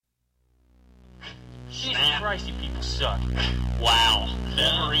Christ, you people suck. Wow.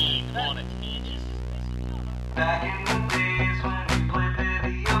 Wolverine on a tangent. Back in the days when we played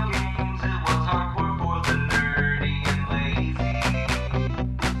video games, it was hardcore for the nerdy and lazy.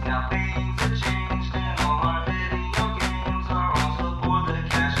 Now things have changed and all our video games are also for the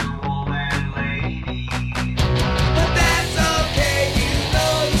casual and lady. But that's okay, you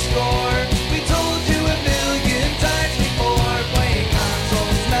know the score. We told you a million times before. Playing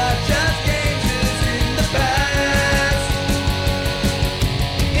consoles, not just games, is in the past.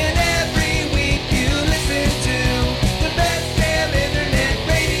 And every week you listen to the best damn internet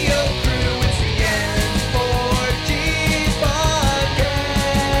radio crew. It's the N4G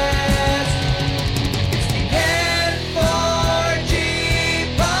podcast. It's the N4G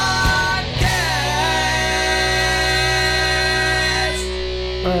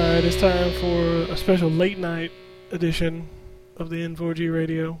podcast. Alright, it's time for a special late night edition of the N4G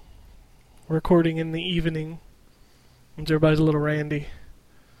radio. Recording in the evening. And everybody's a little randy.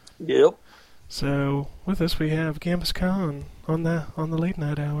 Yep. So, with us we have Campus Con on the late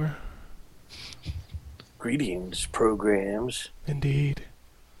night hour. Greetings, programs. Indeed.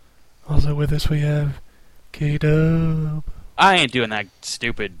 Also with us we have K-Dub. I ain't doing that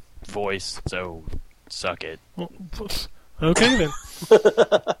stupid voice, so suck it. Okay then.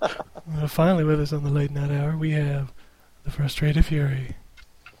 Finally with us on the late night hour we have the Frustrated Fury.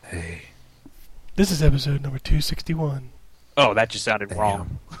 Hey. This is episode number 261 Oh, that just sounded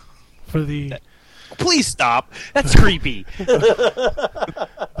wrong. for the Please stop. That's creepy.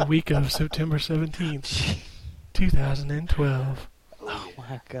 the week of September 17th, 2012. Oh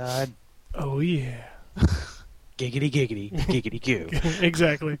my god. Oh yeah. Giggity giggity. Giggity goo.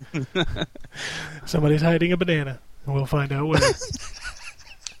 Exactly. Somebody's hiding a banana, and we'll find out where.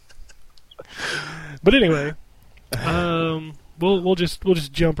 But anyway, we'll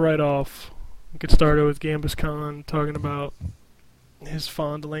just jump right off. We could start with Gambus Khan talking about his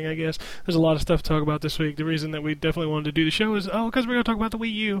fondling, I guess. There's a lot of stuff to talk about this week. The reason that we definitely wanted to do the show is, because we're going to talk about the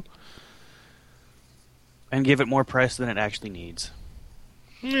Wii U. And give it more press than it actually needs.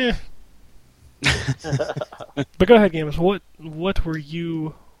 Yeah. But go ahead, Gambus. What were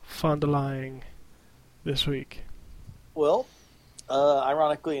you fondling this week? Well,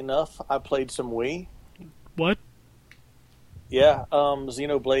 ironically enough, I played some Wii. What? Yeah,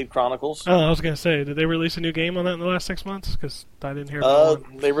 Xenoblade Chronicles. Oh, I was going to say, did they release a new game on that in the last 6 months? Because I didn't hear about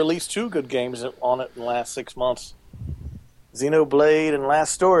one. They released two good games on it in the last 6 months. Xenoblade and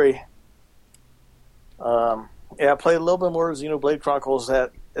Last Story. I played a little bit more of Xenoblade Chronicles.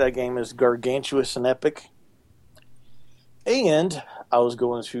 That game is gargantuous and epic. And I was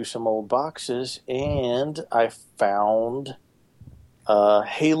going through some old boxes, and I found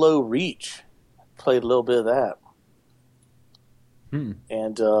Halo Reach. Played a little bit of that. And,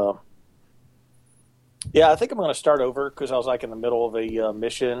 I think I'm going to start over because I was like in the middle of a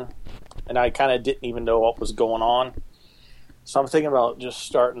mission and I kind of didn't even know what was going on. So I'm thinking about just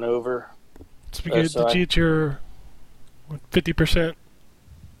starting over. It's because did you get your 50%?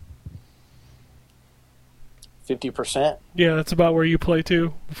 50%? Yeah, that's about where you play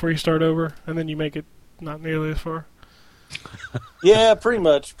to before you start over, and then you make it not nearly as far. Yeah, pretty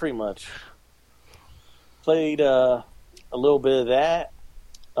much. Played a little bit of that.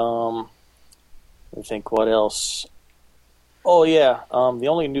 Let me think what else. Oh yeah, the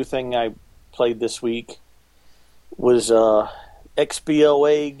only new thing I played this week was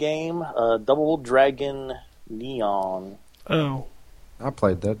XBLA game, Double Dragon Neon. Oh, I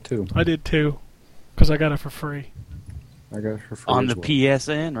played that too. I did too, because I got it for free. I got it for free On as the well.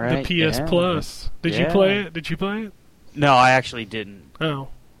 PSN, right? The PS Yeah. Plus. Did you Yeah. play it? Did you play it? No, I actually didn't. Oh,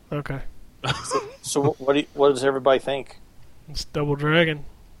 okay. So what does everybody think? It's Double Dragon.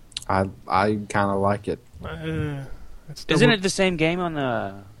 I kind of like it. It's Isn't Double- it the same game on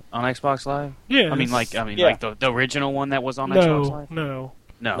Xbox Live? Yeah. I mean, it's- like the original one that was on Xbox No, Live. no.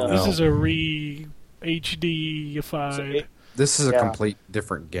 No. This is a HD-ified, This is a Yeah. complete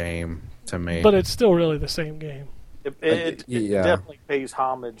different game to me. but it's still really the same game. It Yeah. definitely pays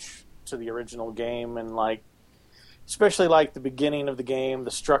homage to the original game, and especially the beginning of the game,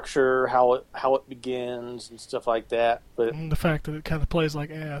 the structure, how it begins, and stuff like that. But And the fact that it kind of plays like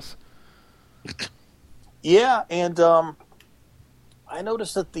ass. yeah, and I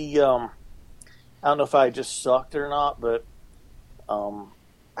noticed that the I don't know if I just sucked or not, but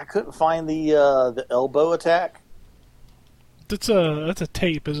I couldn't find the elbow attack. That's a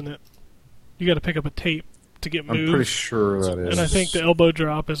tape, isn't it? You got to pick up a tape to get I'm moves. pretty sure that is. And I think the elbow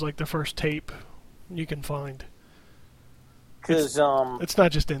drop is like the first tape you can find. Because It's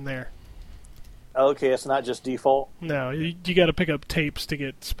not just in there. Okay, it's not just default. No, you got to pick up tapes to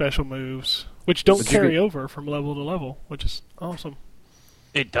get special moves, which don't But you carry can- over from level to level, which is awesome.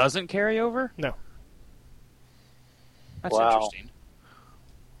 It doesn't carry over? No. That's Wow. interesting.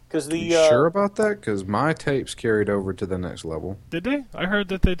 Because the You sure about that? Because my tapes carried over to the next level. Did they? I heard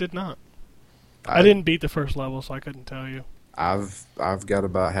that they did not. I didn't beat the first level, so I couldn't tell you. I've got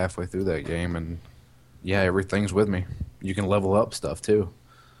about halfway through that game, and yeah, everything's with me. You can level up stuff too.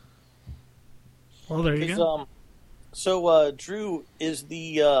 Well, there you go. So, Drew, is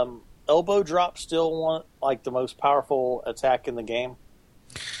the elbow drop still one like the most powerful attack in the game?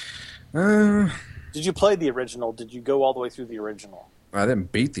 Uh, Did you play the original? Did you go all the way through the original? I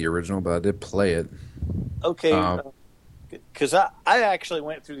didn't beat the original, but I did play it. Okay, because I actually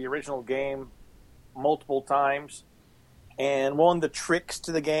went through the original game multiple times, and one of the tricks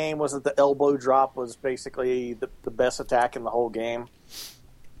to the game was that the elbow drop was basically the best attack in the whole game.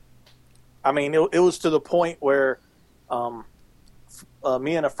 I mean, it was to the point where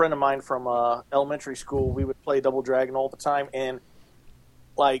me and a friend of mine from elementary school, we would play Double Dragon all the time, and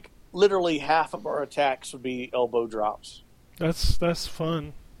like literally half of our attacks would be elbow drops. That's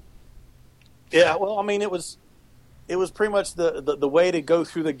fun. Yeah, well, I mean, it was pretty much the way to go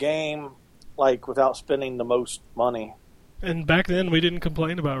through the game, like without spending the most money. And back then, we didn't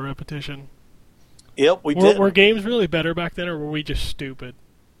complain about repetition. Yep, we did. Were games really better back then, or were we just stupid?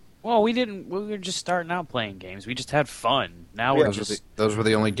 Well, we didn't. We were just starting out playing games. We just had fun. Now Yeah. we're Those just. those were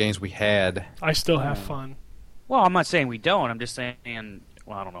the only games we had. I still have fun. Well, I'm not saying we don't. I'm just saying.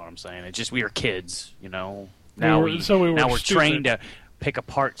 Well, I don't know what I'm saying. It's just we were kids, you know. Now we were now we're stupid. trained to pick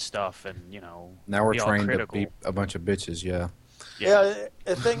apart stuff, and you know. Now we're be all trained to critical. beat a bunch of bitches. Yeah. Yeah,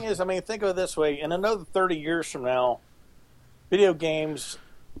 the thing is, I mean, think of it this way: in another 30 years from now, video games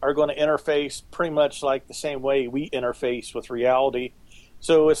are going to interface pretty much like the same way we interface with reality.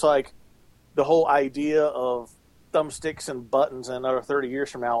 So it's like the whole idea of thumbsticks and buttons in another 30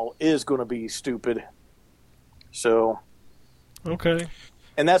 years from now is going to be stupid. So, Okay.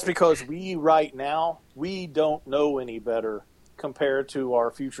 and that's because we right now, we don't know any better compared to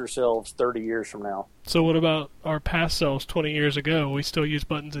our future selves 30 years from now. So what about our past selves 20 years ago? We still use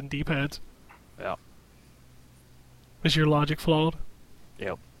buttons and D-pads. Yeah. Is your logic flawed?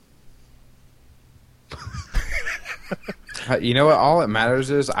 Yep. You know what? All that matters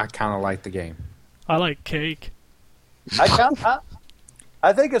is I kind of like the game. I like cake.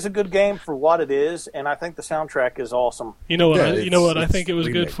 I think it's a good game for what it is, and I think the soundtrack is awesome. You know what? Yeah, you know what I it's think it was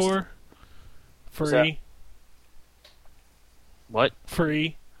good remixed. for? What's that? Free. What?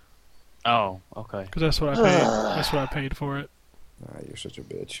 Free. Oh, okay. Because that's what I paid. That's what I paid for it. Ah, you're such a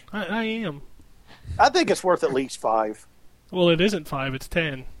bitch. I am. I think it's worth at least 5. Well, it isn't 5. It's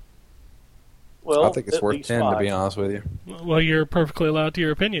 10. Well, I think it's at worth least 10 to 5. be honest with you. Well, you're perfectly allowed to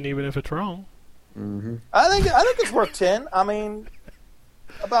your opinion, even if it's wrong. Hmm. I think it's worth 10. I mean,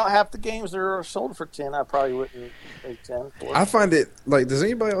 about half the games that are sold for 10, I probably wouldn't pay 10 for. I find it like. Does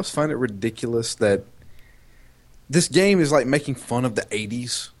anybody else find it ridiculous that this game is like making fun of the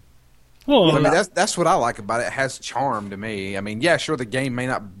 '80s? Well, I mean, that's what I like about it. It has charm to me. I mean, yeah, sure, the game may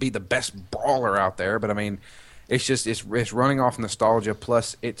not be the best brawler out there, but I mean, it's just it's running off nostalgia.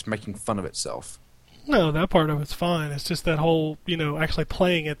 Plus, it's making fun of itself. no, that part of it's fine. It's just that whole, actually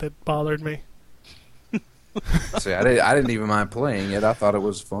playing it that bothered me. See, I didn't even mind playing it. I thought it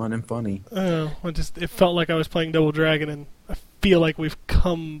was fun and funny. It felt like I was playing Double Dragon, and I feel like we've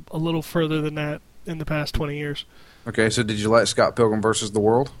come a little further than that in the past 20 years. Okay, so did you like Scott Pilgrim versus the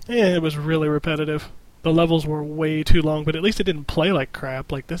World? Yeah, it was really repetitive. The levels were way too long, but at least it didn't play like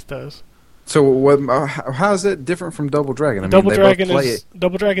crap like this does. So, how is that different from Double Dragon? I mean, Double they Dragon both play is it.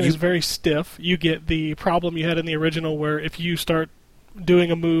 Double Dragon is You- very stiff. You get the problem you had in the original, where if you start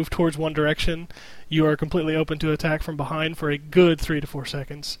doing a move towards one direction, you are completely open to attack from behind for a good 3 to 4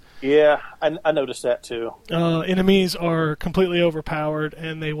 seconds. Yeah, I noticed that too. Enemies are completely overpowered,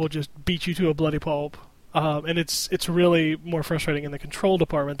 and they will just beat you to a bloody pulp. And it's really more frustrating in the control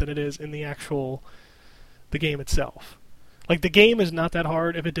department than it is in the game itself. Like, the game is not that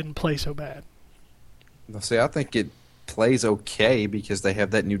hard if it didn't play so bad. See, I think it plays okay because they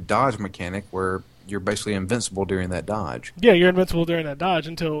have that new dodge mechanic where you're basically invincible during that dodge. Yeah, you're invincible during that dodge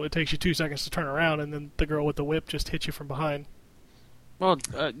until it takes you 2 seconds to turn around, and then the girl with the whip just hits you from behind. Well,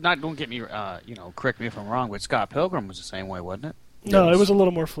 don't get me. Correct me if I'm wrong, but Scott Pilgrim was the same way, wasn't it? No, Yes. it was a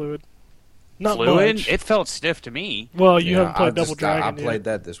little more fluid. Not Fluid. much. It felt stiff to me, Well, you haven't I played Double just- Dragon I yet. played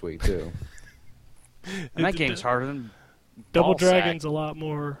that this week too. and that game's harder than Double ballsack. Dragon's a lot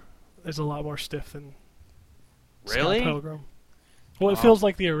more stiff than Really? Scott Pilgrim. Well, it feels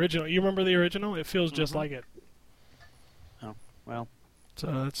like the original. You remember the original? It feels just like it. Oh, well.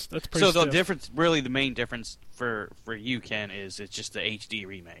 So that's pretty. So the stiff. difference, really, the main difference for you, Ken, is it's just the HD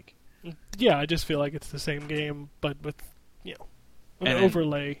remake. Yeah, I just feel like it's the same game, but with an And then-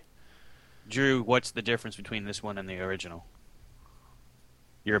 overlay. Drew, what's the difference between this one and the original?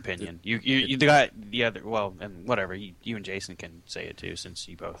 Your opinion. You the guy, the other. Well, and whatever. You and Jason can say it too, since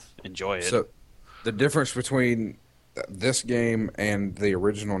you both enjoy it. So, the difference between this game and the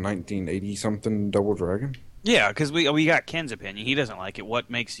original 1980 something Double Dragon. Yeah, because we got Ken's opinion. He doesn't like it. What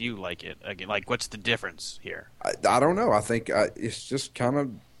makes you like it? Again, like, what's the difference here? I don't know. I think it's just kind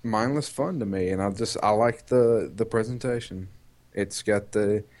of mindless fun to me, and I like the presentation. It's got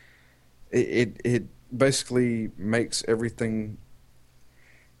it basically makes everything.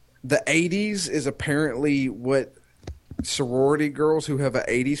 The 80s is apparently what sorority girls who have an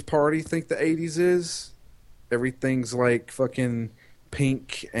 80s party think the 80s is. Everything's like fucking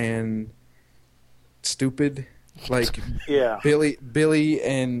pink and stupid. Like Yeah. Billy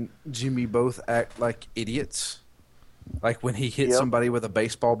and Jimmy both act like idiots. Like when he hits Yep. somebody with a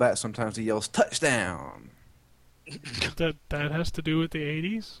baseball bat, sometimes he yells touchdown. That has to do with the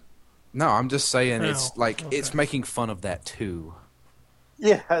 80s. No, I'm just saying it's Oh, like okay. it's making fun of that too.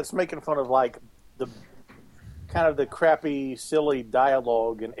 Yeah, it's making fun of like the kind of the crappy, silly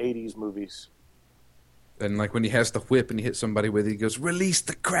dialogue in '80s movies. And like when he has the whip and he hits somebody with it, he goes, "Release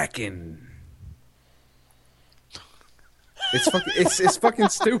the Kraken." It's fucking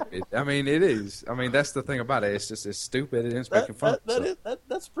stupid. I mean, it is. I mean, that's the thing about it. It's stupid and it's making fun.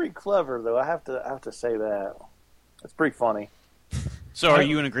 That's pretty clever, though. I have to say that. That's pretty funny. So, are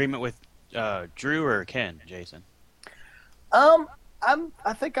you in agreement with Drew or Ken, Jason? I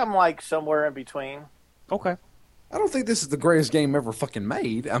think I'm like somewhere in between. Okay. I don't think this is the greatest game ever fucking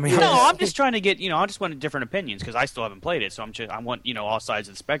made. I mean, No, I'm just trying to get, I just wanted different opinions because I still haven't played it. So I want, all sides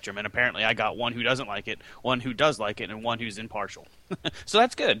of the spectrum. And apparently I got one who doesn't like it, one who does like it, and one who's impartial. So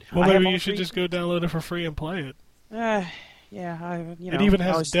that's good. Well, I have maybe all you should three. just go download it for free and play it. Yeah, It even I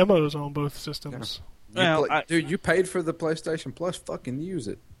has was- demos on both systems. Well, dude, you paid for the PlayStation Plus. Fucking use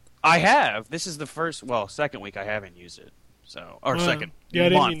it. I have. This is the second week I haven't used it. So, or second yeah, I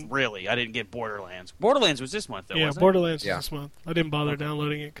didn't month, even- really. I didn't get Borderlands. Borderlands was this month, though, Yeah, wasn't Borderlands Yeah. is this month. I didn't bother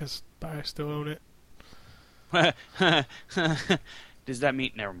downloading it because I still own it. it? Does that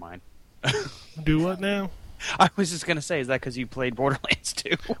mean? Never mind. Do what now? I was just gonna say, is that because you played Borderlands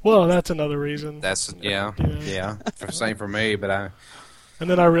 2? Well, that's another reason. That's yeah. Same for me, but And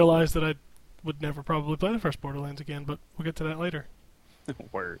then I realized that I would never probably play the first Borderlands again, but we'll get to that later.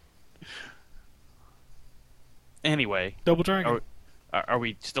 Word. Anyway, Double Dragon. are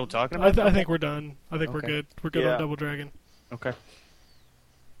we still talking about? I think we're done. I think we're Okay. good. We're good Yeah. on Double Dragon. Okay.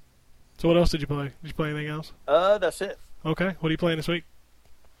 So what else did you play? Did you play anything else? That's it. Okay. What are you playing this week?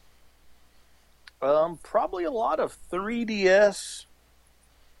 Probably a lot of 3DS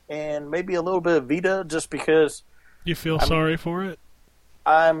and maybe a little bit of Vita, just because You feel sorry for it?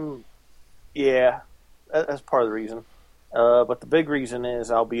 that's part of the reason. But the big reason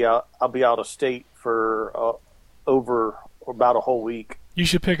is I'll be out of state for over about a whole week. You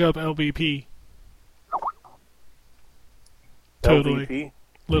should pick up LBP. Totally. LVP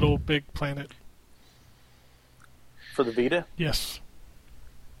Little Big Planet. for the Vita. Yes.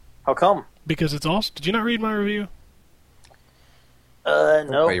 How come? Because it's awesome. Did you not read my review? No.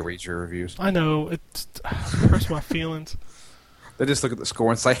 Everybody reads your reviews. I know. It hurts my feelings. They just look at the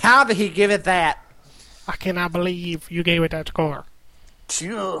score and say, "How did he give it that?" I cannot believe you gave it that score.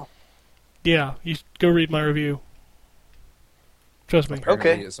 Chill. Yeah, you should go read my review. Trust me.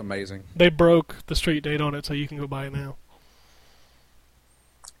 Apparently Okay. it's amazing. They broke the street date on it, so you can go buy it now.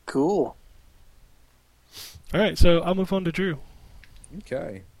 Cool. All right, so I'll move on to Drew.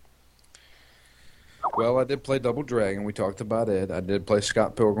 Okay. Well, I did play Double Dragon. We talked about it. I did play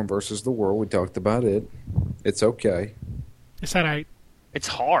Scott Pilgrim versus the World. We talked about it. It's okay. Is that right? It's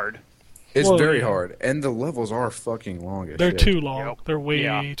hard. It's Well, very yeah. hard, and the levels are fucking long as They're shit. too long. Yep. They're way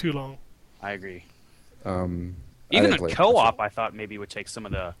Yeah. too long. I agree. I Even didn't a play it. co-op, I thought maybe would take some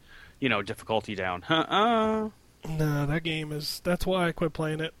of the, difficulty down. No, that game is. That's why I quit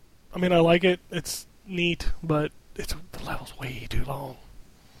playing it. I mean, I like it. It's neat, but the level's way too long.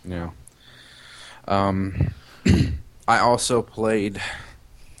 Yeah. I also played.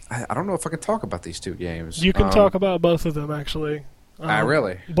 I don't know if I can talk about these two games. You can talk about both of them, actually.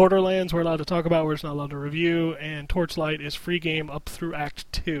 Really? Borderlands we're allowed to talk about, we're just not allowed to review, and Torchlight is free game up through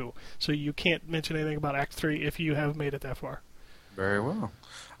Act 2. So you can't mention anything about Act 3 if you have made it that far. Very well.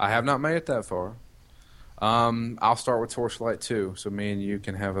 I have not made it that far. I'll start with Torchlight 2, so me and you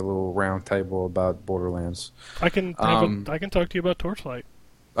can have a little round table about Borderlands. I can I can talk to you about Torchlight.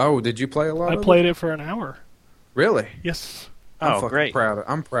 Oh, did you play a lot I of played it for an hour. Really? Yes. I'm Oh, fucking great.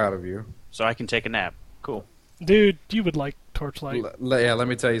 I'm proud of you. So I can take a nap. Cool. Dude, you would like Torchlight. Yeah, let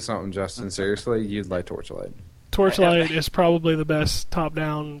me tell you something, Justin. Seriously, you'd like Torchlight. Torchlight is probably the best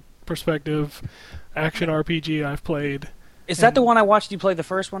top-down perspective action RPG I've played. Is that the one I watched you play the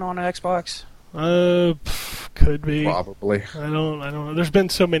first one on Xbox? Could be. Probably. I don't know. There's been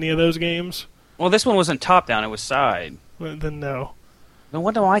so many of those games. Well, this one wasn't top down; it was side. Then no. Then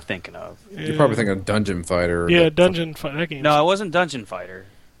what am I thinking of? You're probably thinking of Dungeon Fighter. Yeah, Dungeon Fight. That game. No, it wasn't Dungeon Fighter.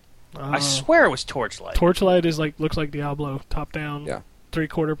 I swear it was Torchlight. Torchlight is looks like Diablo, top-down, Yeah.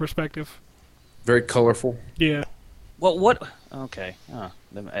 3/4 perspective. Very colorful. Yeah. Well, what? Okay.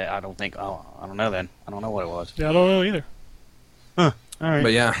 Then I don't think. Oh, I don't know then. I don't know what it was. Yeah, I don't know either. All right.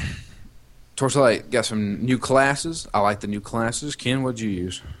 But yeah, Torchlight got some new classes. I like the new classes. Ken, what'd you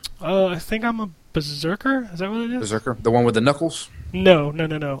use? I think I'm a Berserker. Is that what it is? Berserker? The one with the knuckles? No.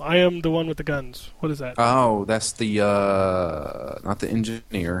 I am the one with the guns. What is that? Oh, that's the, not the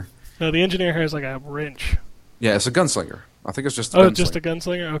engineer. No, the engineer has like a wrench. Yeah, it's a gunslinger. I think it's just a Oh, gunslinger. just a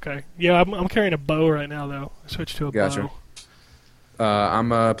gunslinger? Okay. Yeah, I'm carrying a bow right now, though. I switched to a Gotcha. bow.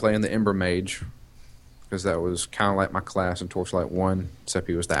 I'm playing the Ember Mage, because that was kind of like my class in Torchlight 1, except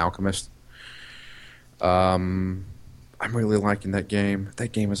he was the alchemist. I'm really liking that game.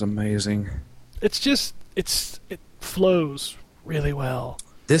 That game is amazing. It flows really well.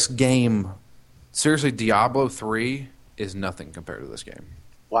 This game, seriously, Diablo 3 is nothing compared to this game.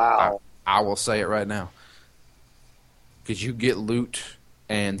 Wow. I will say it right now. Because you get loot,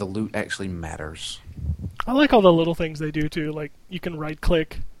 and the loot actually matters. I like all the little things they do, too. Like, you can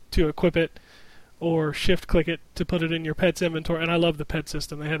right-click to equip it, or shift-click it to put it in your pet's inventory. And I love the pet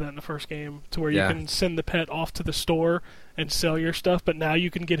system. They had that in the first game, to where Yeah. you can send the pet off to the store and sell your stuff, but now you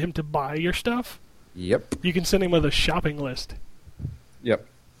can get him to buy your stuff. Yep. You can send him with a shopping list. Yep.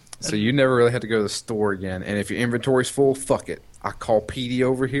 So you never really had to go to the store again. And if your inventory's full, fuck it. I call Petey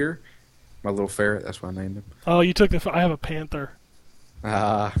over here, my little ferret. That's what I named him. Oh, you took the... I have a panther.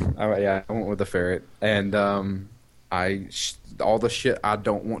 I went with the ferret. And all the shit I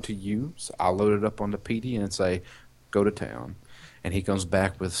don't want to use, I load it up onto Petey and say, go to town. And he comes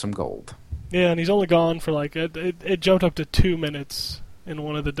back with some gold. Yeah, and he's only gone for like... It jumped up to 2 minutes in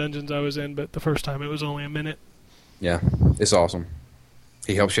one of the dungeons I was in, but the first time it was only a minute. Yeah, it's awesome.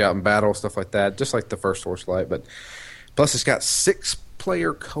 He helps you out in battle, stuff like that, just like the first Torchlight. But plus, it's got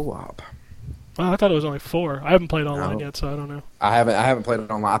 6-player co-op. Oh, I thought it was only 4. I haven't played online No. yet, so I don't know. I haven't played it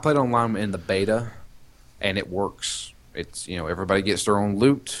online. I played online in the beta, and it works. It's everybody gets their own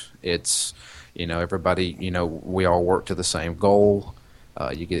loot. It's everybody we all work to the same goal.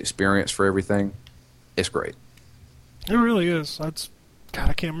 You get experience for everything. It's great. It really is. God,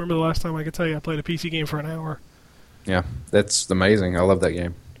 I can't remember the last time I could tell you I played a PC game for an hour. Yeah, that's amazing. I love that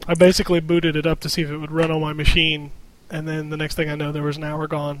game. I basically booted it up to see if it would run on my machine, and then the next thing I know, there was an hour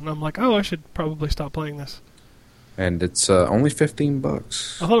gone, and I'm like, oh, I should probably stop playing this. And it's only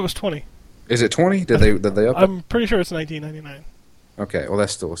 $15. I thought it was 20. Is it 20? Did they up it? I'm pretty sure it's $19.99. Okay, well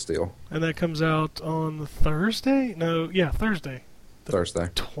that's still a steal. And that comes out on Thursday? No, yeah, Thursday. Thursday.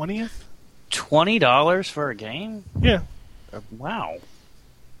 20th? $20 for a game? Yeah. Wow.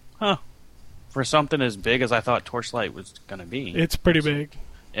 Huh. For something as big as I thought Torchlight was going to be. It's pretty big.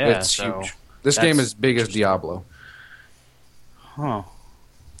 Yeah, It's so, huge. This that's game is big as Diablo. Huh.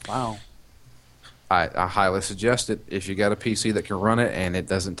 Wow. I highly suggest it if you got a PC that can run it, and it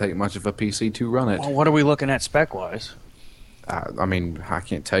doesn't take much of a PC to run it. Well, what are we looking at spec-wise? I mean, I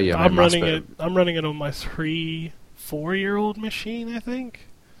can't tell you. I'm running it on my 4-year-old machine, I think.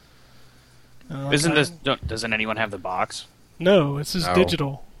 Doesn't anyone have the box? No, this is No.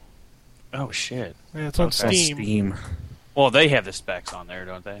 digital. Oh, shit. Yeah, it's on Okay. Steam. Well, they have the specs on there,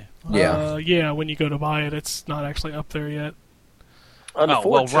 don't they? Yeah. Yeah, when you go to buy it, it's not actually up there yet.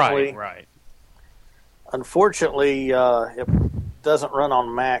 Unfortunately, right. Unfortunately, it doesn't run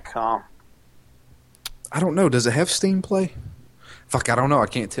on Mac, huh? I don't know. Does it have Steam Play? Fuck, I don't know. I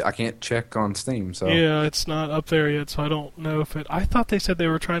can't check on Steam. So Yeah, it's not up there yet, so I don't know if it... I thought they said they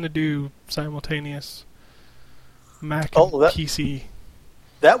were trying to do simultaneous Mac and PC.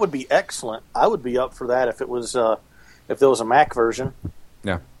 That would be excellent. I would be up for that if it was if there was a Mac version.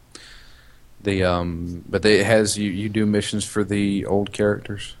 yeah. But it has you do missions for the old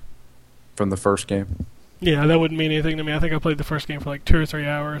characters from the first game. Yeah, that wouldn't mean anything to me. I think I played the first game for like 2 or 3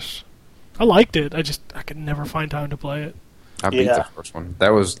 hours. I liked it. I could never find time to play it. I beat the first one. That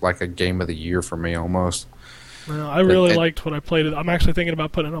was like a game of the year for me almost. No, I really liked what I played. I'm actually thinking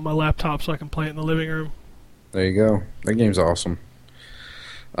about putting it on my laptop so I can play it in the living room. There you go. That game's awesome.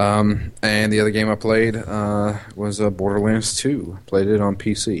 And the other game I played was Borderlands 2. Played it on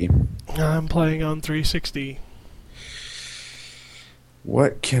PC. I'm playing on 360.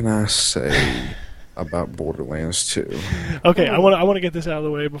 What can I say about Borderlands 2? Okay, I want to get this out of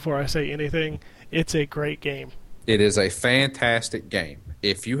the way before I say anything. It's a great game. It is a fantastic game.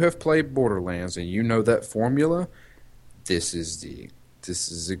 If you have played Borderlands and you know that formula, this is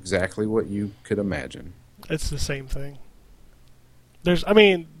exactly what you could imagine. It's the same thing.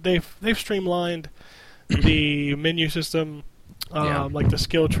 They've streamlined the menu system, Yeah. like the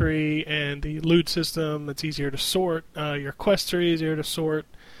skill tree and the loot system. It's easier to sort. Your quests are easier to sort.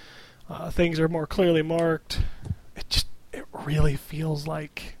 Things are more clearly marked. It really feels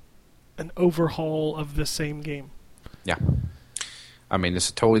like an overhaul of the same game. Yeah. I mean, it's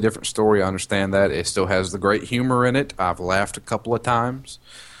a totally different story. I understand that. It still has the great humor in it. I've laughed a couple of times.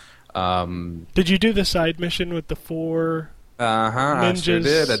 Did you do the side mission with the 4 I sure ninjas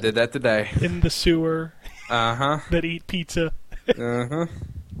did. I did that today. in the sewer Uh-huh. that eat pizza? Uh-huh.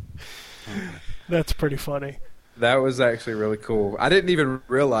 That's pretty funny. That was actually really cool. I didn't even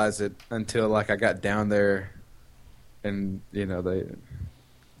realize it until like I got down there and, you know,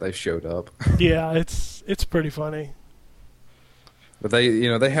 they showed up. Yeah, it's pretty funny. But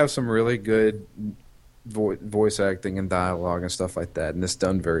they have some really good voice acting and dialogue and stuff like that, and it's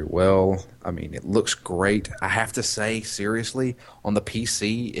done very well. I mean, it looks great. I have to say, seriously, on the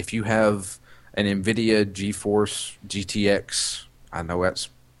PC, if you have an NVIDIA GeForce GTX, I know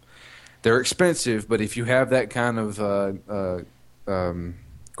they're expensive, but if you have that kind of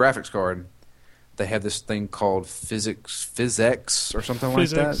graphics card, they have this thing called PhysX or something like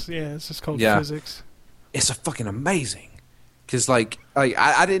that. Physics, yeah, it's just called Yeah. physics. It's a fucking amazing. Because, like,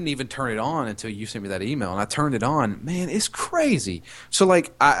 I didn't even turn it on until you sent me that email, and I turned it on. Man, it's crazy. So,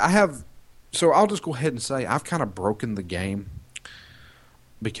 like, so I'll just go ahead and say I've kind of broken the game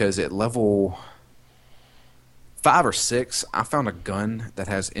because at level 5 or 6, I found a gun that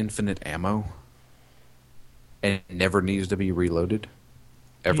has infinite ammo and it never needs to be reloaded,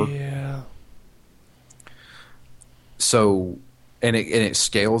 ever. Yeah. So, and it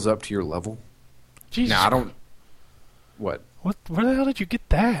scales up to your level. Jesus. Now, I don't... What? Where the hell did you get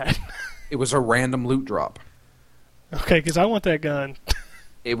that? It was a random loot drop. Okay, because I want that gun.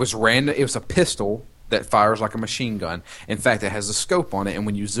 It was random. It was a pistol that fires like a machine gun. In fact, it has a scope on it, and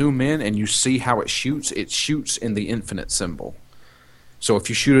when you zoom in and you see how it shoots in the infinite symbol. So if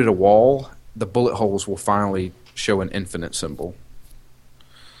you shoot at a wall, the bullet holes will finally show an infinite symbol.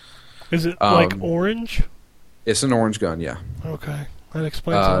 Is it like orange? It's an orange gun, yeah. Okay, that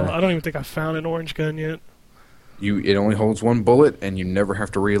explains it all. I don't even think I found an orange gun yet. It only holds one bullet, and you never have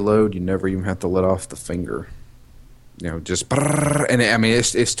to reload. You never even have to let off the finger. You know, just brrr, and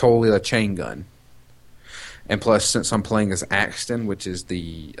it's totally a chain gun. And plus, since I'm playing as Axton, which is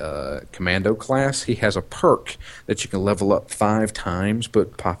the commando class, he has a perk that you can level up 5 times,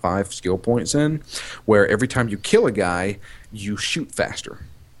 put 5 skill points in, where every time you kill a guy, you shoot faster.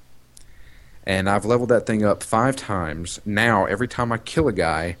 And I've leveled that thing up 5 times. Now, every time I kill a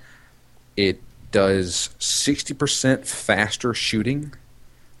guy, it does 60% faster shooting.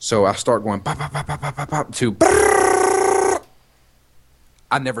 So I start going pop, pop, pop, pop, pop, pop, pop, to brrr.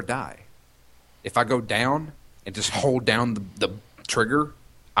 I never die. If I go down and just hold down the trigger,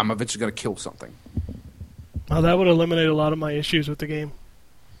 I'm eventually going to kill something. Well, that would eliminate a lot of my issues with the game.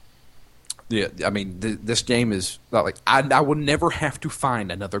 Yeah, I mean, this game is not like I will never have to find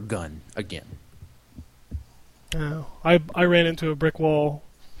another gun again. I ran into a brick wall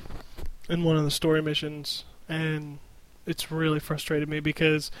in one of the story missions, and it's really frustrated me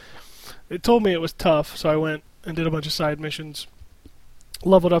because it told me it was tough, so I went and did a bunch of side missions,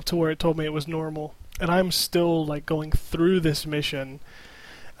 leveled up to where it told me it was normal, and I'm still like going through this mission,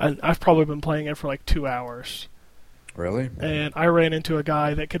 and I've probably been playing it for like 2 hours. Really? And I ran into a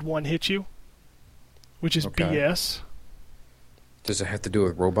guy that could one-hit you, which is Okay. BS. Does it have to do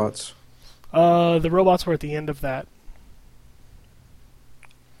with robots? The robots were at the end of that.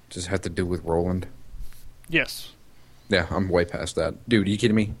 Does it have to do with Roland? Yes. Yeah, I'm way past that. Dude, are you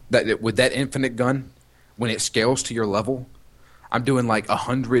kidding me? With that infinite gun, when it scales to your level, I'm doing like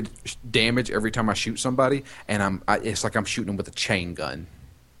 100 damage every time I shoot somebody, and it's like I'm shooting them with a chain gun.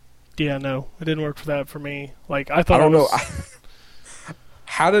 Yeah, no, it didn't work for that for me. Like I thought, I don't know. was-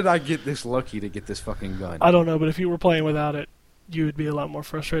 How did I get this lucky to get this fucking gun? I don't know, but if you were playing without it, you would be a lot more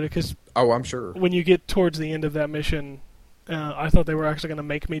frustrated because Oh, I'm sure. when you get towards the end of that mission, I thought they were actually going to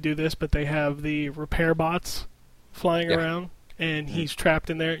make me do this, but they have the repair bots flying Yeah. around, and he's trapped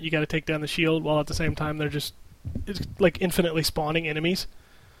in there. You got to take down the shield, while at the same time it's like infinitely spawning enemies.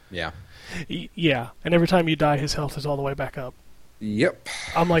 Yeah. Yeah, and every time you die, his health is all the way back up. Yep.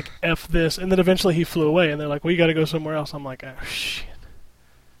 I'm like, F this, and then eventually he flew away, and they're like, well, you got to go somewhere else. I'm like, oh, shit.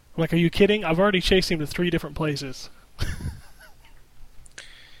 I'm like, are you kidding? I've already chased him to 3 different places.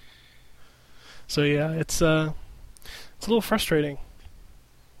 So yeah, it's a little frustrating.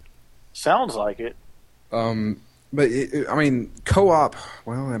 Sounds like it. But I mean, co-op.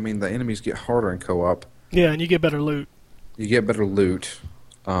 Well, I mean, the enemies get harder in co-op. Yeah, and you get better loot. You get better loot,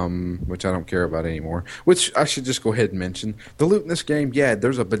 which I don't care about anymore. Which I should just go ahead and mention. The loot in this game, yeah,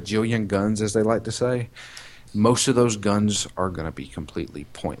 there's a bajillion guns, as they like to say. Most of those guns are going to be completely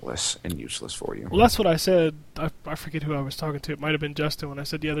pointless and useless for you. Well, that's what I said. I forget who I was talking to. It might have been Justin when I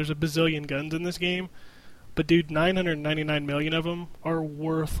said, yeah, there's a bazillion guns in this game. But, dude, 999 million of them are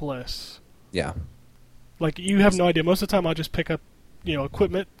worthless. Yeah. Like, you have no idea. Most of the time I'll just pick up,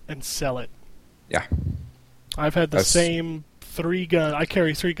 equipment and sell it. Yeah. I've had the That's- same 3 guns. I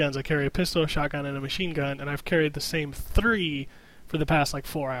carry 3 guns. I carry a pistol, a shotgun, and a machine gun, and I've carried the same 3 for the past,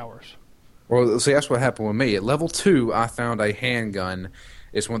 4 hours. Well, see, that's what happened with me. At level 2, I found a handgun.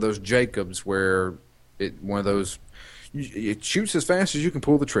 It's one of those Jacobs where it shoots as fast as you can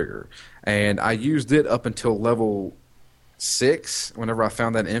pull the trigger. And I used it up until level 6 whenever I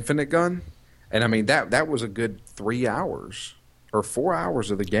found that infinite gun. And I mean, that was a good 3 hours or 4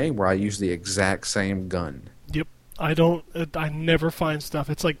 hours of the game where I used the exact same gun. Yep. I never find stuff.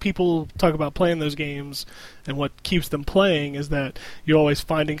 It's like people talk about playing those games, and what keeps them playing is that you're always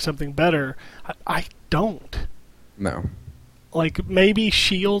finding something better. I don't. No. Like, maybe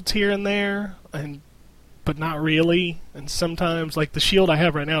shields here and there, but not really. And sometimes, like, the shield I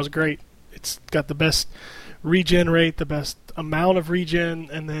have right now is great. It's got the best regen rate, the best amount of regen,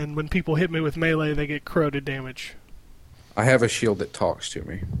 and then when people hit me with melee, they get corroded damage. I have a shield that talks to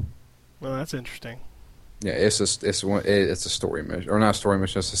me. Well, that's interesting. Yeah, it's a story mission, or not a story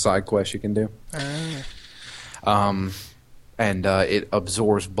mission. It's a side quest you can do. And it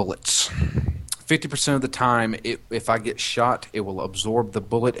absorbs bullets. 50% of the time, if I get shot, it will absorb the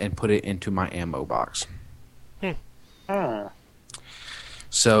bullet and put it into my ammo box.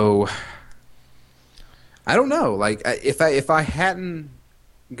 So I don't know. Like, if I hadn't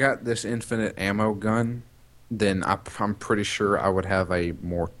got this infinite ammo gun, then I'm pretty sure I would have a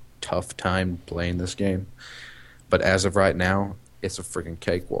more tough time playing this game. But as of right now, it's a freaking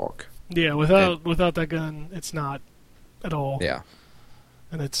cakewalk. Yeah, without that gun, it's not at all. Yeah.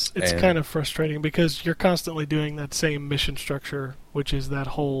 And it's kind of frustrating because you're constantly doing that same mission structure, which is that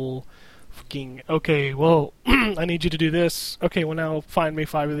whole fucking, okay, well, I need you to do this. Okay, well, now find me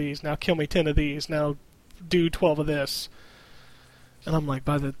 5 of these. Now kill me 10 of these. Now do 12 of this. And I'm like,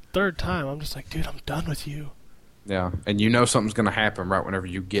 by the 3rd time, I'm just like, dude, I'm done with you. Yeah, and you know something's going to happen right whenever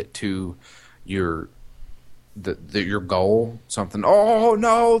you get to your goal. Something, oh,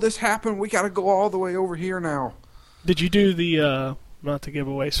 no, this happened. We got to go all the way over here now. Did you do the, not to give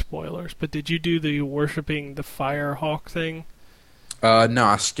away spoilers, but did you do the worshipping the Firehawk thing? No,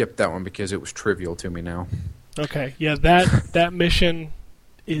 I skipped that one because it was trivial to me now. Okay, yeah, that mission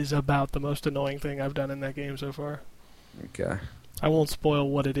is about the most annoying thing I've done in that game so far. Okay. I won't spoil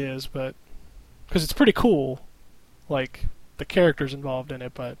what it is, but because it's pretty cool, like the characters involved in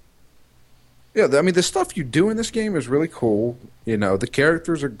it. But yeah, I mean, the stuff you do in this game is really cool. You know, the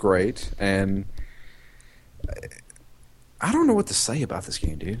characters are great, and I don't know what to say about this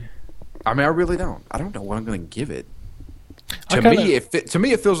game, dude. I mean, I really don't. I don't know what I'm going to give it. To me,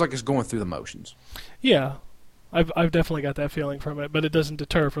 it feels like it's going through the motions. Yeah, I've definitely got that feeling from it, but it doesn't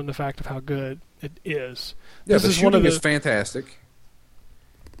deter from the fact of how good it is. Yeah, the shooting is fantastic.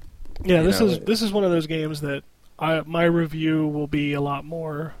 Yeah, this is one of those games that my review will be a lot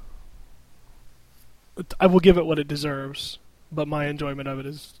more. I will give it what it deserves, but my enjoyment of it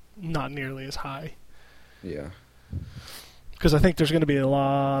is not nearly as high. Yeah. Because I think there's going to be a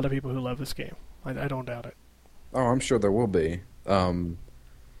lot of people who love this game. I don't doubt it. Oh, I'm sure there will be.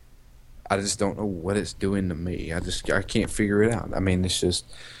 I just don't know what it's doing to me. I can't figure it out. I mean, it's just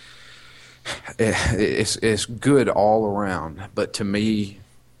it's good all around, but to me,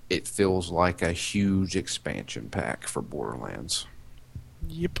 it feels like a huge expansion pack for Borderlands.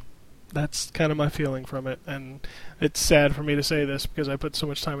 Yep. That's kind of my feeling from it, and it's sad for me to say this because I put so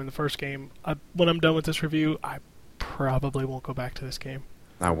much time in the first game. When I'm done with this review, I probably won't go back to this game.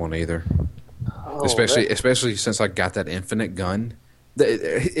 I won't either. Oh, Especially since I got that infinite gun.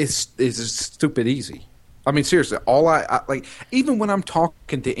 It's stupid easy. I mean, seriously, all I like, even when I'm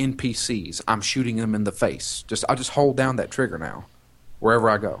talking to NPCs, I'm shooting them in the face. I just hold down that trigger now, wherever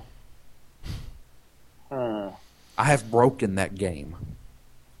I go. I have broken that game.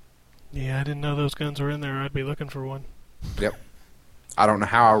 Yeah, I didn't know those guns were in there. I'd be looking for one. Yep. I don't know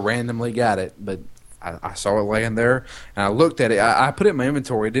how I randomly got it, but I saw it laying there, and I looked at it. I put it in my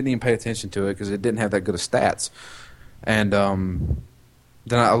inventory. Didn't even pay attention to it because it didn't have that good of stats. And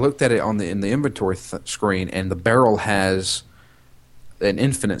then I looked at it in the inventory screen, and the barrel has an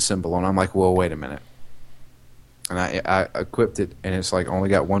infinite symbol on. I'm like, well, wait a minute. And I equipped it, and it's like only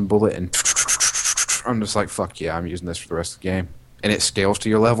got one bullet, and I'm just like, fuck yeah, I'm using this for the rest of the game. And it scales to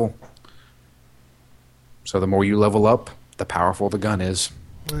your level. So the more you level up, the powerful the gun is.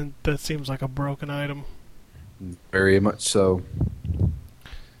 And that seems like a broken item. Very much so.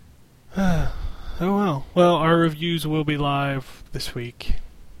 Oh well. Well, our reviews will be live this week,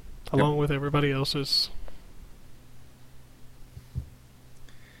 along with everybody else's.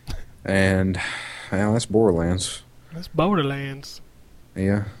 And that's Borderlands. That's Borderlands.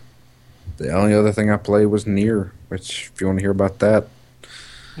 Yeah. The only other thing I played was Nier, which, if you want to hear about that,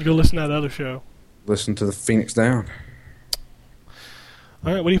 You go listen to that other show. listen to the Phoenix Down.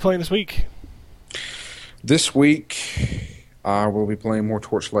 All right, what are you playing this week? This week, I will be playing more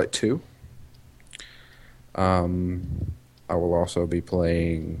Torchlight 2. I will also be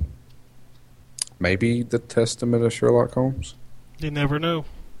playing maybe The Testament of Sherlock Holmes. You never know.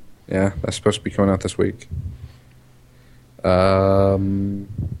 Yeah, that's supposed to be coming out this week. Any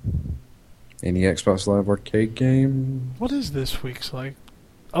Xbox Live Arcade game? What is this week's like?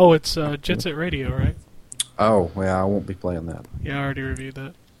 Oh, it's Jet Set Radio, right? Oh, well, I won't be playing that. Yeah, I already reviewed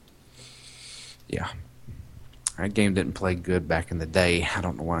that. Yeah. That game didn't play good back in the day. I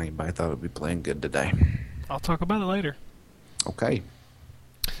don't know why anybody thought it would be playing good today. I'll talk about it later. Okay.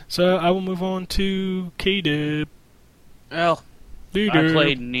 So I will move on to K-Dub. Well, I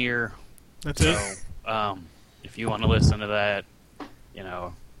played Nier. That's it. So, if you want to listen to that,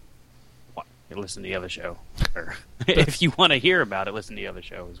 listen to the other show. Or if you want to hear about it, listen to the other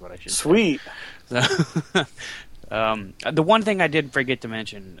show is what I should say. Sweet. So, the one thing I did forget to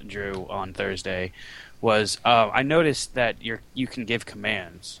mention, Drew, on Thursday was I noticed that you can give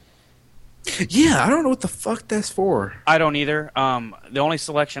commands. Yeah, I don't know what the fuck that's for. I don't either. The only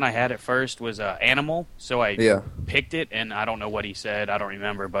selection I had at first was animal, so I picked it, and I don't know what he said. I don't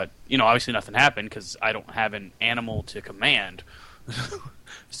remember, but obviously nothing happened because I don't have an animal to command.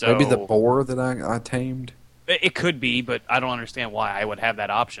 So Maybe the boar that I tamed? It could be, but I don't understand why I would have that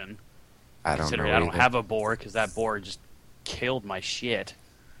option. I don't know. Considering I don't have a boar because that boar just killed my shit.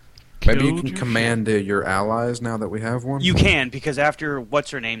 Maybe you can command your allies now that we have one? You can, because after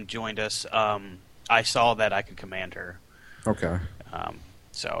What's-Her-Name joined us, I saw that I could command her. Okay.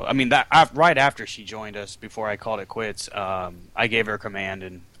 So, I mean, right after she joined us, before I called it quits, I gave her a command,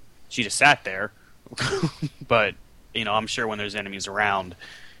 and she just sat there. But, I'm sure when there's enemies around,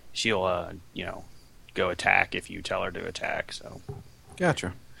 she'll, go attack if you tell her to attack. So.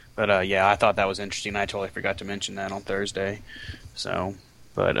 Gotcha. But, yeah, I thought that was interesting. I totally forgot to mention that on Thursday. So...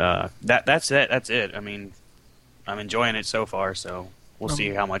 But that's it. That's it. I mean, I'm enjoying it so far, so we'll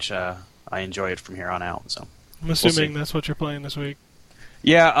see how much I enjoy it from here on out. So I'm assuming that's what you're playing this week.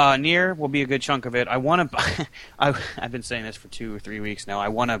 Yeah, Nier will be a good chunk of it. I want to. I've been saying this for 2 or 3 weeks now. I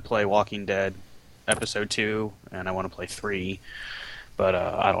want to play Walking Dead episode 2, and I want to play 3, but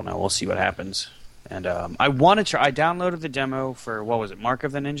I don't know. We'll see what happens. And I want to try. I downloaded the demo for what was it, Mark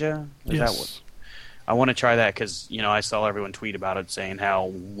of the Ninja? Is that what? I want to try that because, I saw everyone tweet about it saying how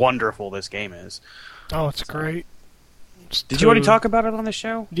wonderful this game is. Oh, it's great. Did you already talk about it on the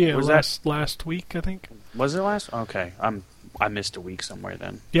show? Yeah, last week, I think. Was it last? Okay. I missed a week somewhere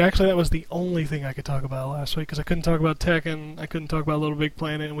then. Yeah, actually, that was the only thing I could talk about last week because I couldn't talk about Tekken, I couldn't talk about Little Big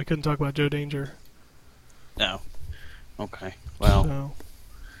Planet, and we couldn't talk about Joe Danger. No. Okay. Well. So,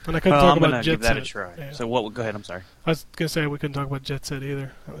 and I couldn't talk about Jet Set. Give that a try. Yeah. So what? Go ahead. I'm sorry. I was gonna say we couldn't talk about Jet Set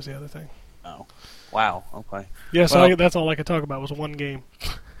either. That was the other thing. Oh. Wow. Okay. Yeah, so that's all I could talk about was one game.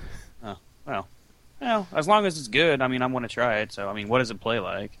 Oh. Well, as long as it's good, I mean, I want to try it. So, I mean, what does it play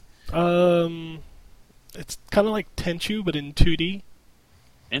like? It's kind of like Tenchu, but in 2D.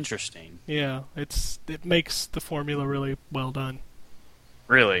 Interesting. Yeah, it makes the formula really well done.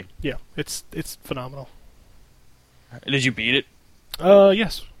 Really? Yeah, it's phenomenal. Did you beat it?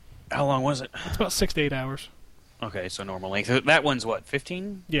 Yes. How long was it? It's about 6 to 8 hours. Okay, so normal length. That one's what,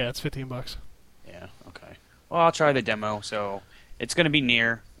 15? Yeah, it's $15. Yeah, okay. Well, I'll try the demo, so it's going to be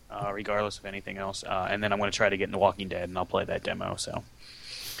Nier, regardless of anything else, and then I'm going to try to get into Walking Dead, and I'll play that demo, so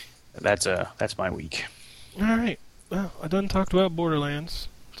that's my week. Alright, well, I done talked about Borderlands,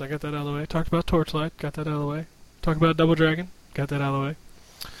 so I got that out of the way. Talked about Torchlight, got that out of the way. Talked about Double Dragon, got that out of the way.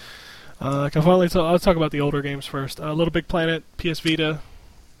 I'll talk about the older games first. Little Big Planet, PS Vita,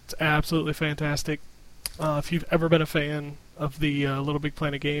 it's absolutely fantastic. If you've ever been a fan of the Little Big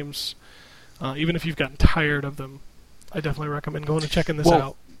Planet games, even if you've gotten tired of them, I definitely recommend going and checking this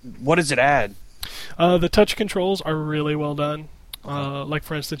out. What does it add? The touch controls are really well done. Like,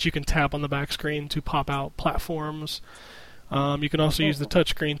 for instance, you can tap on the back screen to pop out platforms. You can also use the touch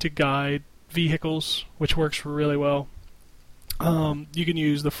screen to guide vehicles, which works really well. You can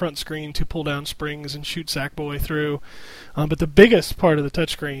use the front screen to pull down springs and shoot Sackboy through. But the biggest part of the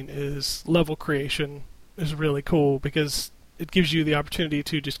touchscreen is level creation is really cool because it gives you the opportunity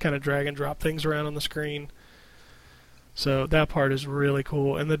to just kind of drag and drop things around on the screen. So that part is really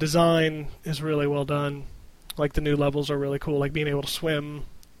cool. And the design is really well done. Like the new levels are really cool, like being able to swim,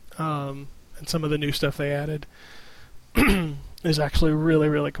 and some of the new stuff they added is actually really,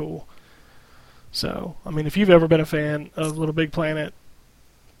 really cool. So, I mean, if you've ever been a fan of Little Big Planet,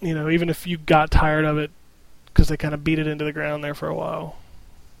 you know, even if you got tired of it because they kind of beat it into the ground there for a while,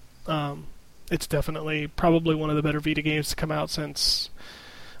 it's definitely probably one of the better Vita games to come out since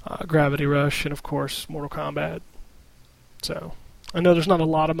Gravity Rush and, of course, Mortal Kombat. So, I know there's not a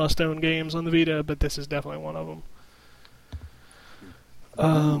lot of must-own games on the Vita, but this is definitely one of them.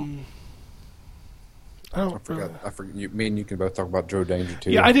 I forgot. Me and you can both talk about Joe Danger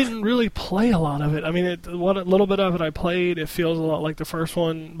too. Yeah, I didn't really play a lot of it. I mean, what a little bit of it I played, it feels a lot like the first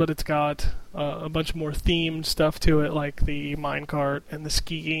one, but it's got a bunch more themed stuff to it, like the minecart and the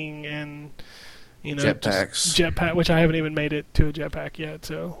skiing and jetpacks. Jetpack, which I haven't even made it to a jetpack yet.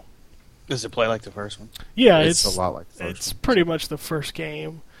 So Does it play like the first one? yeah, It's a lot like the first it's one. pretty much the first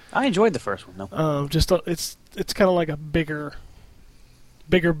game. I enjoyed the first one though. It's kind of like a bigger,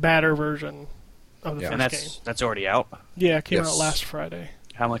 badder version of the Yeah. And first game. that's already out. Yeah, it came Yes. out last Friday,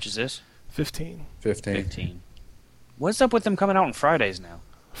 How much is this? 15. 15. 15. What's up with them coming out on Fridays now?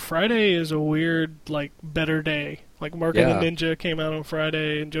 Friday is a weird, like, better day. Like, Mark of Yeah. the Ninja came out on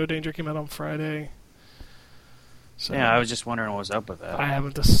Friday, and Joe Danger came out on Friday. So Yeah, I was just wondering what was up with that. I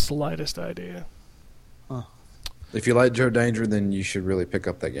haven't the slightest idea. If you like Joe Danger, then you should really pick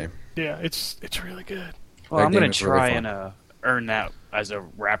up that game. Yeah, it's really good. Well, That I'm game going is to really try fun. and earn that as a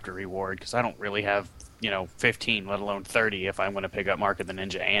Raptor reward because I don't really have 15, let alone 30 if I'm going to pick up Mark of the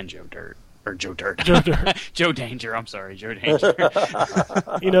Ninja and Joe Dirt. Or Joe Dirt. Joe Dirt. Joe Danger, I'm sorry, Joe Danger.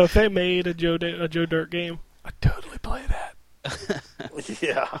 You know, if they made a Joe Dirt game, I'd totally play that.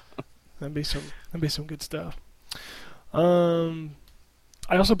 Yeah. That'd be some good stuff.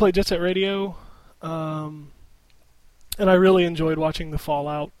 I also played Jet Set Radio, and I really enjoyed watching the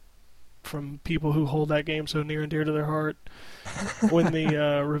fallout from people who hold that game so near and dear to their heart when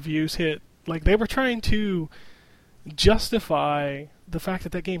the reviews hit. Like, they were trying to justify the fact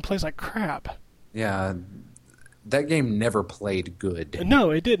that game plays like crap. Yeah, that game never played good. No,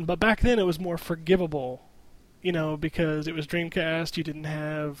 it didn't, but back then it was more forgivable, because it was Dreamcast, you didn't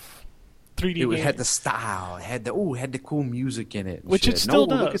have 3D It games. had the style. It had the cool music in it, and Which shit. it still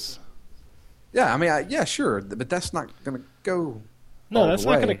No, look does. yeah, I mean, yeah, sure, but that's not gonna go. No, all that's the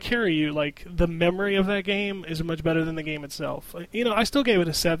not way. going to carry you. Like, the memory of that game is much better than the game itself. I still gave it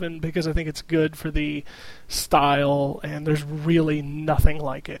a 7 because I think it's good for the style, and there's really nothing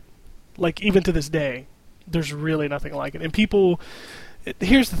like it. Like, even to this day, there's really nothing like it. And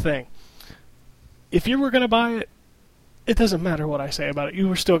here's the thing. If you were going to buy it, it doesn't matter what I say about it. You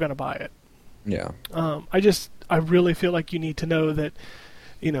were still going to buy it. Yeah, I really feel like you need to know that,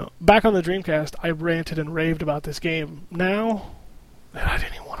 back on the Dreamcast, I ranted and raved about this game. Now, I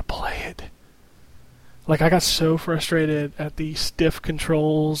didn't even want to play it. Like, I got so frustrated at the stiff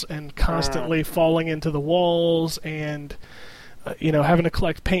controls and constantly falling into the walls and, having to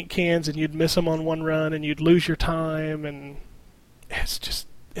collect paint cans and you'd miss them on one run and you'd lose your time, and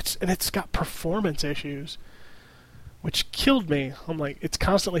it's got performance issues, which killed me. I'm like, it's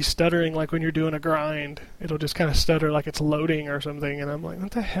constantly stuttering, like when you're doing a grind. It'll just kind of stutter like it's loading or something, and I'm like,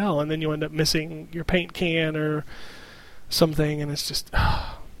 what the hell? And then you end up missing your paint can or something, and it's just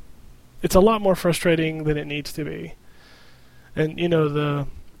it's a lot more frustrating than it needs to be. And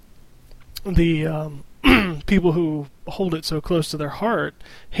the people who hold it so close to their heart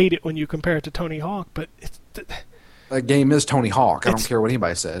hate it when you compare it to Tony Hawk, but that game is Tony Hawk. I don't It's- care what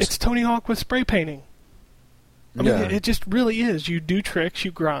anybody says. it's Tony Hawk with spray painting. I mean, Yeah. it just really is. You do tricks,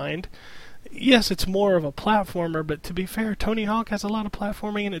 you grind. Yes, it's more of a platformer, but to be fair, Tony Hawk has a lot of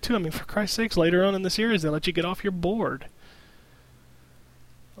platforming in it too. I mean, for Christ's sakes, later on in the series, they let you get off your board.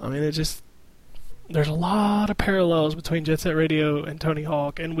 I mean, there's a lot of parallels between Jet Set Radio and Tony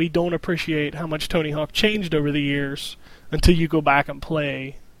Hawk, and we don't appreciate how much Tony Hawk changed over the years until you go back and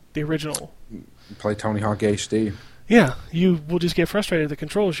play the original. Play Tony Hawk HD. Yeah, you will just get frustrated at the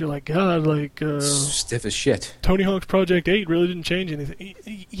controls. You're like, God, Stiff as shit. Tony Hawk's Project 8 really didn't change anything.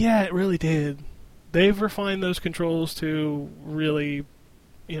 Yeah, it really did. They've refined those controls to really,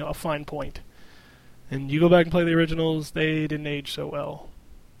 a fine point. And you go back and play the originals, they didn't age so well.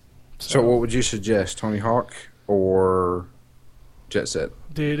 So what would you suggest, Tony Hawk or Jet Set?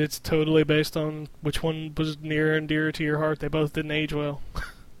 Dude, it's totally based on which one was near and dearer to your heart. They both didn't age well.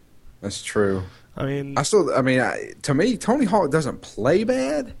 That's true. I mean, to me, Tony Hawk doesn't play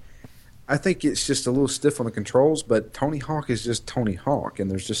bad. I think it's just a little stiff on the controls, but Tony Hawk is just Tony Hawk,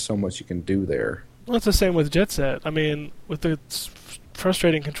 and there's just so much you can do there. well, it's the same with Jet Set. I mean, with the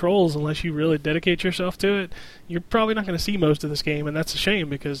frustrating controls, unless you really dedicate yourself to it, you're probably not going to see most of this game, and that's a shame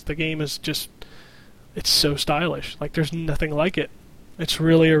because the game is just, it's so stylish. Like, there's nothing like it. It's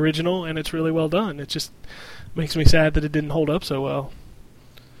really original, and it's really well done. It just makes me sad that it didn't hold up so well.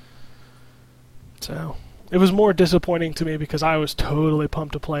 So, it was more disappointing to me because I was totally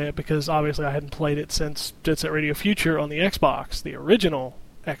pumped to play it because obviously I hadn't played it since Jet Set Radio Future on the Xbox, the original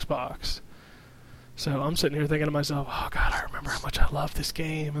Xbox. So I'm sitting here thinking to myself, oh god, I remember how much I loved this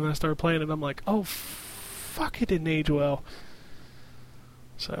game. And then I started playing it and I'm like, oh fuck, it didn't age well.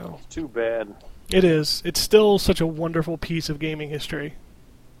 So, Too bad. it is. It's still such a wonderful piece of gaming history.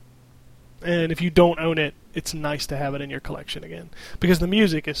 And if you don't own it, it's nice to have it in your collection again. Because the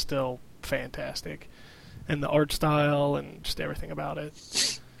music is still fantastic. And the art style and just everything about it.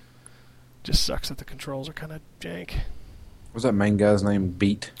 Just sucks that the controls are kind of jank. What's that main guy's name?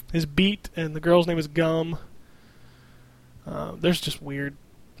 Beat? His Beat, and the girl's name is Gum. There's just weird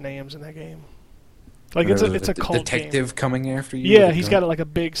names in that game. Like, it's a cult detective game. coming after you? Yeah, with a he's gun? got like a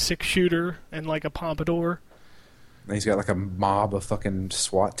big six-shooter and like a pompadour. And he's got like a mob of fucking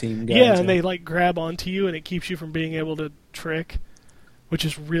SWAT team guys. Yeah, and they like grab onto you, and it keeps you from being able to trick, which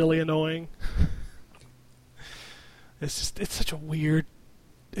is really annoying. It's such a weird.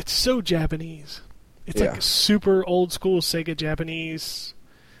 It's so Japanese. It's Yeah. like super old school Sega Japanese,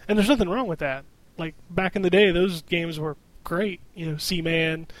 and there's nothing wrong with that. Like back in the day, those games were great. You know,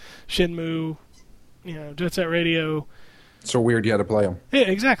 Seaman, Shenmue, you know, Jet Set Radio. So weird you had to play them. Yeah,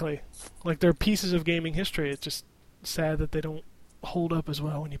 exactly. Like they're pieces of gaming history. It's just sad that they don't hold up as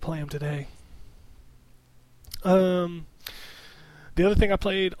well when you play them today. The other thing I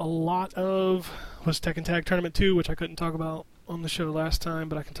played a lot of was Tekken Tag Tournament 2, which I couldn't talk about on the show last time,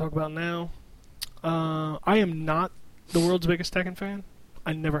 but I can talk about now. I am not the world's biggest Tekken fan.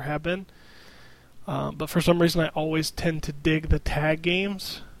 I never have been. But for some reason, I always tend to dig the tag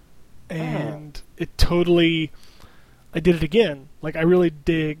games. And it totally... I did it again. Like, I really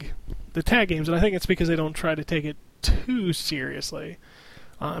dig the tag games, and I think it's because they don't try to take it too seriously.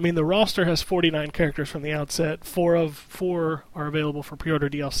 I mean, the roster has 49 characters from the outset. Four are available for pre-order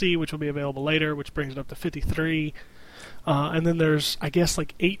DLC, which will be available later, which brings it up to 53. And then there's, I guess,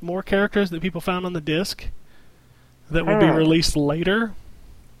 like 8 more characters that people found on the disc that will be released later.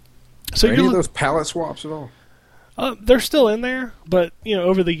 So Are any of those palette swaps at all? they're still in there, but you know,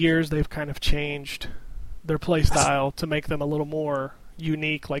 over the years they've kind of changed their play style to make them a little more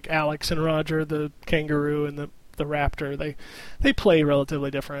unique. Like Alex and Roger, the kangaroo and the raptor, they play relatively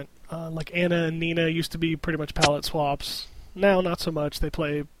different. Like Anna and Nina used to be pretty much palette swaps. Now, not so much. They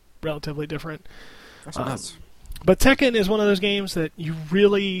play relatively different. That's nuts. But Tekken is one of those games that you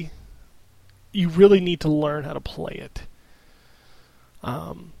really need to learn how to play it.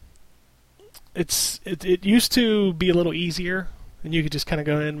 It used to be a little easier, and you could just kind of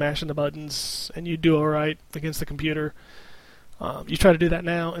go in, mashing the buttons, and you do all right against the computer. You try to do that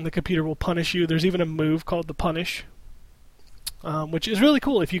now, and the computer will punish you. There's even a move called the Punish, which is really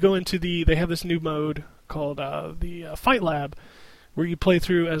cool. If you go into they have this new mode called the Fight Lab, where you play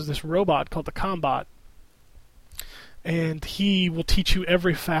through as this robot called the Combot, and he will teach you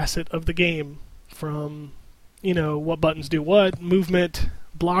every facet of the game, from, you know, what buttons do what, movement,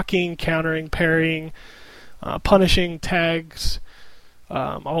 blocking, countering, parrying, punishing, tags,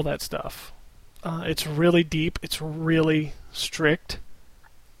 all that stuff. It's really deep. It's really strict.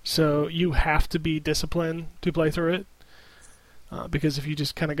 So you have to be disciplined to play through it. Because if you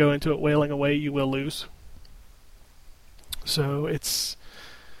just kind of go into it wailing away, you will lose. So it's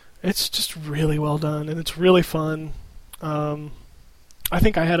just really well done, and it's really fun. I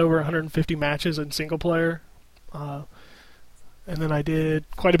think I had over 150 matches in single player. And then I did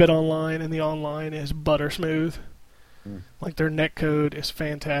quite a bit online, and the online is butter smooth. Like, their netcode is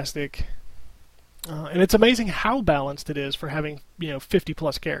fantastic. And it's amazing how balanced it is for having, 50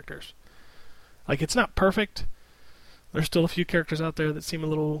 plus characters. Like, it's not perfect. There's still a few characters out there that seem a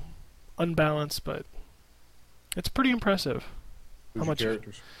little unbalanced, but it's pretty impressive. Who's your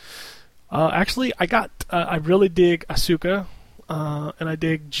characters? Actually, I really dig Asuka, and I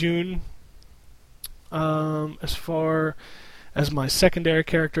dig June. As far as my secondary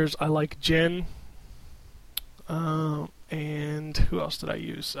characters, I like Jin. And who else did I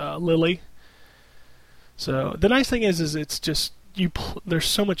use? Lily. So the nice thing is it's just there's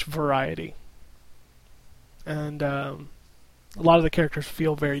so much variety, and a lot of the characters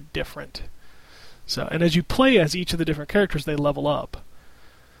feel very different. So, and as you play as each of the different characters, they level up.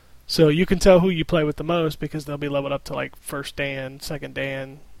 So you can tell who you play with the most because they'll be leveled up to like first Dan, second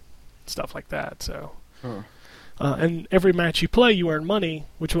Dan, stuff like that. So, Huh. and every match you play, you earn money,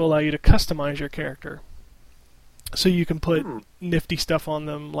 which will allow you to customize your character. So you can put nifty stuff on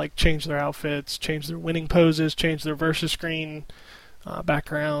them, like change their outfits, change their winning poses, change their versus screen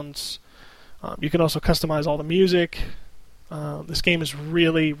backgrounds. You can also customize all the music. This game is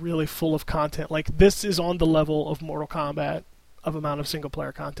really, really full of content. Like, this is on the level of Mortal Kombat of amount of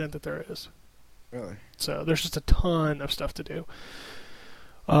single-player content that there is. Really? So there's just a ton of stuff to do.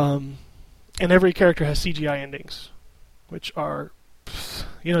 And every character has CGI endings, which are,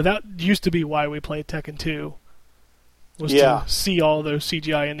 that used to be why we played Tekken 2, was Yeah. to see all those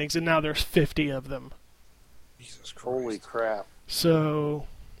CGI endings, and now there's 50 of them. Jesus Christ. Holy crap. So,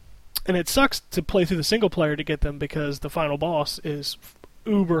 and it sucks to play through the single player to get them because the final boss is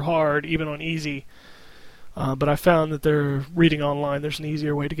uber hard, even on easy. But I found that they're reading online. There's an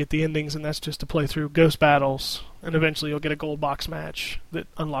easier way to get the endings, and that's just to play through Ghost Battles, and eventually you'll get a gold box match that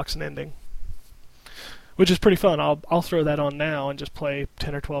unlocks an ending, which is pretty fun. I'll throw that on now and just play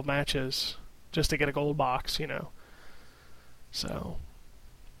 10 or 12 matches just to get a gold box, So,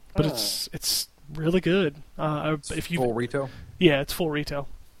 but it's really good. If you Full retail? Yeah, it's full retail.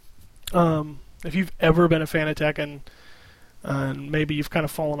 If you've ever been a fan of Tekken, and maybe you've kind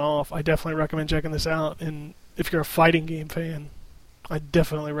of fallen off, I definitely recommend checking this out. And if you're a fighting game fan, I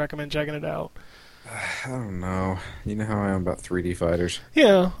definitely recommend checking it out. I don't know. You know how I am about 3D fighters.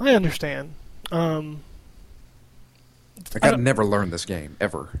 Yeah, I understand. Like, I I've don't- never learned this game,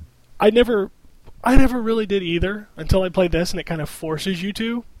 ever. I never really did either until I played this, and it kind of forces you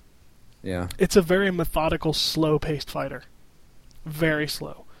to. Yeah. It's a very methodical, slow-paced fighter. Very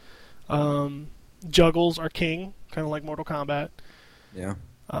slow. Juggles are king, kind of like Mortal Kombat. Yeah.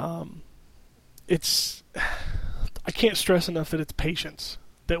 It's I can't stress enough that it's patience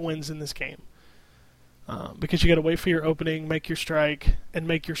that wins in this game, because you got to wait for your opening, make your strike, and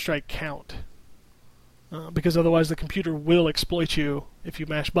make your strike count. Because otherwise, the computer will exploit you. If you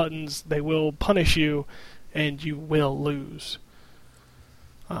mash buttons, they will punish you, and you will lose.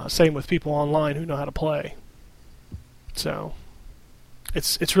 Same with people online who know how to play. So,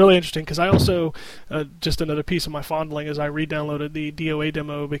 it's really interesting because I also, just another piece of my fondling is I re-downloaded the DOA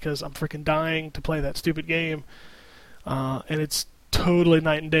demo because I'm freaking dying to play that stupid game. And it's totally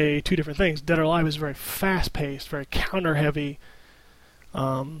night and day, two different things. Dead or Alive is very fast-paced, very counter-heavy,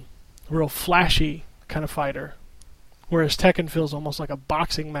 real flashy kind of fighter. Whereas Tekken feels almost like a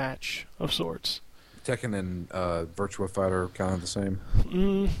boxing match of sorts. Tekken and Virtua Fighter are kind of the same.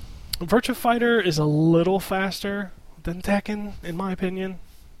 Virtua Fighter is a little faster than Tekken, in my opinion.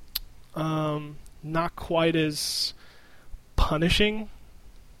 Not quite as punishing,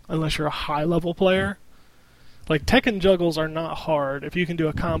 unless you're a high-level player. Like, Tekken juggles are not hard. If you can do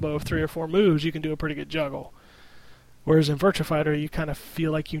a combo of 3 or 4 moves, you can do a pretty good juggle. Whereas in Virtua Fighter, you kind of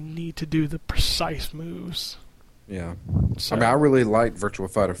feel like you need to do the precise moves. Yeah. So, I mean, I really liked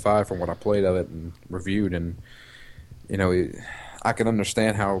Virtua Fighter 5 from what I played of it and reviewed, and, I can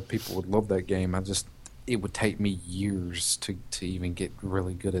understand how people would love that game. It would take me years to even get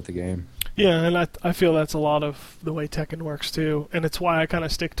really good at the game. yeah, and I feel that's a lot of the way Tekken works, too. And it's why I kind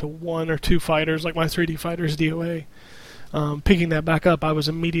of stick to 1 or 2 fighters, like my 3D Fighters DOA. Picking that back up, I was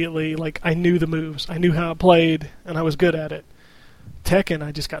immediately, I knew the moves. I knew how it played, and I was good at it. Tekken,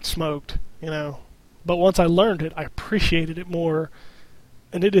 I just got smoked, But once I learned it, I appreciated it more,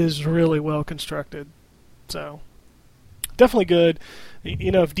 and it is really well constructed. So, definitely good.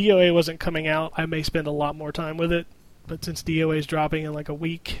 If DOA wasn't coming out, I may spend a lot more time with it. But since DOA is dropping in a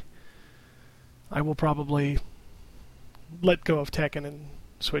week, I will probably let go of Tekken and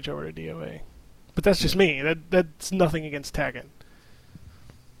switch over to DOA. But that's just me. That's nothing against Tekken.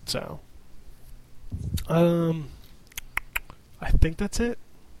 So, I think that's it.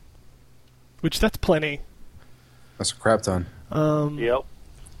 Which, that's plenty. That's a crap ton. Yep.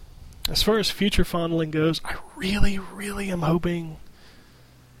 As far as future fondling goes, I really, really am hoping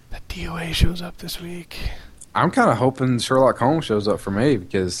that DOA shows up this week. I'm kind of hoping Sherlock Holmes shows up for me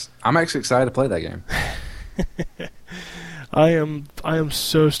because I'm actually excited to play that game. I am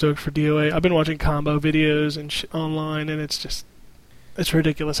so stoked for DOA. I've been watching combo videos and online, and it's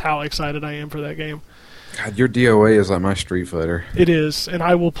ridiculous how excited I am for that game. God, your DOA is like my Street Fighter. It is, and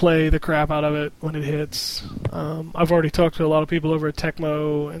I will play the crap out of it when it hits. I've already talked to a lot of people over at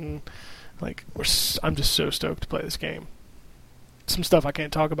Tecmo, and I'm just so stoked to play this game. Some stuff I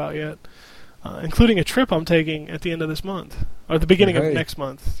can't talk about yet, including a trip I'm taking at the end of this month, or the beginning of Hey. next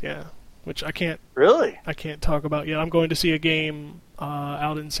month. Yeah, which I can't Really? talk about yet. I'm going to see a game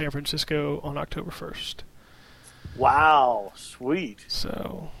out in San Francisco on October 1st. Wow. Sweet.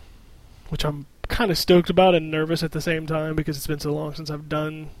 So which I'm kind of stoked about and nervous at the same time because it's been so long since I've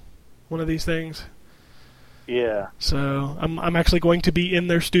done one of these things. Yeah. So I'm actually going to be in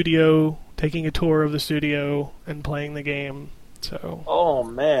their studio, taking a tour of the studio and playing the game. So Oh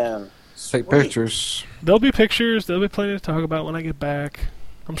man. Take Sweet. pictures. there'll be pictures. There'll be plenty to talk about when I get back.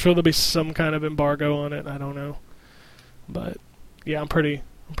 I'm sure there'll be some kind of embargo on it. I don't know, but yeah, I'm pretty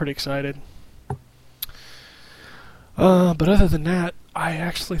excited. But other than that, I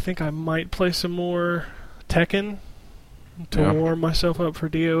actually think I might play some more Tekken to Yeah. warm myself up for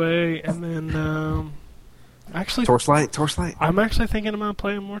DOA, and then actually, Torchlight. I'm actually thinking about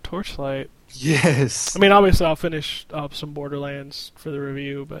playing more Torchlight. Yes. I mean, obviously, I'll finish up some Borderlands for the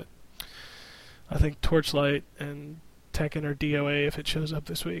review, but I think Torchlight and Tekken or DOA, if it shows up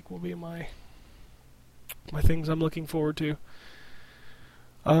this week, will be my things I'm looking forward to.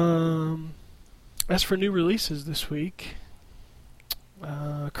 As for new releases this week,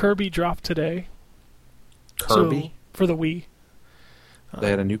 Kirby dropped today. Kirby. So, for the Wii. They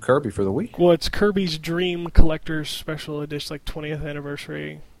had a new Kirby for the Wii. Well, it's Kirby's Dream Collector's Special Edition, like 20th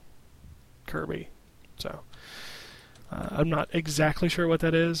anniversary Kirby. So, I'm not exactly sure what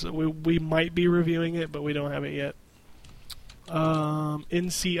that is. We might be reviewing it, but we don't have it yet.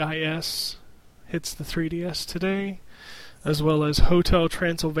 NCIS hits the 3DS today, as well as Hotel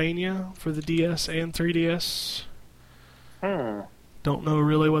Transylvania for the DS and 3DS. Don't know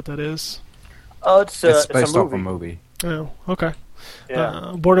really what that is. Oh, it's It's a based movie. off a movie. Oh, okay.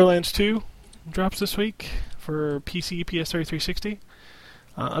 Yeah. Borderlands 2 drops this week for PC, PS3, 360.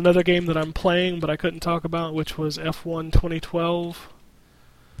 Another game that I'm playing but I couldn't talk about, which was F1 2012,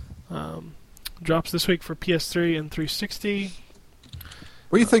 drops this week for PS3 and 360.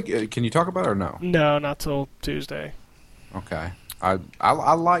 What do you think? Can you talk about it or no? No, not till Tuesday. Okay. I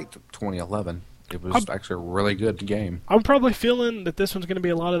liked 2011. It was actually a really good game. I'm probably feeling that this one's going to be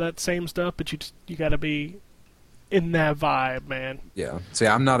a lot of that same stuff, but you got to be in that vibe, man. Yeah. See,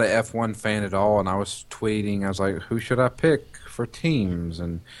 I'm not an F1 fan at all, and I was tweeting. I was like, who should I pick for teams,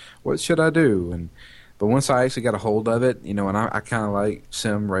 and what should I do? But once I actually got a hold of it, and I kind of like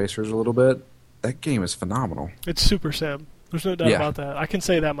sim racers a little bit, that game is phenomenal. It's Super Sim. There's no doubt Yeah. about that. I can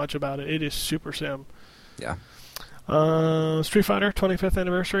say that much about it. It is Super Sim. Yeah. Street Fighter 25th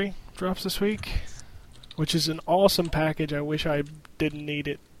anniversary drops this week, which is an awesome package. I wish I didn't need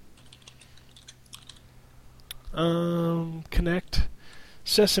it. Connect,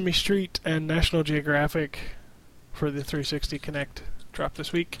 Sesame Street, and National Geographic for the 360 Connect drop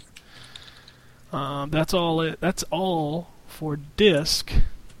this week. That's all. That's all for disc.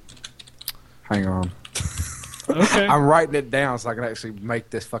 Hang on. Okay. I'm writing it down so I can actually make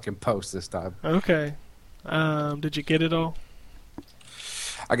this fucking post this time. Okay. Did you get it all?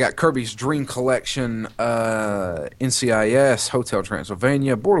 I got Kirby's Dream Collection, NCIS, Hotel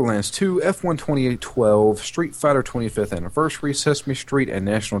Transylvania, Borderlands 2, F1 2812, Street Fighter 25th Anniversary, Sesame Street, and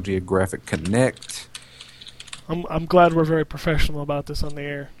National Geographic Connect. I'm glad we're very professional about this on the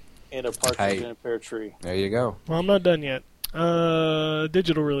air. And a partridge Hey. in a pear tree. There you go. Well, I'm not done yet.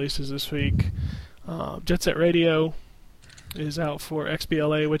 Digital releases this week. Jet Set Radio is out for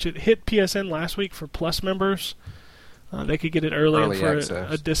XBLA, which it hit PSN last week for Plus members. They could get it early Early for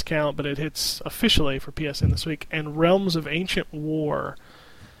access. a discount, but it hits officially for PSN this week. And Realms of Ancient War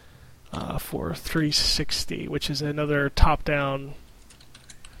for 360, which is another top-down,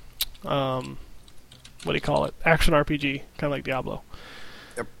 what do you call it? Action RPG, kind of like Diablo.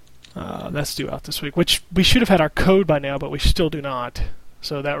 Yep. That's due out this week, which we should have had our code by now, but we still do not.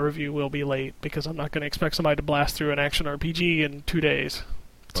 So that review will be late because I'm not going to expect somebody to blast through an action RPG in 2 days.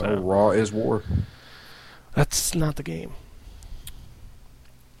 So Well, Raw is War. that's not the game.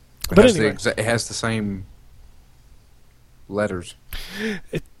 It But has, anyway. it has the same letters.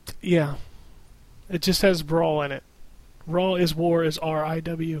 Yeah. It just has Brawl in it. Raw is War is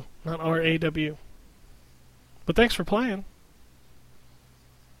R-I-W, not R-A-W. But thanks for playing.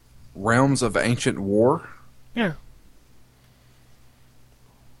 Realms of Ancient War. Yeah.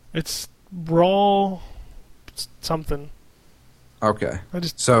 It's Raw something. Okay. I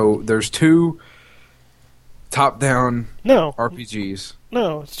just... So there's two top-down No. RPGs.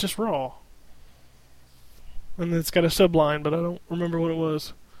 No, it's just Raw. And it's got a subline, but I don't remember what it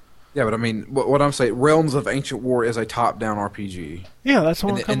was. Yeah, but I mean, what I'm saying, Realms of Ancient War is a top-down RPG. Yeah, that's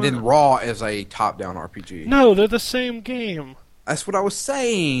what I'm And coming then Raw is a top-down RPG. No, they're the same game. That's what I was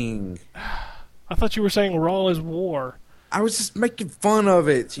saying. I thought you were saying Raw is War. I was just making fun of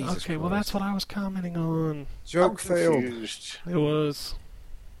it. Jesus Okay, well Christ. that's what I was commenting on. Joke I'm failed. confused. It was.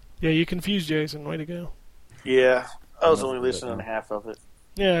 Yeah, you confused Jason. Way to go. Yeah, I was That's only good, listening to huh? half of it.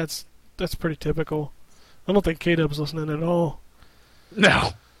 Yeah, that's pretty typical. I don't think K-Dub's listening at all.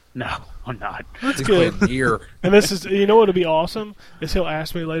 No. No, I'm not. That's He's good. playing Nier. And this is, you know what would be awesome? Is he'll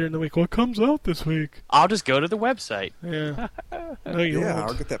ask me later in the week, what comes out this week? I'll just go to the website. Yeah. No, you Yeah, I'll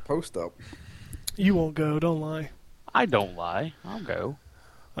won't. get that post up. You won't go, don't lie. I don't lie. I'll go.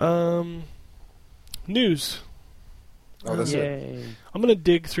 News. Oh, that's it. Yay. I'm going to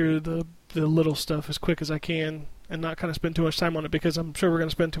dig through the little stuff as quick as I can and not kind of spend too much time on it because I'm sure we're going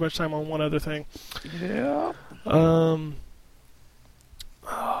to spend too much time on one other thing. Yeah. I'm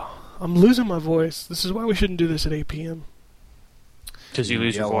losing my voice. This is why we shouldn't do this at 8 p.m. Because you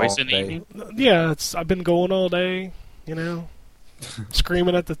lose your Yell voice all in the day. evening. Yeah, I've been going all day, you know,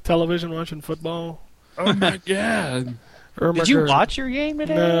 screaming at the television watching football. Oh my god. Did you watch your game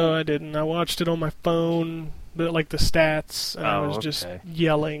today? No, I didn't. I watched it on my phone, like the stats, and I Oh, was just okay.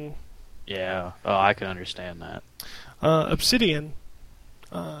 yelling. Yeah. Oh, I can understand that. Obsidian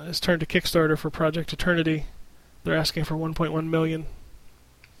has turned to Kickstarter for Project Eternity. They're asking for 1.1 million.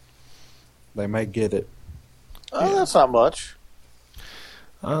 They may get it. Oh, that's not much.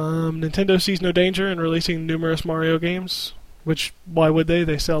 Nintendo sees no danger in releasing numerous Mario games, which why would they?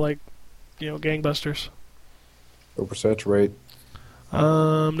 They sell like, gangbusters. Oversaturate.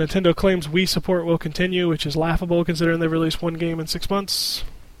 Nintendo claims Wii support will continue, which is laughable considering they've released one game in 6 months.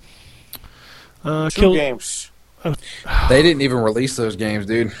 Two games. They didn't even release those games,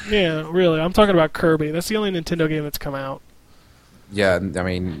 dude. Yeah, really. I'm talking about Kirby. That's the only Nintendo game that's come out. Yeah, I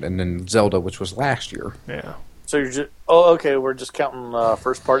mean, and then Zelda, which was last year. Yeah. So you're just... Oh, okay, we're just counting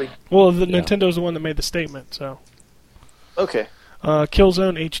first party? Well, the Yeah. Nintendo's the one that made the statement, so. Okay.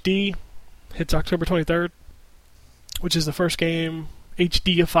 Killzone HD hits October 23rd, which is the first game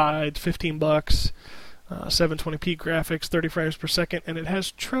HDified, $15, 720p graphics, 30 frames per second, and it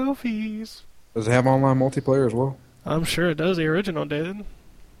has trophies. Does it have online multiplayer as well? I'm sure it does. The original did.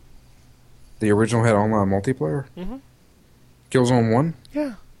 The original had online multiplayer? Mm-hmm. Killzone 1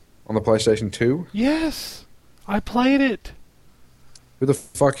 Yeah. on the PlayStation 2? Yes. I played it. Who the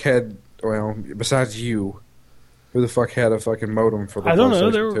fuck had, well, besides you, who the fuck had a fucking modem for the I don't know.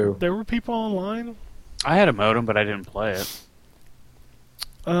 PlayStation 2? There were people online. I had a modem, but I didn't play it.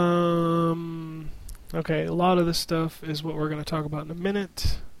 Okay, a lot of this stuff is what we're going to talk about in a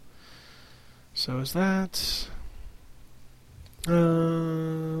minute. So is that.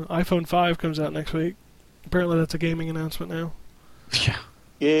 iPhone 5 comes out next week. Apparently that's a gaming announcement now. Yeah.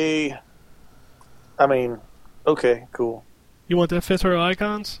 Yay. I mean, okay, cool. You want that fifth row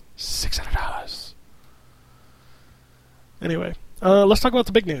icons? $600. Anyway, let's talk about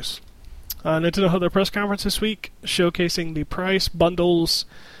the big news. Nintendo held their press conference this week, showcasing the price, bundles,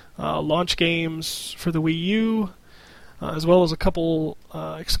 launch games for the Wii U, as well as a couple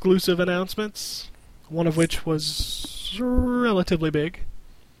exclusive announcements, one of which was relatively big.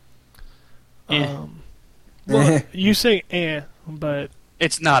 Well, you say but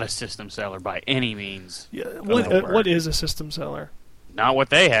It's not a system seller by any means. what is a system seller? Not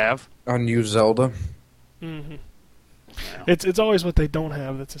what they have. Unused Zelda? Mm-hmm. Yeah. It's always what they don't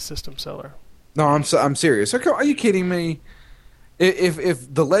have that's a system seller. No, I'm serious. Are you kidding me?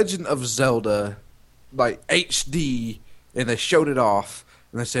 If The Legend of Zelda, like HD, and they showed it off,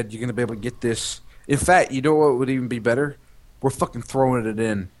 and they said you're going to be able to get this. In fact, you know what would even be better? We're fucking throwing it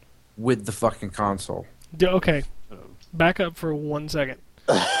in with the fucking console. Okay, back up for 1 second.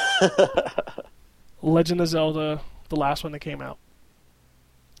 Legend of Zelda, the last one that came out,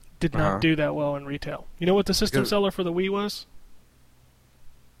 did not Uh-huh. do that well in retail. You know what the system Because- seller for the Wii was?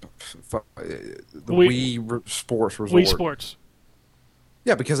 The Wii Sports Resort. Wii Sports.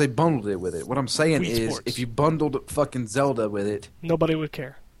 Yeah, because they bundled it with it. What I'm saying Wii is, Sports. if you bundled fucking Zelda with it, Nobody would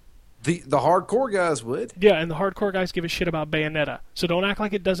care. the hardcore guys would. Yeah, and the hardcore guys give a shit about Bayonetta. So don't act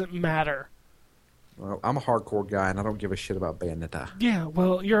like it doesn't matter. Well, I'm a hardcore guy, and I don't give a shit about Bayonetta. Yeah,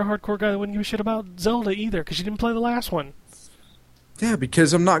 well, you're a hardcore guy that wouldn't give a shit about Zelda either, because you didn't play the last one. Yeah,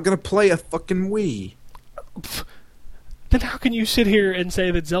 because I'm not going to play a fucking Wii. Then how can you sit here and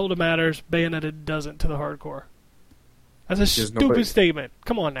say that Zelda matters, Bayonetta doesn't to the hardcore? That's a Because stupid nobody- statement.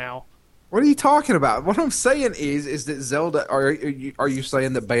 Come on now. What are you talking about? What I'm saying is that Zelda. Are you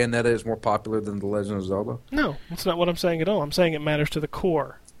saying that Bayonetta is more popular than The Legend of Zelda? No, that's not what I'm saying at all. I'm saying it matters to the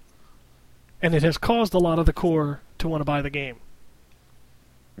core. And it has caused a lot of the core to want to buy the game.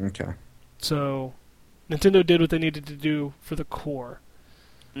 Okay. So, Nintendo did what they needed to do for the core.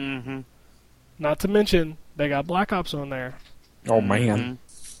 Mm-hmm. Not to mention, they got Black Ops on there. Oh man.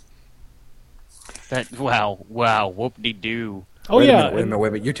 That wow, whoop-de-doo. Oh, Wait yeah. a minute. Wait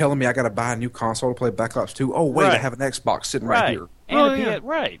a minute. You're telling me I got to buy a new console to play Black Ops 2? Oh wait, I Right. have an Xbox sitting right here. And Oh, it'd be yeah.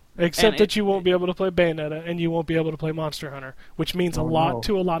 right. Except And that you won't be able to play Bayonetta and you won't be able to play Monster Hunter, which means a Oh, lot no.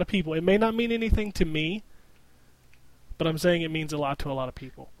 to a lot of people. It may not mean anything to me, but I'm saying it means a lot to a lot of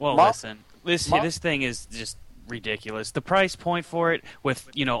people. Well, Ma- listen, this Ma- this thing is just ridiculous. The price point for it, with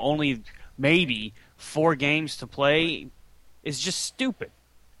only maybe 4 games to play, is just stupid.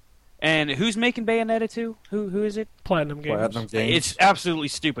 And who's making Bayonetta 2? Who is it? Platinum Games. Platinum Games. It's absolutely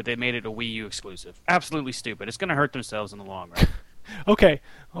stupid. They made it a Wii U exclusive. Absolutely stupid. It's going to hurt themselves in the long run. Okay,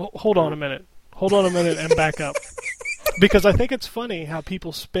 hold on a minute. Hold on a minute and back up. Because I think it's funny how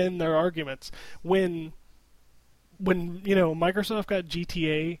people spin their arguments. When Microsoft got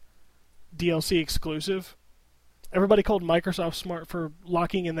GTA DLC exclusive, everybody called Microsoft smart for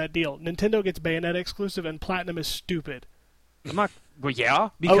locking in that deal. Nintendo gets Bayonetta exclusive, and Platinum is stupid. I'm not. Well, yeah,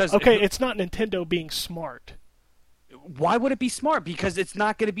 because it's not Nintendo being smart. why would it be smart? Because it's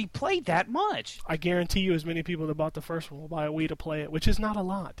not going to be played that much. I guarantee you, as many people that bought the first one will buy a Wii to play it, which is not a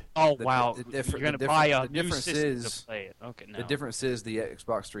lot. Oh The- wow! the differ- You're going the to buy a difference- the new difference system is- to play it. Okay, no. The difference is the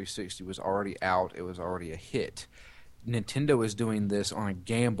Xbox 360 was already out. It was already a hit. Nintendo is doing this on a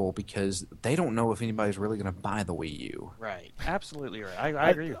gamble because they don't know if anybody's really going to buy the Wii U. Right, absolutely right.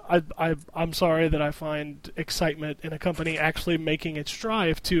 I agree. I'm sorry that I find excitement in a company actually making it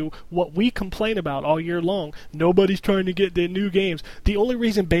strive to what we complain about all year long. Nobody's trying to get their new games. The only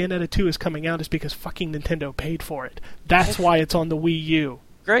reason Bayonetta 2 is coming out is because fucking Nintendo paid for it. That's why it's on the Wii U.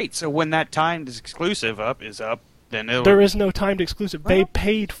 Great. So when that timed exclusive is up, then it'll... There is no timed exclusive. They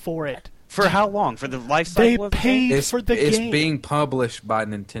paid for it. For how long? For the life They cycle of the paid game? for the It's game. being published by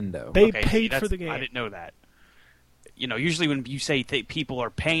Nintendo. They Okay, see, paid for that's- the game. I didn't know that. You know, usually when you say people are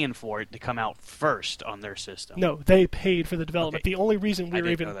paying for it to come out first on their system. No, they paid for the development. Okay. The only reason I we're didn't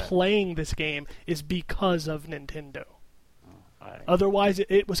know even that. playing this game is because of Nintendo. I- Otherwise,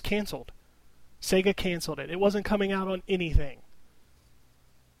 it was canceled. Sega canceled it. It wasn't coming out on anything.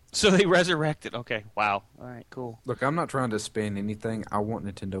 So they resurrected. Okay, wow. All right, cool. Look, I'm not trying to spin anything. I want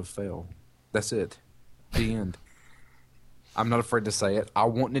Nintendo to fail. That's it. The end. I'm not afraid to say it. I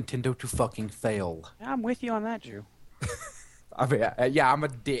want Nintendo to fucking fail. I'm with you on that, Drew. I mean, yeah, I'm a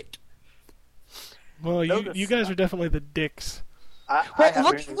dick. Well, No, you guys are definitely the dicks. I Well,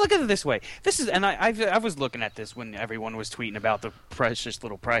 have look at it this way. This is, and I was looking at this when everyone was tweeting about the precious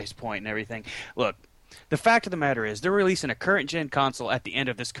little price point and everything. Look, the fact of the matter is, they're releasing a current gen console at the end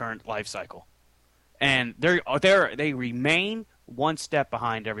of this current life cycle, and they remain one step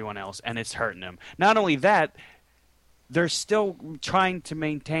behind everyone else, and it's hurting them. Not only that, they're still trying to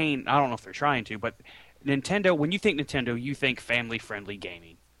maintain. I don't know if they're trying to, but Nintendo. When you think Nintendo, you think family-friendly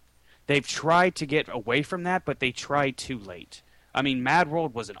gaming. They've tried to get away from that, but they tried too late. I mean, Mad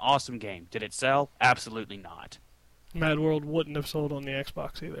World was an awesome game. Did it sell? Absolutely not. Mad World wouldn't have sold on the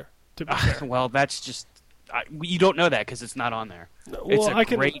Xbox either, to be fair. Well, that's just... you don't know that because it's not on there. It's Well, a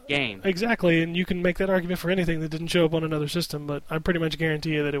great game. Exactly, and you can make that argument for anything that didn't show up on another system, but I pretty much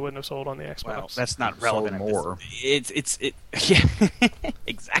guarantee you that it wouldn't have sold on the Xbox. Well, that's not Sold relevant. at this- more. Yeah,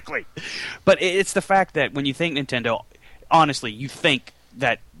 exactly. But it's the fact that when you think Nintendo, honestly, you think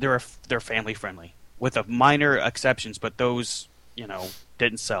that they're family friendly, with a minor exceptions, but those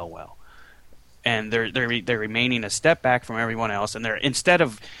didn't sell well, and they're remaining a step back from everyone else, and they're instead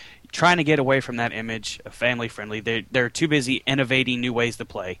of trying to get away from that image of family friendly, they're too busy innovating new ways to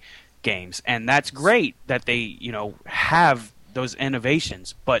play games, and that's great that they have those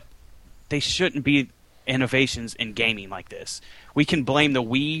innovations, but they shouldn't be innovations in gaming like this. We can blame the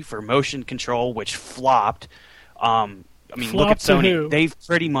Wii for motion control, which flopped. I mean, look at Flopped to Sony. who? They've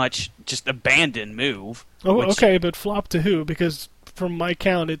pretty much just abandoned Move. Oh, which- okay, but flop to who? Because from my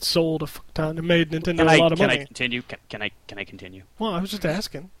count, it sold a fuck ton and made Nintendo Can a lot of I money. continue? Can I continue? Well, I was just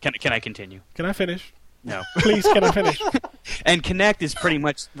asking. Can I continue? Can I finish? No. Please, can I finish? And Kinect is pretty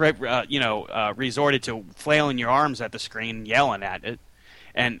much resorted to flailing your arms at the screen and yelling at it.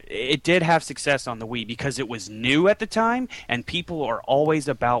 And it did have success on the Wii because it was new at the time, and people are always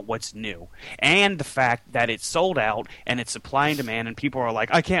about what's new. And the fact that it's sold out, and it's supply and demand, and people are like,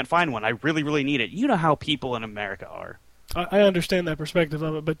 I can't find one. I really, really need it. You know how people in America are. I understand that perspective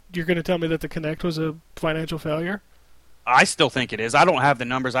of it, but you're going to tell me that the Kinect was a financial failure? I still think it is. I don't have the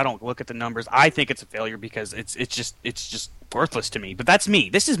numbers. I don't look at the numbers. I think it's a failure because it's just worthless to me. But that's me.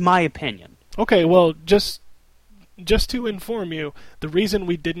 This is my opinion. Okay, well, just to inform you, the reason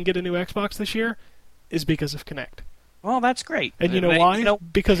we didn't get a new Xbox this year is because of Kinect. Well, that's great. And you know They- why?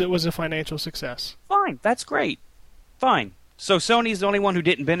 Because it was a financial success. Fine. That's great. Fine. So Sony's the only one who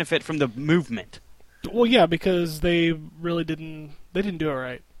didn't benefit from the movement Well, yeah, because they really didn't do it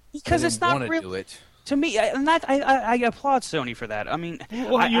right. because They it's didn't not wanna real. do it. To me, I applaud Sony for that. I mean,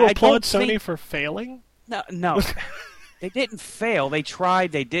 Well, I- you I applaud don't Sony think- for failing? No. They didn't fail. They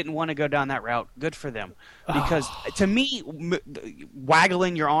tried. They didn't want to go down that route. Good for them. Because to me,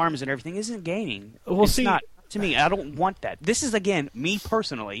 waggling your arms and everything isn't gaming. Well, It's see, not. to me. I don't want that. This is, again, me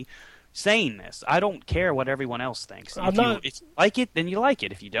personally saying this. I don't care what everyone else thinks. If you like it, then you like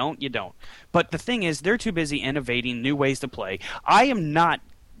it. If you don't, you don't. But the thing is, they're too busy innovating new ways to play. I am not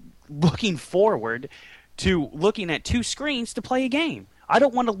looking forward to looking at two screens to play a game. I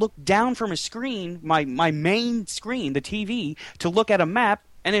don't want to look down from a screen, my main screen, the TV, to look at a map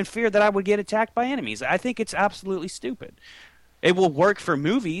and in fear that I would get attacked by enemies. I think it's absolutely stupid. It will work for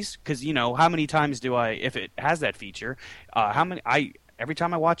movies because, you know, how many times do I, if it has that feature, every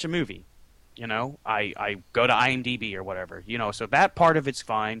time I watch a movie, you know, I go to IMDb or whatever, you know, so that part of it's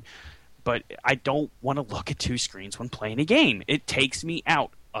fine, but I don't want to look at two screens when playing a game. It takes me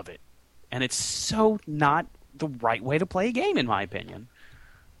out of it, and it's so not the right way to play a game, in my opinion.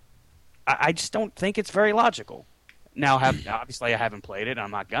 I just don't think it's very logical. Now, obviously, I haven't played it, and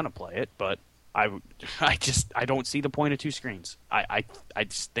I'm not going to play it, but I don't see the point of two screens. I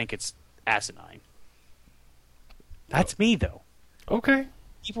just think it's asinine. That's me, though. Okay.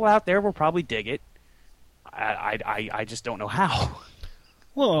 People out there will probably dig it. I just don't know how.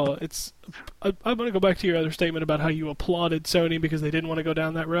 Well, I'm going to go back to your other statement about how you applauded Sony because they didn't want to go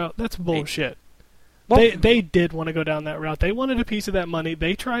down that route. That's bullshit. They did want to go down that route. They wanted a piece of that money.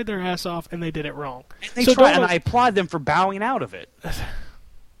 They tried their ass off, and they did it wrong. And I applaud them for bowing out of it.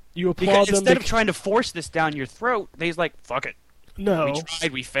 You applaud because them instead of trying to force this down your throat, they's like, fuck it. No. We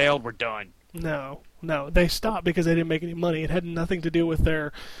tried, we failed, we're done. No. They stopped because they didn't make any money. It had nothing to do with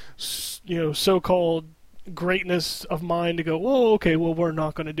their, so-called greatness of mind to go, oh, okay, well, we're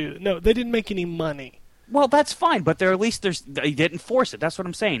not going to do it. No, they didn't make any money. Well, that's fine, but they didn't force it. That's what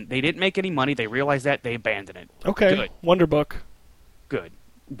I'm saying. They didn't make any money. They realized that. They abandoned it. Okay. Good. Wonderbook. Good.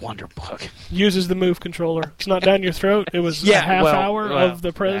 Wonderbook. Uses the Move controller. It's not down your throat. It was a half hour of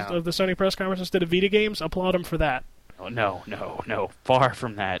the Sony press conference instead of Vita games. Applaud them for that. Oh, no. Far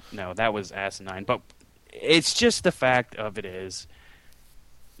from that. No, that was asinine. But it's just the fact of it is,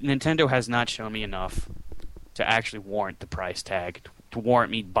 Nintendo has not shown me enough to actually warrant the price tag, to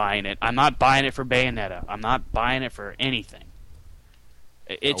warrant me buying it. I'm not buying it for Bayonetta. I'm not buying it for anything.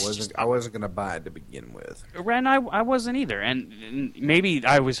 I wasn't going to buy it to begin with. And I wasn't either. And maybe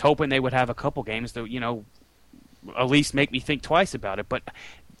I was hoping they would have a couple games that, at least make me think twice about it. But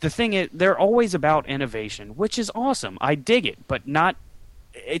the thing is, they're always about innovation, which is awesome. I dig it, but not.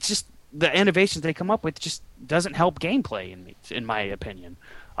 It's just the innovations they come up with just doesn't help gameplay in my opinion.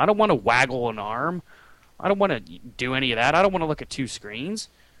 I don't want to waggle an arm. I don't want to do any of that. I don't want to look at two screens.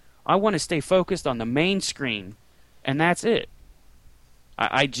 I want to stay focused on the main screen, and that's it.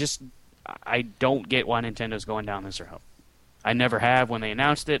 I don't get why Nintendo's going down this route. I never have when they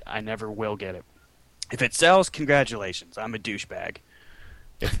announced it. I never will get it. If it sells, congratulations. I'm a douchebag.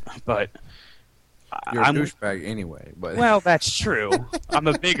 But You're a douchebag anyway. But well, that's true. I'm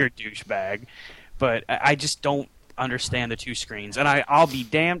a bigger douchebag, but I just don't understand the two screens. And I'll be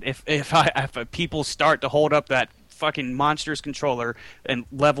damned if people start to hold up that fucking monstrous controller and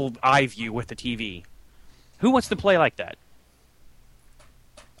level eye view with the TV. Who wants to play like that?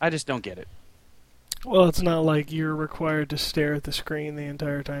 I just don't get it. Well, it's not like you're required to stare at the screen the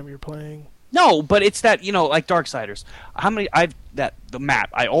entire time you're playing. No, but it's that, like Darksiders. The map.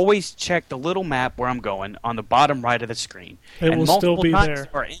 I always check the little map where I'm going on the bottom right of the screen. It will still be times there.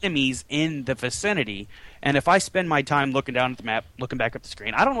 There are enemies in the vicinity, and if I spend my time looking down at the map, looking back up the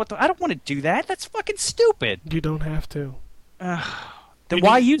screen, I don't want to do that. That's fucking stupid. You don't have to. Then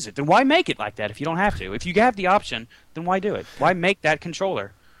why use it? Then why make it like that if you don't have to? If you have the option, then why do it? Why make that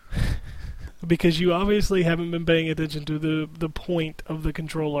controller? Because you obviously haven't been paying attention to the point of the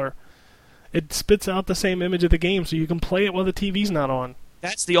controller. It spits out the same image of the game, so you can play it while the TV's not on.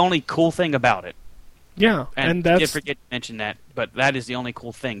 That's the only cool thing about it. Yeah, and that's... I did forget to mention that, but that is the only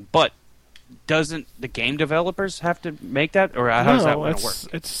cool thing. But doesn't the game developers have to make that, or how does that want to work?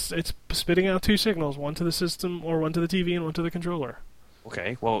 It's spitting out two signals, one to the system, or one to the TV, and one to the controller.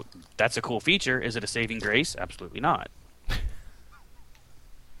 Okay, well, that's a cool feature. Is it a saving grace? Absolutely not.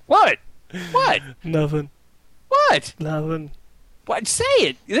 What? Nothing. What? Nothing. What? Say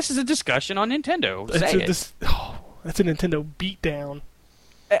it. This is a discussion on Nintendo. Say it. That's a Nintendo beatdown.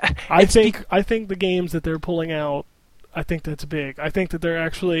 I think the games that they're pulling out, I think that's big. I think that they're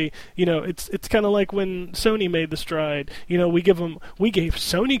actually, it's kind of like when Sony made the stride. We gave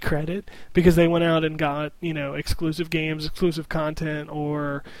Sony credit because they went out and got, exclusive games, exclusive content,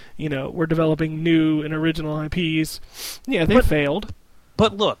 or, we're developing new and original IPs. Yeah, they failed.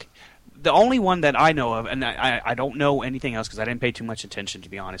 But look, the only one that I know of, and I don't know anything else because I didn't pay too much attention, to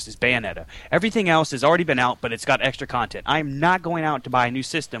be honest, is Bayonetta. Everything else has already been out, but it's got extra content. I'm not going out to buy a new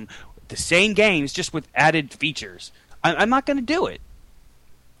system, the same games, just with added features. I'm not going to do it.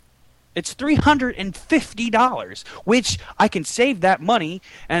 It's $350, which I can save that money,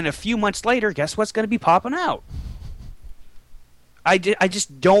 and a few months later, guess what's going to be popping out? I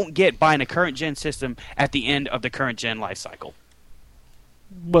just don't get buying a current gen system at the end of the current gen life cycle.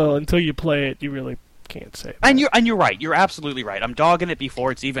 Well, until you play it, you really can't say that. And you're right. You're absolutely right. I'm dogging it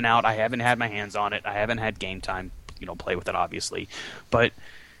before it's even out. I haven't had my hands on it. I haven't had game time, play with it obviously. But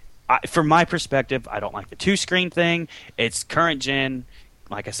from my perspective, I don't like the 2-screen thing. It's current gen.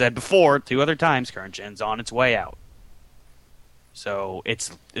 Like I said before, 2 other times, current gen's on its way out. So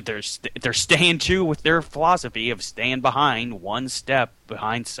they're staying true with their philosophy of staying behind one step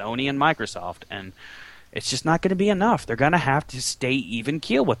behind Sony and Microsoft, and it's just not going to be enough. They're going to have to stay even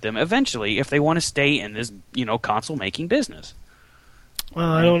keel with them eventually if they want to stay in this, console making business.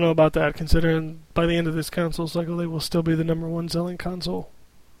 Well, I don't know about that, considering by the end of this console cycle, they will still be the number 1 selling console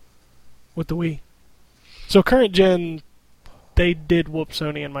with the Wii. So current gen, they did whoop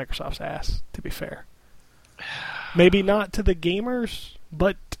Sony and Microsoft's ass, to be fair. Maybe not to the gamers,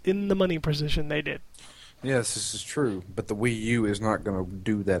 but in the money position, they did. Yes, this is true, but the Wii U is not going to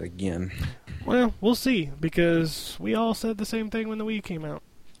do that again. Well, we'll see, because we all said the same thing when the Wii came out.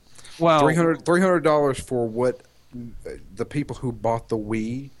 Well, $300 for what the people who bought the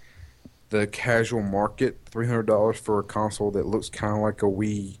Wii, the casual market, $300 for a console that looks kind of like a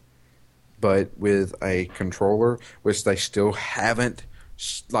Wii, but with a controller, which they still haven't,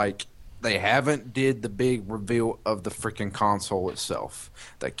 they haven't did the big reveal of the freaking console itself.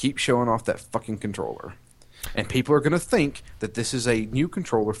 They keep showing off that fucking controller. And people are going to think that this is a new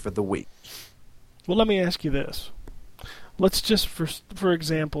controller for the Wii. Well, let me ask you this. Let's just, for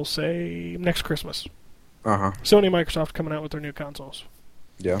example, say next Christmas. Uh-huh. Sony and Microsoft coming out with their new consoles.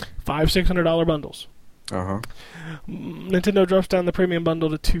 Yeah. $500-$600 bundles. Uh-huh. Nintendo drops down the premium bundle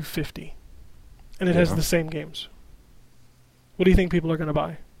to $250. And it has the same games. What do you think people are going to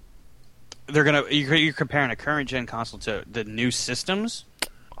buy? You're comparing a current gen console to the new systems?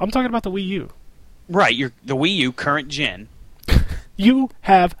 I'm talking about the Wii U. Right, the Wii U current gen. You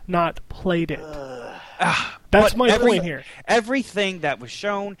have not played it. That's my point here. Everything that was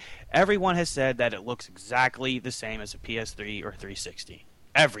shown, everyone has said that it looks exactly the same as a PS3 or 360.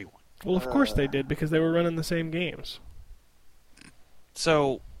 Everyone. Well, of course they did, because they were running the same games.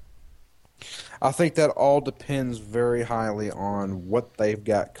 So I think that all depends very highly on what they've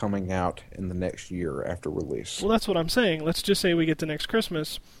got coming out in the next year after release. Well, that's what I'm saying. Let's just say we get to next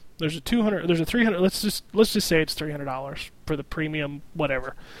Christmas. There's a $300. Let's just say it's $300 for the premium,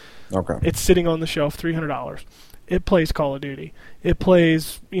 whatever. Okay. It's sitting on the shelf, $300. It plays Call of Duty. It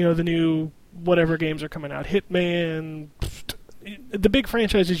plays, the new whatever games are coming out. Hitman. The big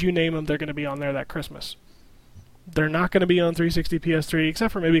franchises, you name them, they're going to be on there that Christmas. They're not going to be on 360 PS3,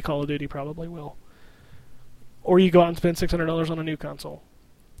 except for maybe Call of Duty probably will. Or you go out and spend $600 on a new console.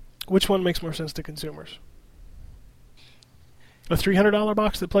 Which one makes more sense to consumers? A $300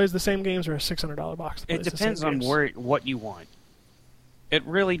 box that plays the same games, or a $600 box that plays the same games? It depends on what you want. It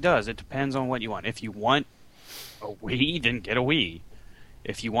really does. It depends on what you want. If you want a Wii, then get a Wii.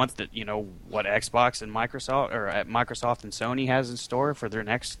 If you want what Xbox and Microsoft and Sony has in store for their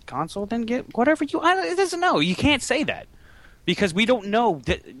next console, then get whatever you. It doesn't know. You can't say that because we don't know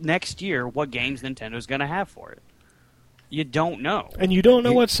that next year what games Nintendo's going to have for it. You don't know, and you don't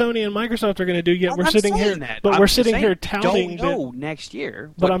know what Sony and Microsoft are going to do yet. We're sitting here, but we're sitting here touting. Don't know next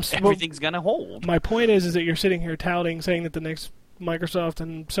year, but everything's going to hold. My point is that you're sitting here touting, saying that the next Microsoft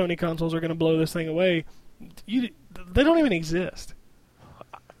and Sony consoles are going to blow this thing away. They don't even exist.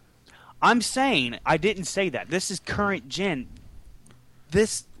 I'm saying I didn't say that. This is current gen.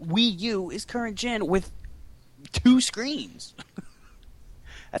 This Wii U is current gen with 2 screens.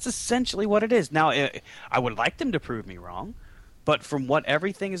 That's essentially what it is. Now, I would like them to prove me wrong, but from what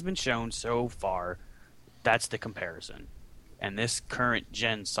everything has been shown so far, that's the comparison. And this current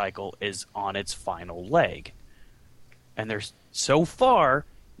gen cycle is on its final leg. And so far,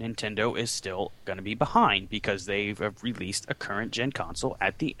 Nintendo is still going to be behind because they've released a current gen console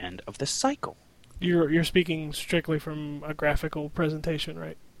at the end of the cycle. You're speaking strictly from a graphical presentation,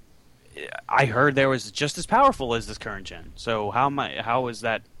 right? I heard there was just as powerful as this current gen. So how is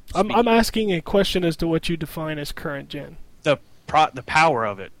that? I'm asking a question as to what you define as current gen. The power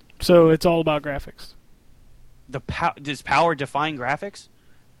of it. So it's all about graphics. Does power define graphics?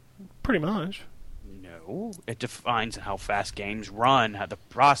 Pretty much. No, it defines how fast games run, how the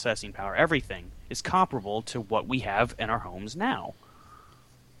processing power, everything is comparable to what we have in our homes now.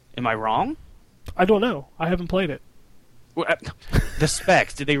 Am I wrong? I don't know. I haven't played it. The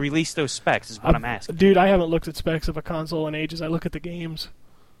specs. Did they release those specs is what I'm asking. Dude, I haven't looked at specs of a console in ages. I look at the games.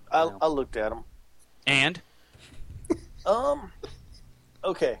 I looked at them. And?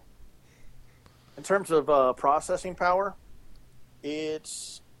 Okay. In terms of processing power,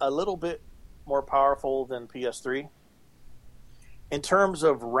 it's a little bit more powerful than PS3. In terms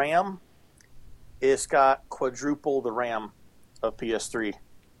of RAM, it's got quadruple the RAM of PS3.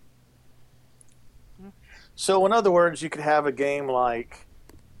 So, in other words, you could have a game like,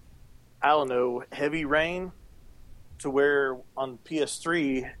 I don't know, Heavy Rain, to where on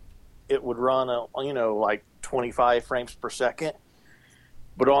PS3 it would run, like 25 frames per second.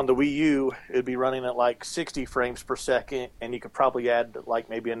 But on the Wii U, it'd be running at like 60 frames per second, and you could probably add like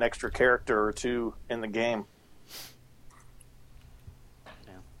maybe an extra character or two in the game.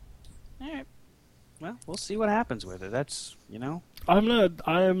 All right. Well, we'll see what happens with it. That's, I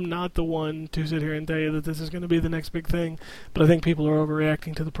am not the one to sit here and tell you that this is going to be the next big thing, but I think people are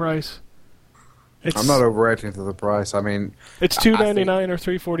overreacting to the price. I'm not overreacting to the price. I mean, it's $299 or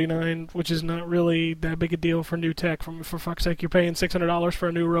 $349, which is not really that big a deal for new tech. For fuck's sake, you're paying $600 for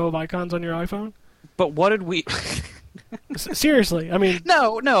a new row of icons on your iPhone? But what did we... Seriously, I mean...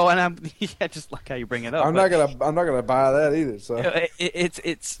 No, and I'm... Yeah, just like how you bring it up. I'm not gonna buy that either, so...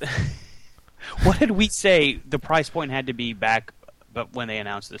 It's... What did we say the price point had to be back but when they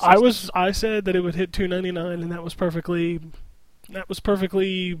announced this? I said that it would hit $299, and that was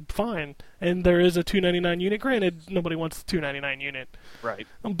perfectly fine. And there is a $299 unit. Granted, nobody wants the $299 unit. Right.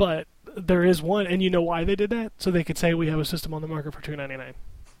 But there is one, and you know why they did that? So they could say we have a system on the market for $299.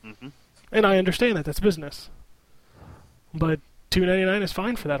 Mm-hmm. And I understand that. That's business. But $299 is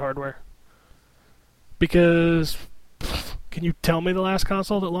fine for that hardware. Because... Can you tell me the last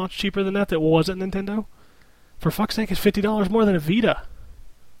console that launched cheaper than that wasn't Nintendo? For fuck's sake, it's $50 more than a Vita.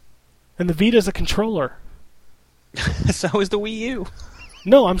 And the Vita's a controller. So is the Wii U.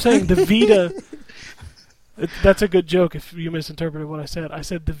 No, I'm saying the Vita... That's a good joke if you misinterpreted what I said. I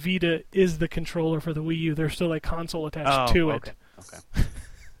said the Vita is the controller for the Wii U. There's still a console attached to it. Okay.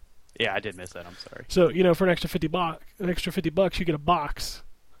 Yeah, I did miss that. I'm sorry. So, for an extra $50, you get a box,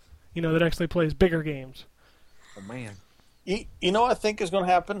 that actually plays bigger games. Oh, man. You know what I think is going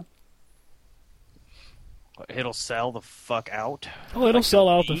to happen? It'll sell the fuck out. Oh, it'll sell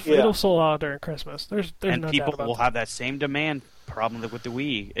out. Yeah. It'll sell out during Christmas. There's and no people doubt about will that. have that same demand problem with the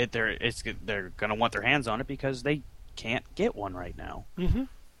Wii. They're going to want their hands on it because they can't get one right now. Mm-hmm.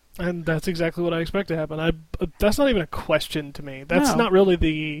 And that's exactly what I expect to happen. That's not even a question to me. That's No. not really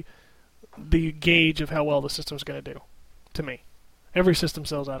the gauge of how well the system's going to do. To me, every system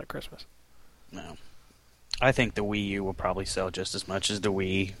sells out at Christmas. No. I think the Wii U will probably sell just as much as the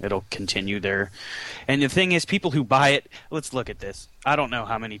Wii. It'll continue there. And the thing is, people who buy it, let's look at this. I don't know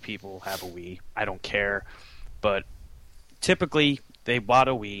how many people have a Wii. I don't care. But typically, they bought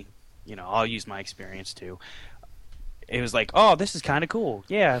a Wii. I'll use my experience too. It was like, oh, this is kind of cool.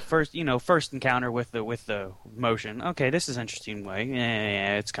 Yeah, first encounter with the motion. Okay, this is an interesting way.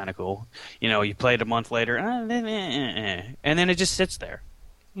 Yeah, it's kind of cool. You play it a month later, and then it just sits there,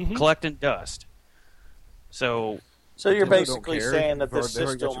 collecting dust. So you're Nintendo basically don't care. saying that They've this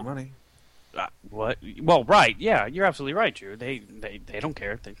already got your system... money. what? Well, right, yeah, you're absolutely right, Drew. They don't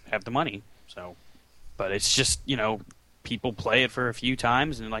care. They have the money. So, but it's just people play it for a few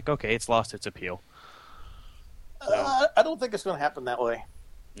times and like, okay, it's lost its appeal. So, I don't think it's going to happen that way.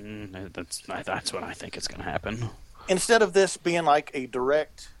 that's what I think is going to happen. Instead of this being like a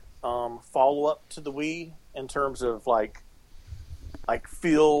direct follow-up to the Wii in terms of like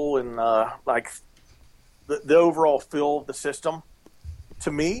feel and like the overall feel of the system,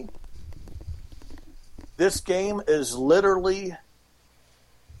 to me, this game is literally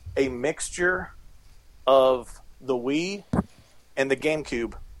a mixture of the Wii and the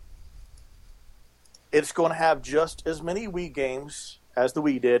GameCube. It's going to have just as many Wii games as the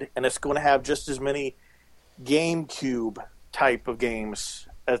Wii did, and it's going to have just as many GameCube type of games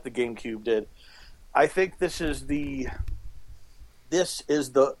as the GameCube did. I think this is the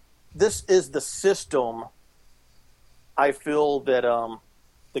system I feel that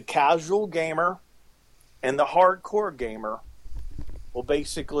the casual gamer and the hardcore gamer will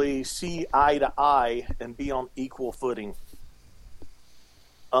basically see eye to eye and be on equal footing.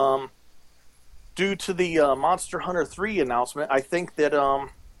 Due to the Monster Hunter 3 announcement, I think that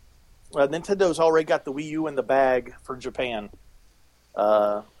Nintendo's already got the Wii U in the bag for Japan.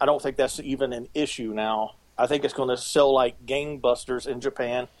 I don't think that's even an issue now. I think it's going to sell like gangbusters in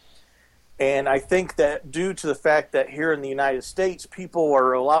Japan. And I think that due to the fact that here in the United States, people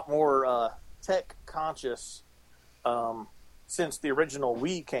are a lot more tech conscious since the original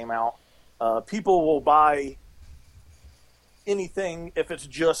Wii came out, people will buy anything if it's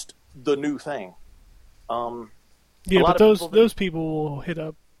just the new thing. Yeah, but those people will hit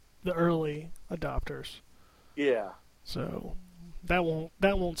up the early adopters. Yeah. So that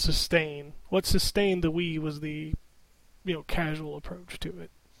won't sustain. What sustained the Wii was the casual approach to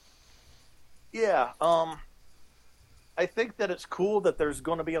it. Yeah, I think that it's cool that there's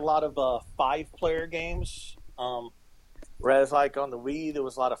going to be a lot of 5-player games, whereas like on the Wii there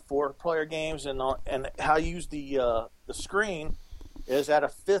was a lot of 4-player games, and how you use the screen is that a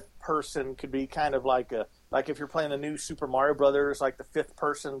 5th person could be kind of like if you're playing the new Super Mario Brothers, like the 5th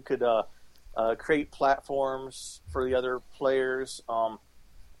person could create platforms for the other players.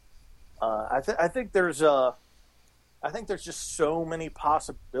 I think there's just so many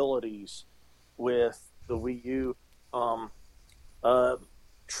possibilities with the Wii U.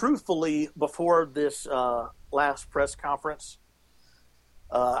 Truthfully, before this last press conference,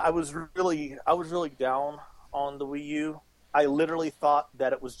 I was really down on the Wii U. I literally thought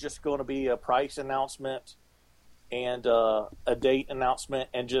that it was just going to be a price announcement and a date announcement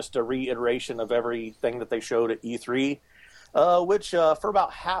and just a reiteration of everything that they showed at E3, which for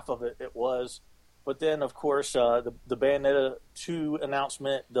about half of it was. But then, of course, the Bayonetta 2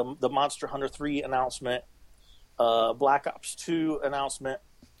 announcement, the Monster Hunter 3 announcement, Black Ops 2 announcement,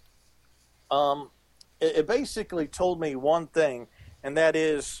 it basically told me one thing, and that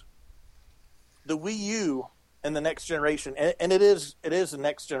is the Wii U and the next generation, and it is the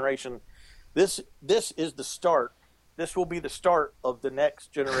next generation. This is the start. This will be the start of the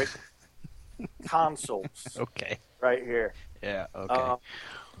next generation consoles. Okay. Right here. Yeah. Okay.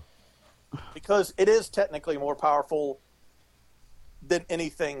 Because it is technically more powerful than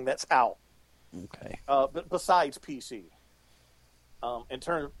anything that's out. Okay. But besides PC, in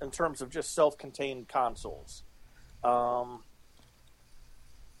terms of just self-contained consoles, and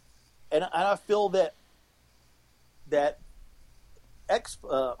I feel that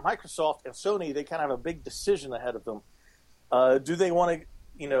Microsoft and Sony, they kind of have a big decision ahead of them. Do they want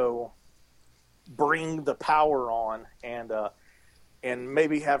to, bring the power on and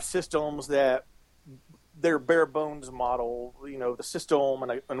maybe have systems that their bare bones model, the system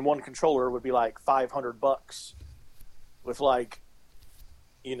and one controller would be like $500 with like,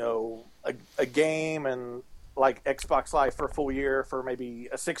 a game and like Xbox Live for a full year for maybe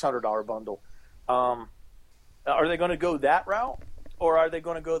a $600 bundle. Are they going to go that route, or are they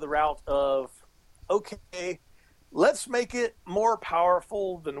going to go the route of, okay, let's make it more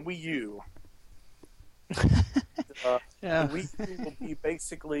powerful than Wii U? Yeah. The Wii U will be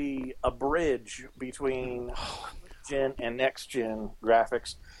basically a bridge between gen and next gen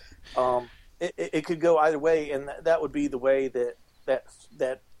graphics. It could go either way, and that would be the way that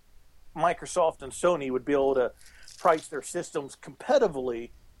Microsoft and Sony would be able to price their systems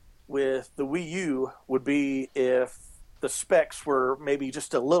competitively with the Wii U, would be if the specs were maybe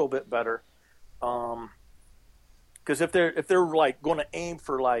just a little bit better. Because if they're like going to aim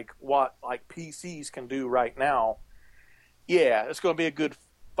for like what like PCs can do right now, yeah, it's going to be a good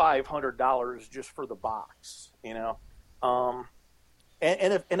 $500 just for the box, And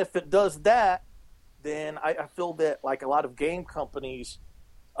if it does that, then I feel that like a lot of game companies,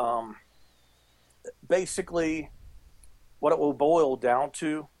 basically, what it will boil down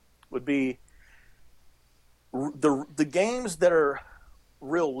to would be the games that are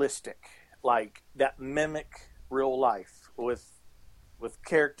realistic, like that mimic real life with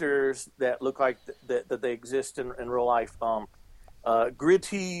characters that look like that they exist in real life.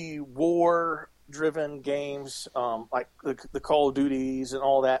 Gritty war-driven games, like the Call of Duties and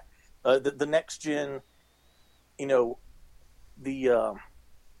all that. The next gen,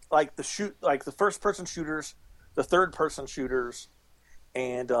 like the first-person shooters, the third-person shooters,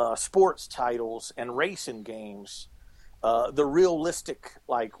 and sports titles and racing games. The realistic,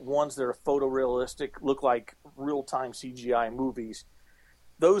 like ones that are photorealistic, look like real-time CGI movies.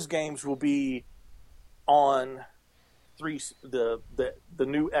 Those games will be on the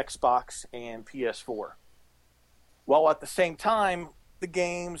new Xbox and PS4. While at the same time, the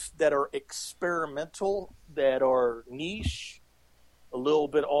games that are experimental, that are niche, a little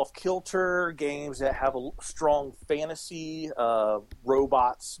bit off kilter, games that have a strong fantasy,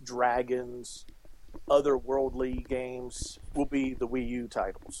 robots, dragons, otherworldly games, will be the Wii U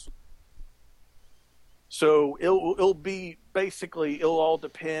titles. So it'll be basically, it'll all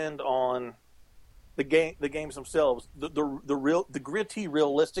depend on the games themselves. The gritty,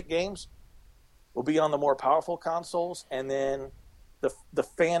 realistic games will be on the more powerful consoles, and then the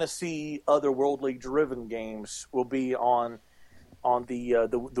fantasy, otherworldly driven games will be on the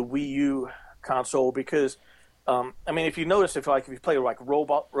Wii U console. Because if you notice, if you play like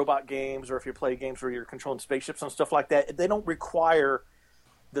robot games, or if you play games where you're controlling spaceships and stuff like that, they don't require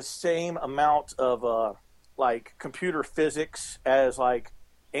the same amount of like computer physics as like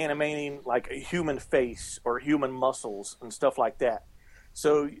animating like a human face or human muscles and stuff like that.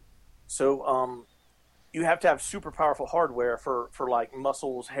 So you have to have super powerful hardware for like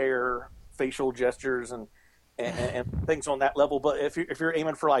muscles, hair, facial gestures, and things on that level. But if you're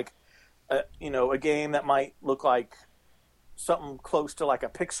aiming for like a game that might look like something close to like a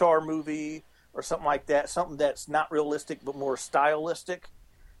Pixar movie or something like that, something that's not realistic but more stylistic,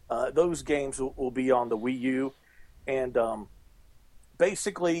 those games will be on the Wii U. And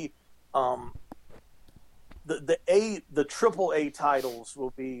basically, the triple A titles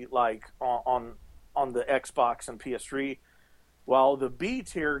will be like on the Xbox and PS3, while the B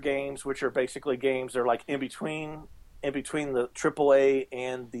tier games, which are basically games, they're like in between the triple A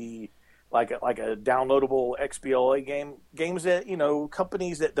and the like a downloadable XBLA games that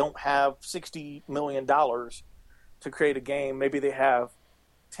companies that don't have $60 million to create a game, maybe they have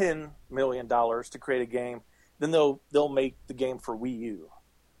 $10 million to create a game, then they'll make the game for Wii U.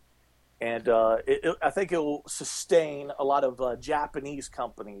 And I think it will sustain a lot of Japanese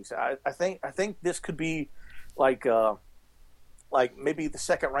companies. I think this could be like maybe the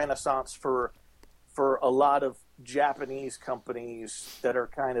second renaissance for a lot of Japanese companies that are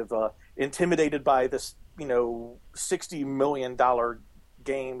kind of intimidated by this, $60 million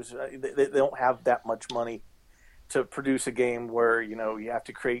games. They don't have that much money to produce a game where you have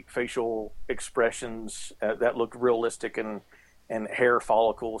to create facial expressions that look realistic and hair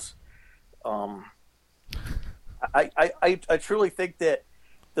follicles. I truly think that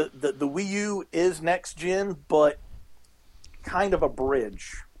the Wii U is next gen, but kind of a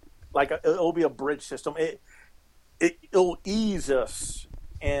bridge. Like it'll be a bridge system. It'll ease us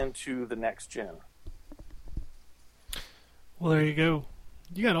into the next gen. Well, there you go.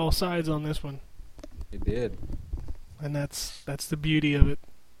 You got all sides on this one, It did. and that's the beauty of it.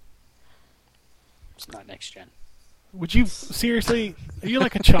 It's not next gen. Would you seriously? You're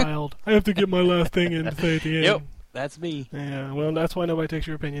like a child. I have to get my last thing in to say at the end. Yep, that's me. Yeah, well, that's why nobody takes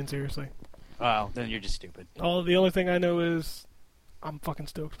your opinion seriously. Wow, then you're just stupid. The only thing I know is I'm fucking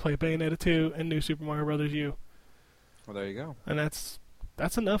stoked to play Bayonetta 2 and New Super Mario Bros. U, Well, there you go. and that's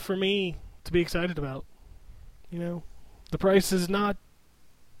enough for me to be excited about. The price is not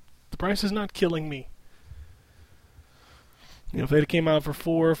killing me. If they'd came out for $400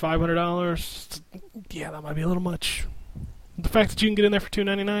 or $500, yeah, that might be a little much. The fact that you can get in there for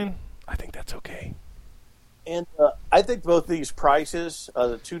 $299, I think that's okay. And I think both these prices,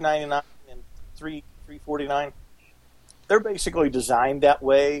 the $299 and $349, they're basically designed that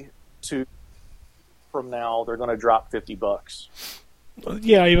way. From now, they're going to drop $50.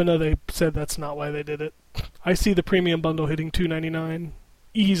 Yeah, even though they said that's not why they did it. I see the premium bundle hitting $299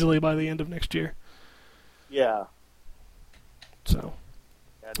 easily by the end of next year. Yeah. So,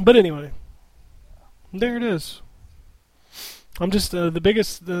 but anyway, there it is. I'm just the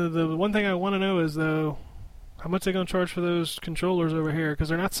biggest. The one thing I want to know is though, how much they gonna charge for those controllers over here? Because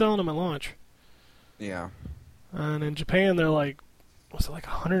they're not selling them at launch. Yeah. And in Japan, they're like, was it like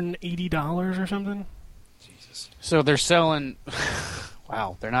 $180 or something? Jesus. So they're selling.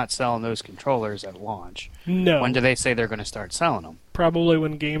 Wow, they're not selling those controllers at launch. No. When do they say they're going to start selling them? Probably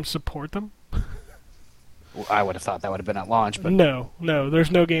when games support them. Well, I would have thought that would have been at launch, but No, there's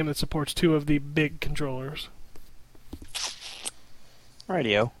no game that supports two of the big controllers.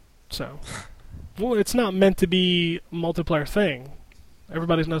 radio. So, well, it's not meant to be a multiplayer thing.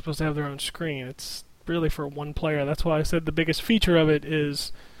 Everybody's not supposed to have their own screen. It's really for one player. That's why I said the biggest feature of it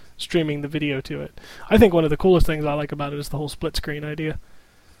is streaming the video to it. I think one of the coolest things I like about it is the whole split screen idea.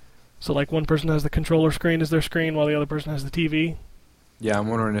 So, like, one person has the controller screen as their screen while the other person has the TV. Yeah, I'm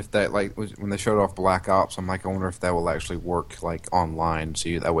wondering if that, like, when they showed off Black Ops, I wonder if that will actually work, like, online.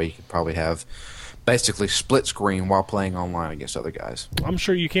 So that way you could probably have basically split screen while playing online against other guys. I'm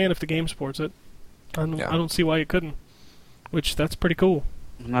sure you can if the game supports it. I don't see why you couldn't. That's pretty cool.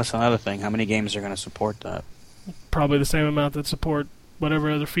 And that's another thing. How many games are going to support that? Probably the same amount that support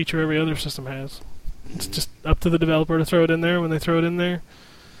whatever other feature every other system has. It's just up to the developer to throw it in there when they throw it in there.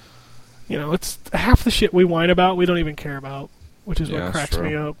 It's half the shit we whine about we don't even care about, which is what cracks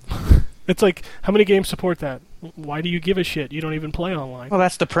me up. It's like, how many games support that? Why do you give a shit? You don't even play online. Well,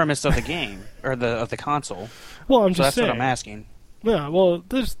 that's the premise of the game, or of the console. Well, I'm So just that's saying. what I'm asking. Yeah, well,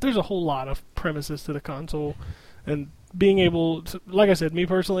 there's a whole lot of premises to the console, and being able to, like I said, me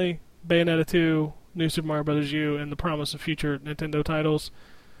personally, Bayonetta 2, New Super Mario Bros. U, and the promise of future Nintendo titles,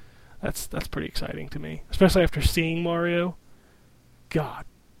 that's pretty exciting to me, especially after seeing Mario. God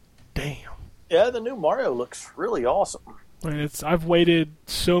damn. Yeah, the new Mario looks really awesome. I mean, I've waited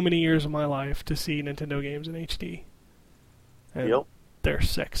so many years of my life to see Nintendo games in HD. And Yep. they're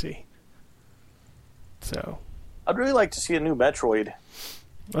sexy. So, I'd really like to see a new Metroid.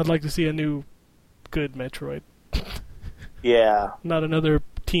 I'd like to see a new good Metroid. Yeah. Not another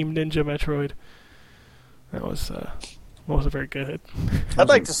Team Ninja Metroid. That wasn't very good. I'd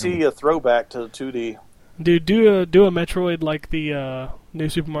like to see a throwback to the 2D. Dude, do a Metroid like the new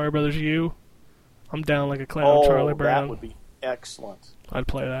Super Mario Brothers U. I'm down like a clown, Oh, Charlie Brown. that would be excellent. I'd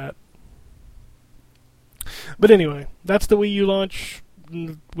play that. But anyway, that's the Wii U launch.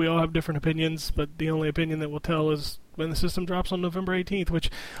 We all have different opinions, but the only opinion that will tell is when the system drops on November 18th, which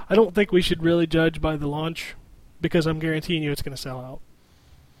I don't think we should really judge by the launch, because I'm guaranteeing you it's going to sell out.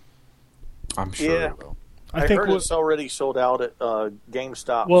 I'm sure Yeah. it will. I heard it's already sold out at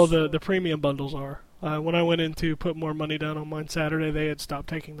GameStop. Well, the premium bundles are. When I went in to put more money down on mine Saturday, they had stopped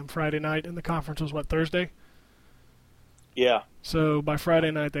taking them Friday night, and the conference was, Thursday? Yeah. So by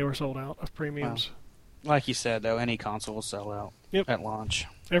Friday night, they were sold out of premiums. Like you said, though, any console will sell out at launch.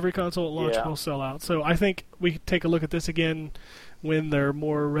 Every console at launch will sell out. So I think we take a look at this again when they're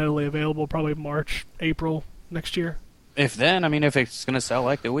more readily available, probably March, April next year. If it's going to sell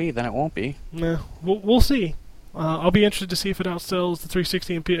like the Wii, then it won't be. No, we'll see. I'll be interested to see if it outsells the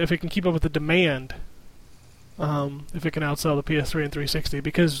 360 and if it can keep up with the demand. If it can outsell the PS3 and 360,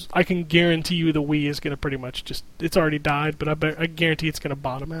 because I can guarantee you the Wii is going to pretty much it's already died, but I guarantee it's going to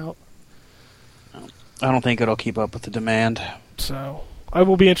bottom out. I don't think it'll keep up with the demand. So I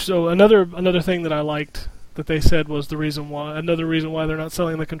will be interested. So another thing that I liked that they said was another reason why they're not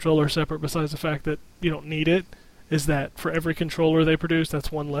selling the controller separate, besides the fact that you don't need it, is that for every controller they produce,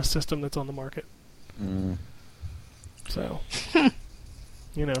 that's one less system that's on the market. So,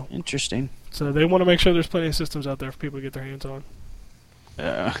 Interesting. So they want to make sure there's plenty of systems out there for people to get their hands on.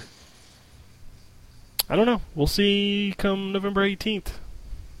 I don't know. We'll see come November 18th.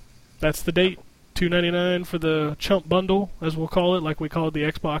 That's the date. $2.99 for the chump bundle, as we'll call it, like we called the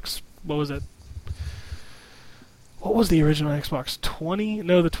Xbox. What was it? What was the original Xbox? 20?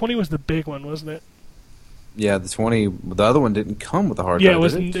 No, the 20 was the big one, wasn't it? Yeah, the 20. The other one didn't come with a hard drive. Yeah,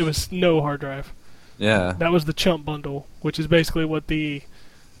 it was no hard drive. Yeah. That was the chump bundle, which is basically what the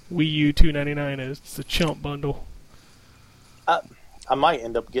Wii U $2.99 is. It's the chump bundle. I might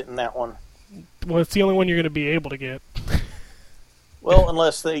end up getting that one. Well, it's the only one you're going to be able to get. Well,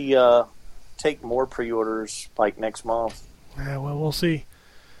 unless they take more pre-orders like next month. Yeah, well, we'll see.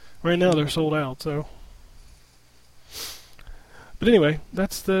 Right now they're sold out, so. But anyway,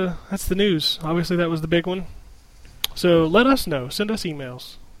 that's the news. Obviously, that was the big one. So let us know. Send us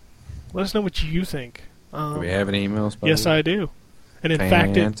emails. Let us know what you think. Do we have any emails? Yes, I do. And in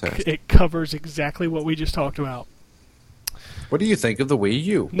fact, it covers exactly what we just talked about. What do you think of the Wii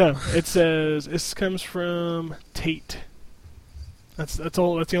U? No, it says this comes from Tate. That's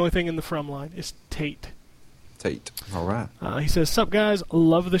all. That's the only thing in the from line. Is Tate. Tate. All right. He says, "Sup guys,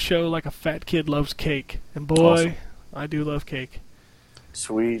 love the show like a fat kid loves cake, and boy, Awesome. I do love cake."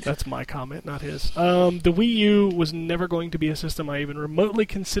 Sweet. That's my comment, not his. The Wii U was never going to be a system I even remotely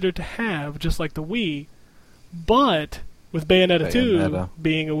considered to have, just like the Wii. But with Bayonetta 2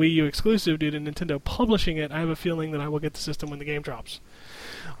 being a Wii U exclusive due to Nintendo publishing it, I have a feeling that I will get the system when the game drops.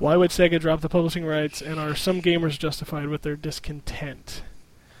 Why would Sega drop the publishing rights, and are some gamers justified with their discontent?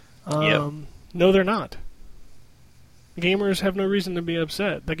 No, they're not. Gamers have no reason to be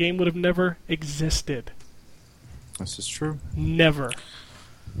upset. The game would have never existed. This is true. Never.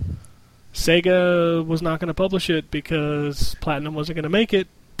 Sega was not going to publish it because Platinum wasn't going to make it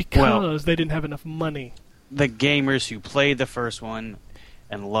because they didn't have enough money. The gamers who played the first one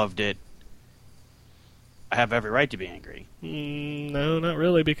and loved it have every right to be angry. No, not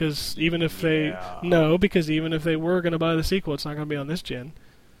really, because even if they were going to buy the sequel, it's not going to be on this gen.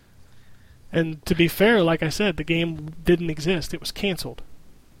 And to be fair, like I said, the game didn't exist. It was canceled.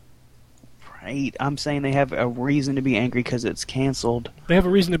 Right. I'm saying they have a reason to be angry because it's canceled. They have a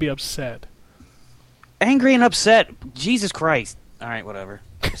reason to be upset. Angry and upset? Jesus Christ. Alright, whatever.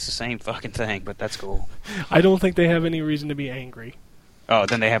 It's the same fucking thing, but that's cool. I don't think they have any reason to be angry. Oh,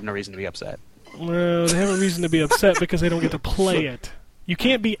 then they have no reason to be upset. Well, they have a reason to be upset because they don't get to play it. You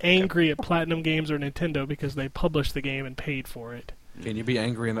can't be angry at Platinum Games or Nintendo because they published the game and paid for it. Can you be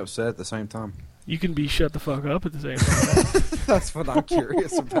angry and upset at the same time? You can be shut the fuck up at the same time. That's what I'm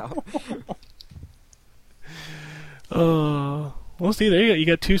curious about. Well, see, there you go. You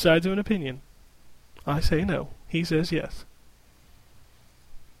got two sides of an opinion. I say no. He says yes.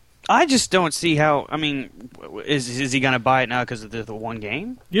 I just don't see how. I mean, is he going to buy it now because of the one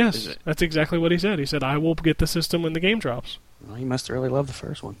game? Yes, that's exactly what he said. He said, "I will get the system when the game drops." Well, he must really love the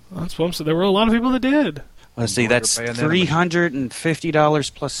first one. That's what I'm saying. There were a lot of people that did. Let's see, that's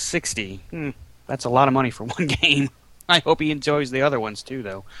 $350 plus $60. That's a lot of money for one game. I hope he enjoys the other ones too,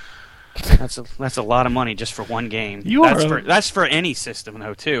 though. That's a lot of money just for one game. You are That's for any system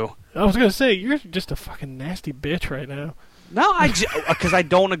though too. I was gonna say you're just a fucking nasty bitch right now. No, because I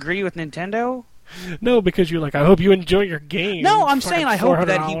don't agree with Nintendo. No, because you're like, I hope you enjoy your game. No, I'm Fucking saying I hope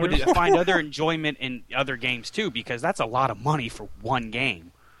that he $400. would find other enjoyment in other games too, because that's a lot of money for one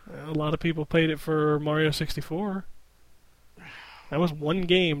game. A lot of people played it for Mario 64. That was one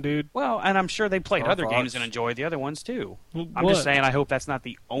game, dude. Well, and I'm sure they played Star other Fox. games and enjoyed the other ones too. I'm What? just saying I hope that's not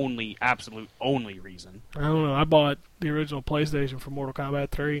the absolute only reason. I don't know. I bought the original PlayStation for Mortal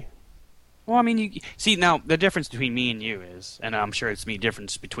Kombat 3. Well, I mean, you see now the difference between me and you is, and I'm sure it's the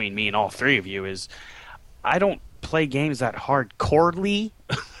difference between me and all three of you is, I don't play games that hardcorely,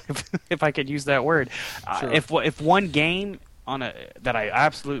 if I could use that word. Sure. If one game that I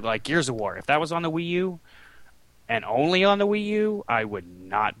absolutely like, Gears of War, if that was on the Wii U, and only on the Wii U, I would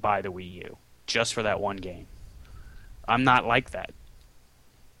not buy the Wii U just for that one game. I'm not like that.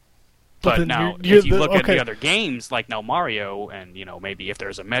 But But then now, you're if you look at okay. the other games, like now Mario, and maybe if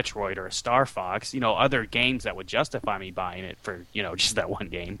there's a Metroid or a Star Fox, other games that would justify me buying it for just that one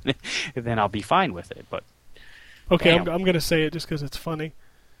game, then I'll be fine with it. But Okay, Damn. I'm gonna say it just because it's funny.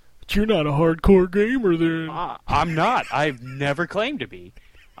 But you're not a hardcore gamer, then. I'm not. I've never claimed to be.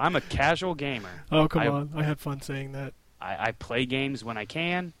 I'm a casual gamer. Oh, come I- on. I had fun saying that. I play games when I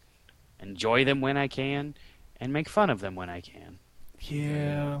can, enjoy them when I can, and make fun of them when I can,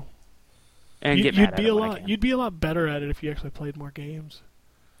 Yeah. and You- get mad at it when I can. You'd be a lot better at it if you actually played more games.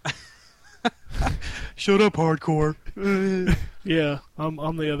 Shut up, hardcore. Yeah,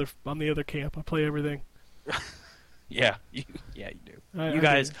 I'm the other camp. I play everything. Yeah, you do. I You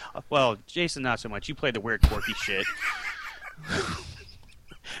guys, do. well, Jason, not so much. You play the weird, quirky shit.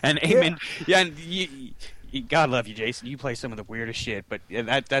 And Eamon, and God love you, Jason. You play some of the weirdest shit, but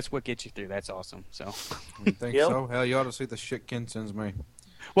that's what gets you through. That's awesome. So, You think Yep. so? Hell, you ought to see the shit Ken sends me.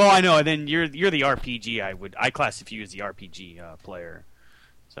 well, I know. And then you're the RPG. I classify you as the RPG player.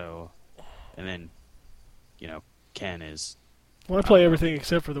 So, and then, Ken is. Well, I play everything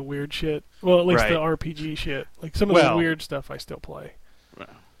except for the weird shit. Well, at least Right. the RPG shit. Like some of the Well- weird stuff I still play. Well.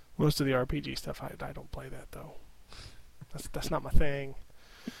 Most of the RPG stuff I don't play that though. That's not my thing.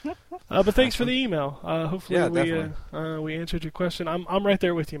 But thanks for the email. Hopefully Yeah, we answered your question. I'm right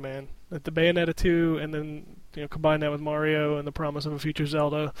there with you, man. At the Bayonetta 2, and then combine that with Mario and the promise of a future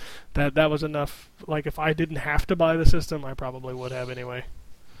Zelda. That was enough. Like if I didn't have to buy the system, I probably would have anyway.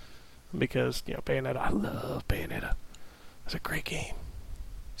 Because Bayonetta, I love Bayonetta. It's a great game.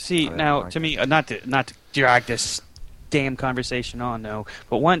 See, I now like to me, not to drag this damn conversation on, though.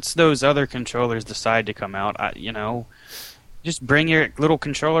 But once those other controllers decide to come out, just bring your little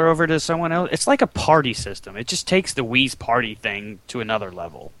controller over to someone else. It's like a party system. It just takes the Wii's party thing to another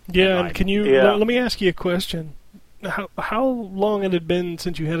level. Yeah, in my and can you Yeah. let me ask you a question? How long had it been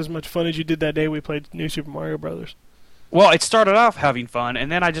since you had as much fun as you did that day we played New Super Mario Brothers? Well, it started off having fun,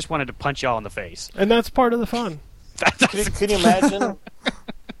 and then I just wanted to punch y'all in the face. And that's part of the fun. Can you imagine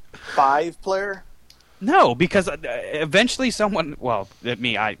 5-player? No, because eventually someone, I'm not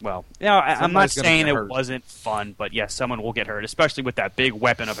Somebody's gonna saying get it hurt. wasn't fun, but yes, someone will get hurt, especially with that big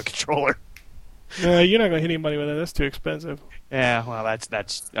weapon of a controller. You're not gonna hit anybody with it. That's too expensive. Yeah, well,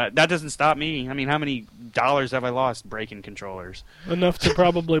 that doesn't stop me. I mean, how many dollars have I lost breaking controllers? Enough to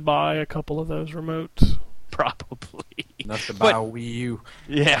probably buy a couple of those remotes. Probably. Enough to buy But- a Wii U.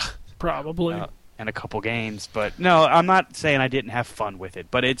 Yeah. Probably. And a couple games, but no, I'm not saying I didn't have fun with it.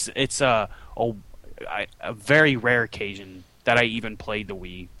 But it's a very rare occasion that I even played the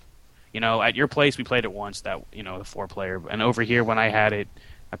Wii. At your place we played it once. That the 4-player, and over here when I had it,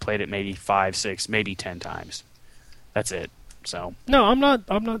 I played it maybe 5, 6, maybe 10 times. That's it. So No, I'm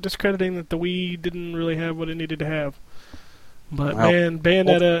not discrediting that the Wii didn't really have what it needed to have. But Well- man,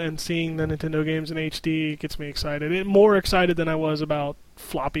 Bayonetta and seeing the Nintendo games in HD gets me excited. More excited than I was about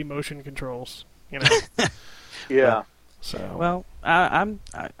floppy motion controls. Yeah. So well,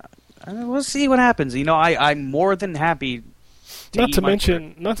 we'll see what happens. I'm more than happy. not to eat my-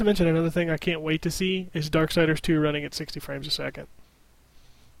 mention another thing I can't wait to see is Darksiders 2 running at 60 frames a second.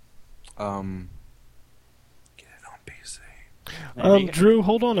 Get it on PC. There you go. Drew,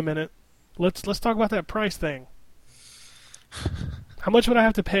 hold on a minute. Let's talk about that price thing. How much would I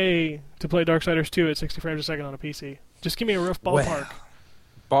have to pay to play Darksiders 2 at 60 frames a second on a PC? Just give me a rough ballpark,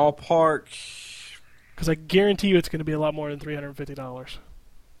 Ballpark. because I guarantee you it's going to be a lot more than $350.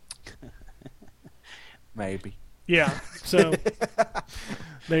 Maybe. Yeah, so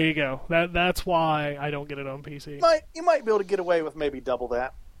there you go. That's why I don't get it on PC. You might be able to get away with maybe double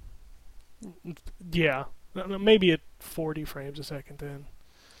that. Yeah, maybe at 40 frames a second. Then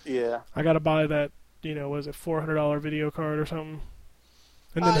Yeah. I got to buy that. Was it $400 video card or something?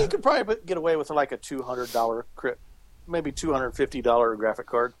 And then You could probably get away with like a $200 maybe $250 graphic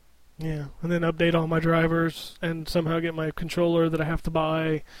card. yeah, and then update all my drivers and somehow get my controller that I have to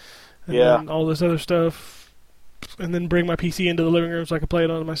buy, and Yeah. then all this other stuff, and then bring my PC into the living room so I can play it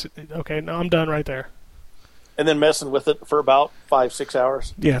on my. Okay, now I'm done right there. And then messing with it for about 5-6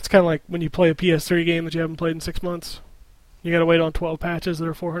 hours. Yeah, it's kind of like when you play a PS3 game that you haven't played in 6 months. You got to wait on 12 patches that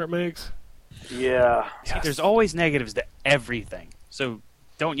are 400 megs. Yeah. See, there's always negatives to everything. So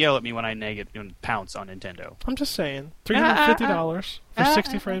don't yell at me when I pounce on Nintendo. I'm just saying, $350 for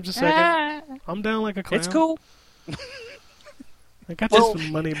 60 frames a second. I'm down like a clown. It's cool. I got Well- you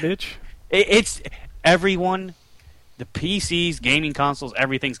some money, bitch. It's everyone, the PCs, gaming consoles,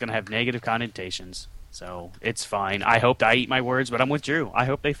 everything's going to have negative connotations. So it's fine. I hope I eat my words, but I'm with Drew. I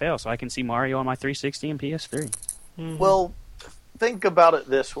hope they fail so I can see Mario on my 360 and PS3. Mhm. Well, think about it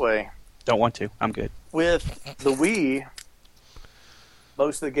this way. Don't want to. I'm good. With the Wii,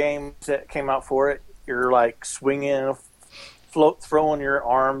 most of the games that came out for it, you're like swinging, throwing your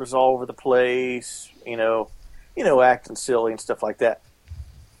arms all over the place, acting silly and stuff like that.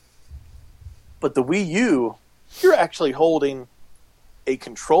 But the Wii U, you're actually holding a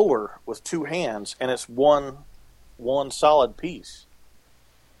controller with two hands, and it's one solid piece.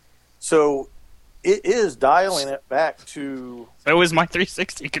 So it is dialing it back to. So is my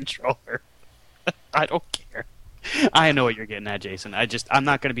 360 controller. I don't care. I know what you're getting at, Jason. I'm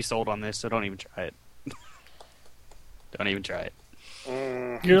not going to be sold on this, so don't even try it. Don't even try it.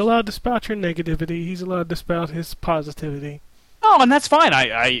 You're allowed to spout your negativity. He's allowed to spout his positivity. Oh, and that's fine.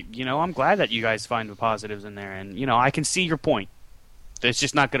 I'm glad that you guys find the positives in there, and I can see your point. It's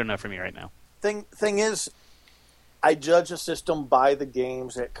just not good enough for me right now. Thing is, I judge a system by the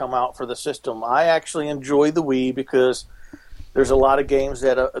games that come out for the system. I actually enjoy the Wii because there's a lot of games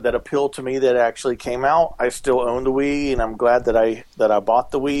that appeal to me that actually came out. I still own the Wii, and I'm glad that I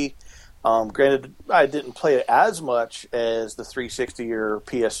bought the Wii. Granted, I didn't play it as much as the 360 or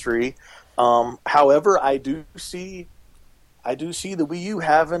PS3. However, I do see the Wii U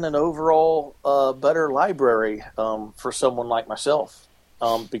having an overall better library for someone like myself,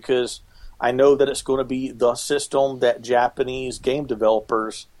 because I know that it's going to be the system that Japanese game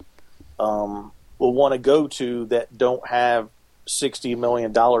developers will want to go to that don't have $60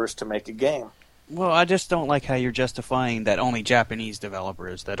 million to make a game. Well, I just don't like how you're justifying that only Japanese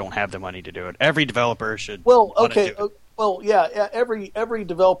developers that don't have the money to do it. Every developer should. Well, wanna okay. do it. Well, yeah. Every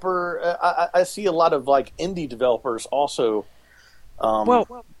developer. I see a lot of like indie developers also.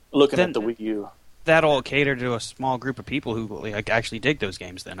 Looking then- at the Wii U. That'll cater to a small group of people who actually dig those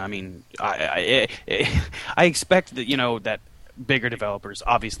games. Then I mean, I expect that that bigger developers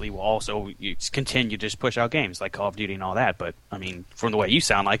obviously will also continue to just push out games like Call of Duty and all that. But I mean, from the way you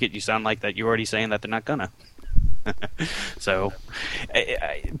sound like it, you sound like that you're already saying that they're not gonna. So,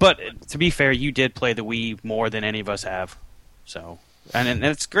 but to be fair, you did play the Wii more than any of us have. So, and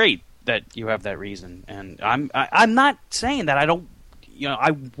it's great that you have that reason. And I'm not saying that I don't.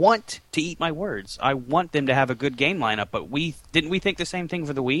 I want to eat my words. I want them to have a good game lineup. But didn't we think the same thing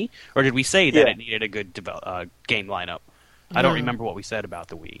for the Wii, or did we say that it needed a good game lineup? I don't remember what we said about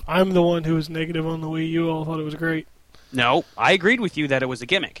the Wii. I'm the one who was negative on the Wii. You all thought it was great. No, I agreed with you that it was a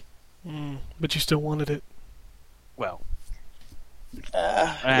gimmick. But you still wanted it. Well,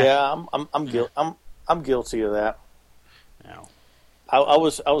 Yeah, I'm guilty of that. no. I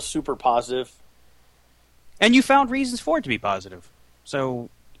was super positive. And you found reasons for it to be positive. So,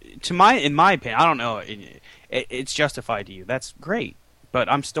 in my opinion, I don't know. It's justified to you. That's great. But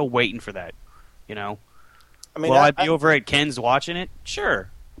I'm still waiting for that. I mean, Will I be over at Ken's watching it? Sure.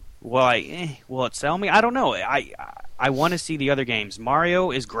 Will it sell me? I don't know. I want to see the other games.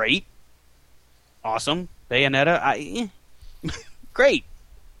 Mario is great. Awesome. Bayonetta, great.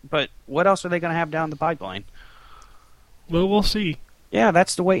 But what else are they going to have down the pipeline? Well, we'll see. Yeah,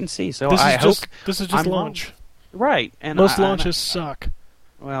 that's the wait and see. So This I is hope just I'm launch. right. And Most I- launches suck.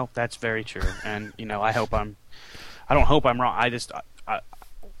 Well, that's very true. And I hope I don't hope I'm wrong. I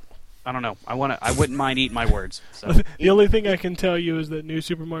don't know. I wouldn't mind eating my words. So. The only thing I can tell you is that New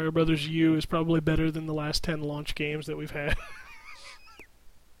Super Mario Bros. U is probably better than the last 10 launch games that we've had.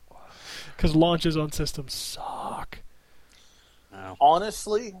 Because launches on systems suck. No.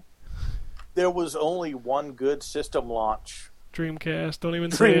 honestly, there was only one good system launch. Dreamcast, don't even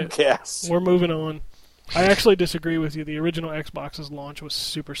say it. Dreamcast. We're moving on. I actually disagree with you. The original Xbox's launch was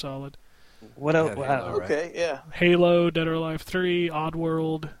super solid. What else? Yeah, Halo, right? Okay, yeah. Halo, Dead or Alive 3,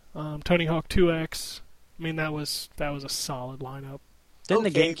 Oddworld, Tony Hawk 2X. I mean, that was a solid lineup. Didn't the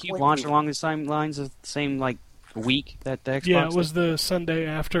Okay, GameCube point launch me. along the same lines of the same week that the Xbox? Yeah, it was the Sunday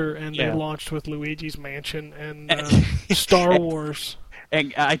after, and Yeah. they launched with Luigi's Mansion and Star Wars.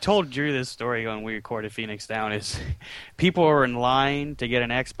 And I told Drew this story when we recorded Phoenix Down. Is people were in line to get an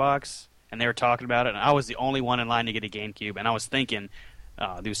Xbox, and they were talking about it, and I was the only one in line to get a GameCube, and I was thinking,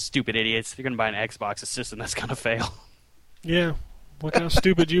 those stupid idiots, they're going to buy an Xbox, a system that's going to fail. Yeah. Look how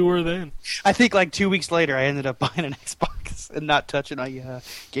stupid you were then. I think like 2 weeks later, I ended up buying an Xbox and not touching a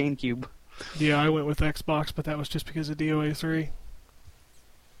GameCube. Yeah, I went with Xbox, but that was just because of DOA 3.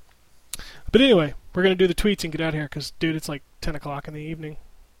 But anyway, we're going to do the tweets and get out of here because, dude, it's like 10 o'clock in the evening,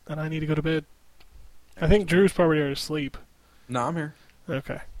 and I need to go to bed. I think Drew's probably there to sleep. No, I'm here.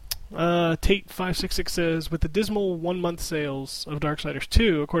 Okay. Tate566 says, with the dismal 1-month sales of Darksiders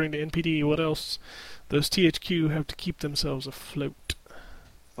 2, according to NPD, what else does THQ have to keep themselves afloat?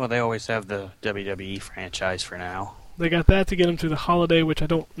 Well, they always have the WWE franchise for now. They got that to get them through the holiday, which I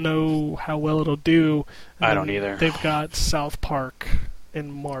don't know how well it'll do. And I don't either. They've got South Park in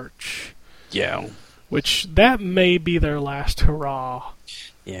March, Yeah. which that may be their last hurrah.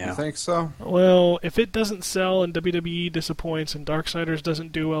 You Yeah. think so? Well, if it doesn't sell and WWE disappoints and Darksiders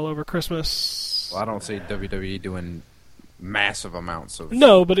doesn't do well over Christmas... Well, I don't see WWE doing massive amounts of.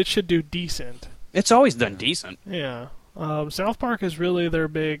 No, but it should do decent. It's always done decent. Yeah. South Park is really their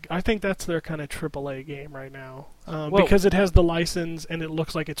big... I think that's their kind of AAA game right now. Because it has the license and it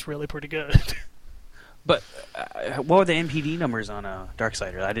looks like it's really pretty good. But what were the NPD numbers on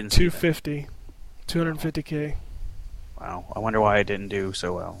Darksiders? I didn't see that. 250. 250K. Wow. I wonder why it didn't do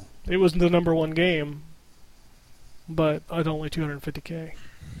so well. It was the number one game, but at only 250K.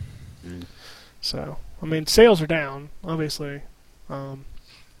 Mm. So, I mean, sales are down, obviously.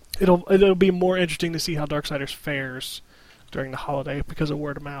 It'll be more interesting to see how Darksiders fares during the holiday because of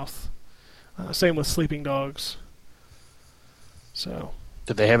word of mouth. Same with Sleeping Dogs. So,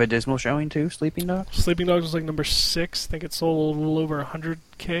 Did they have a dismal showing too, Sleeping Dogs? Sleeping Dogs was like number 6. I think it sold a little over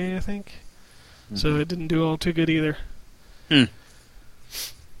 100K, I think. So it didn't do all too good either.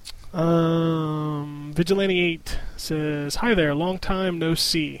 Vigilante8 says, hi there, long time no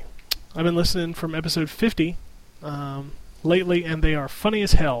see. I've been listening from episode 50 lately, and they are funny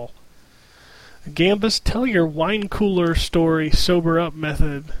as hell. Gambus, tell your wine cooler story sober up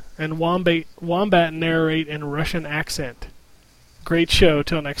method, and Wombat narrate in Russian accent. Great show.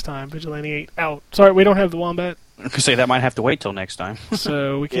 Till next time. Vigilante8 out. Sorry, we don't have the Wombat, I could say that might have to wait till next time.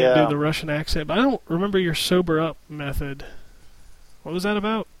 so we can't Yeah. do the Russian accent. But I don't remember your sober up method. What was that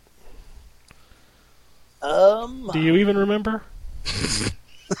about? Do you even remember?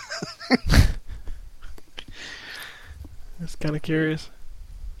 Just kind of curious.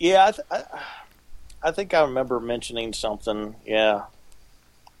 Yeah, I think I remember mentioning something. Yeah,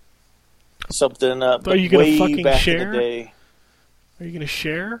 something. Are you gonna way fucking back share? In the day. Are you going to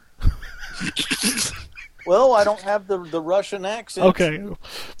share? Well, I don't have the Russian accent. Okay.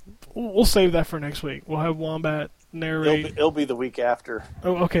 We'll save that for next week. We'll have Wombat narrate. It'll be the week after.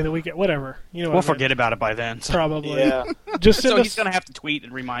 Oh, okay, the weekend. Whatever. You know what We'll I mean. forget about it by then. So, Probably. Yeah, Just send so us, he's going to have to tweet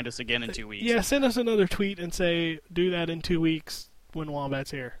and remind us again in 2 weeks. yeah, send us another tweet and say, do that in 2 weeks when Wombat's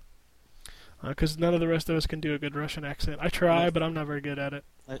here. Because none of the rest of us can do a good Russian accent. I try, but I'm not very good at it.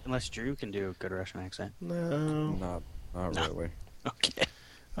 Unless Drew can do a good Russian accent. No. Not really. Okay.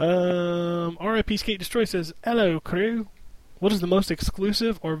 RIP Skate Destroy says, hello, crew. What is the most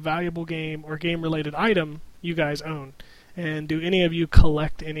exclusive or valuable game or game-related item you guys own? And do any of you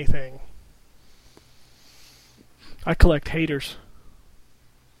collect anything? I collect haters.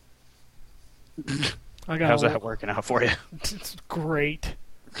 I got How's a- that working out for you? It's great.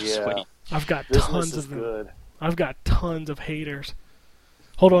 yeah. Sweet. I've got Business tons is of them. good. I've got tons of haters.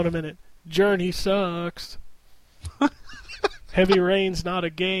 Hold on a minute. Journey sucks. Heavy Rain's not a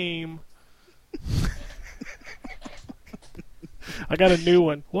game. I got a new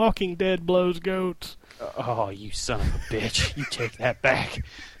one. Walking Dead blows goats. Oh, you son of a bitch. You take that back.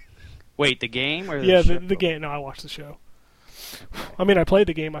 Wait, the game or the Yeah, show? the game. No, I watched the show. I mean, I played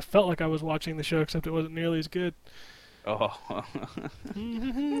the game. I felt like I was watching the show, except it wasn't nearly as good. Oh.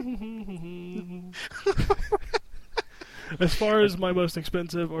 As far as my most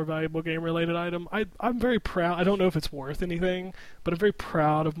expensive or valuable game-related item, I'm very proud. I don't know if it's worth anything, but I'm very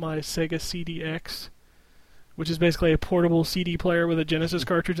proud of my Sega CDX, which is basically a portable CD player with a Genesis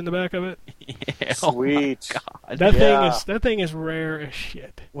cartridge in the back of it. Yeah, Sweet. That Yeah. thing is rare as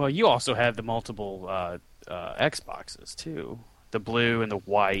shit. Well, you also have the multiple Xboxes, too. The blue and the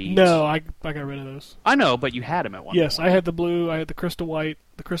white. No, I got rid of those. I know, but you had them at one Yes, point. I had the blue, I had the crystal white,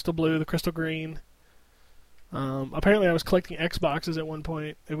 the crystal blue, the crystal green. Apparently I was collecting Xboxes at one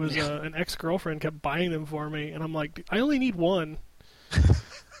point. It was an ex-girlfriend kept buying them for me, and I'm like, I only need one.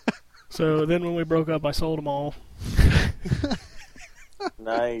 So then when we broke up, I sold them all.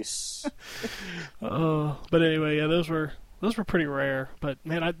 Nice. But anyway, yeah, those were Those were pretty rare, but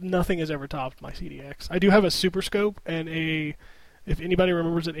man, nothing has ever topped my CDX. I do have a Super Scope and if anybody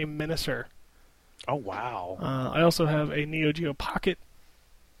remembers it, a Menacer. Oh wow! I also have a Neo Geo Pocket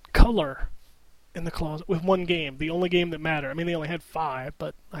Color in the closet with one game, the only game that mattered. I mean, they only had 5,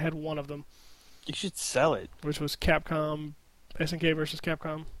 but I had one of them, You should sell it. which was Capcom, SNK versus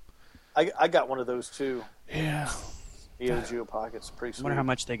Capcom. I got one of those too. Yeah, Neo Geo Pockets, pretty I sweet. wonder how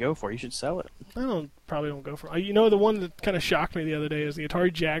much they go for. You should sell it. I probably don't go for. You know, the one that kind of shocked me the other day is the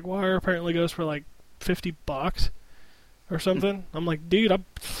Atari Jaguar. Apparently goes for like $50 or something. I'm like, dude,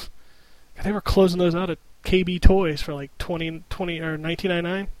 they were closing those out at KB Toys for like 20 or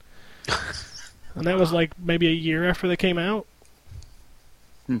 $19.99, and that was like maybe a year after they came out.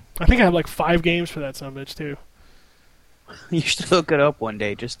 I think I have like 5 games for that sumbitch too. You should look it up one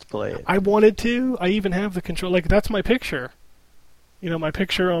day just to play it. I wanted to. I even have the control. Like that's my picture. You know, my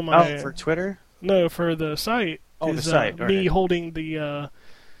picture on my for Twitter? no for the site. Oh, the is, site, me right. holding the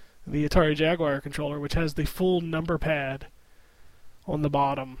Atari Jaguar controller, which has the full number pad on the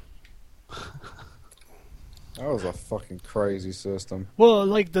bottom. That was a fucking crazy system. Well,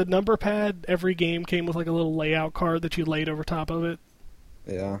 like the number pad, every game came with like a little layout card that you laid over top of it.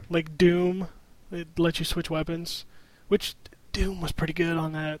 Yeah. Like Doom, it lets you switch weapons, which Doom was pretty good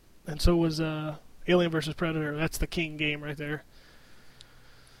on that, and so was Alien vs Predator. That's the king game right there.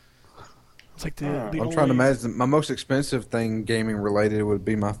 It's like the I'm only... trying to imagine my most expensive thing gaming related would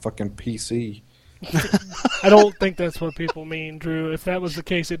be my fucking PC. I don't think that's what people mean, Drew. If that was the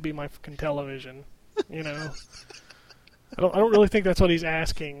case, it'd be my fucking television. You know, I don't really think that's what he's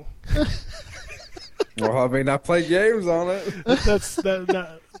asking. Well, I mean, I play games on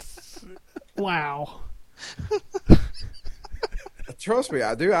it. Wow. Trust me,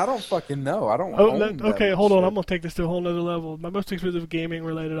 I do. I don't fucking know. I don't. Oh, own that okay, hold on. shit. I'm gonna take this to a whole nother level. My most expensive gaming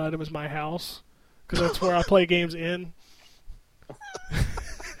related item is my house, because that's where I play games in.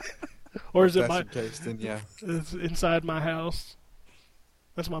 Or is If it that's my? the case, then yeah. It's inside my house.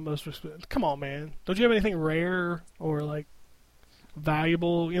 That's my most expensive. Come on, man. Don't you have anything rare or like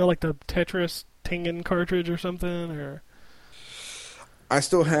valuable? You know, like the Tetris Tengen cartridge or something, or. I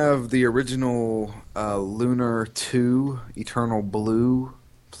still have the original Lunar 2 Eternal Blue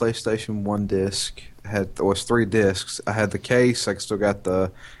PlayStation 1 disc. It was 3 discs. I had the case. I still got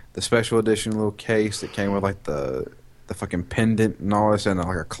the special edition little case that came with like the fucking pendant and all this, and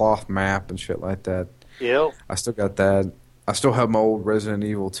like a cloth map and shit like that. Yep. I still got that. I still have my old Resident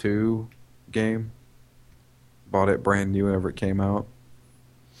Evil 2 game. Bought it brand new whenever it came out.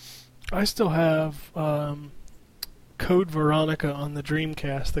 I still have Code Veronica on the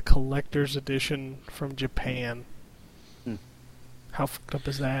Dreamcast, the collector's edition from Japan. How fucked up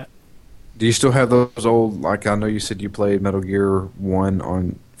is that? Do you still have those old, like I know you said you played Metal Gear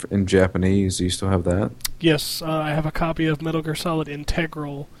 1 in Japanese. Do you still have that? Yes, I have a copy of Metal Gear Solid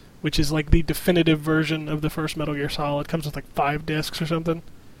Integral, which is like the definitive version of the first Metal Gear Solid. It comes with like 5 discs or something.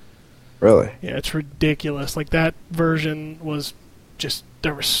 Really? Yeah, it's ridiculous. Like that version was just,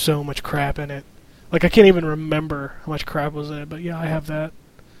 there was so much crap in it. Like I can't even remember how much crap was in it, but yeah, I have that.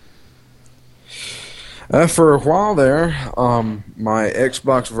 For a while there, my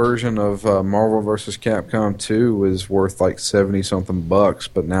Xbox version of Marvel vs. Capcom 2 was worth like 70-something bucks,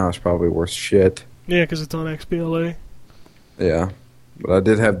 but now it's probably worth shit. Yeah, because it's on XBLA. Yeah, but I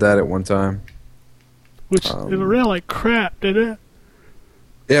did have that at one time. Which, it ran like crap, did it?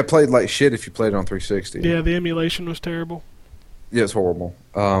 Yeah, it played like shit if you played it on 360. Yeah, the emulation was terrible. Yeah, it's horrible.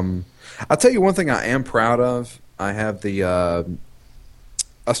 I'll tell you one thing I am proud of. I have I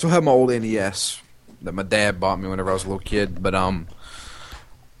still have my old NES that my dad bought me whenever I was a little kid, but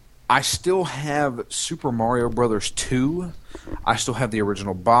I still have Super Mario Brothers 2. I still have the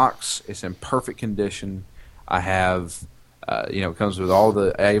original box. It's in perfect condition. I have, it comes with all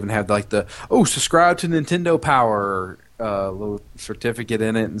I even have like subscribe to Nintendo Power little certificate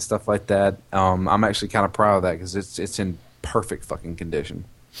in it and stuff like that. I'm actually kind of proud of that because it's in perfect fucking condition.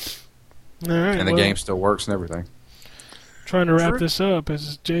 All right, And the game still works and everything. Trying to wrap this up.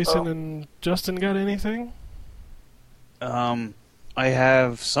 Has Jason and Justin got anything? I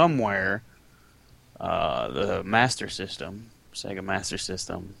have somewhere the Master System, Sega Master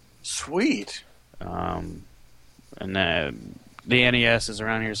System, Sweet. and the NES is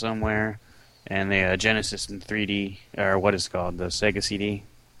around here somewhere, and the Genesis in 3D, or what is it called, the Sega CD.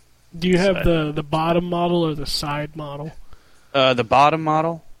 Do you have the bottom model or the side model? The bottom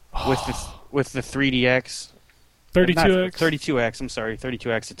model with the 3DX. 32X? 32X, I'm sorry.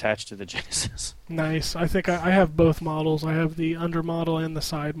 32X attached to the Genesis. Nice. I think I have both models. I have the under model and the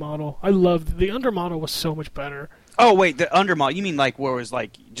side model. I loved the under model was so much better. Oh wait, the undermodel. You mean like where it was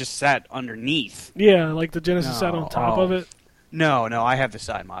like just sat underneath? Yeah, like the Genesis sat on top of it. No, I have the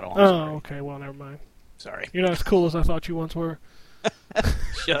side model. I'm Oh, sorry. okay. Well, never mind. Sorry. You're not as cool as I thought you once were.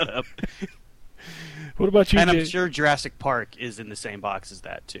 Shut up. What about you, And I'm Jay? sure Jurassic Park is in the same box as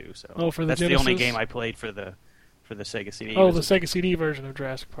that too. So Oh, for the that's the only Genesis? game I played for the Sega CD. Oh, Was the it- Sega CD version of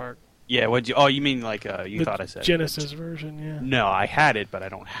Jurassic Park. Yeah. What? Oh, you mean like you The thought I said Genesis version, yeah. No, I had it, but I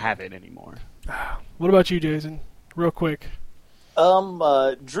don't have it anymore. What about you, Jason? Real quick.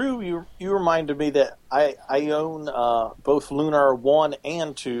 Drew, you reminded me that I own both Lunar 1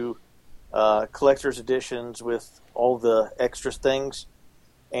 and 2 collector's editions with all the extra things,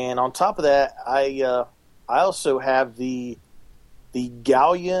 and on top of that, I also have the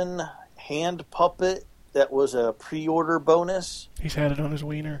Galleon hand puppet that was a pre-order bonus. He's had it on his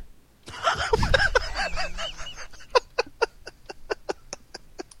wiener.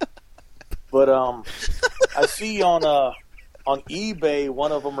 But I see on eBay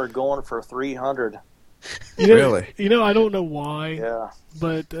one of them are going for $300. You know, Really? You know, I don't know why, Yeah.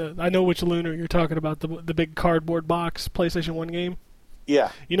 but I know which Lunar you're talking about, the big cardboard box PlayStation 1 game.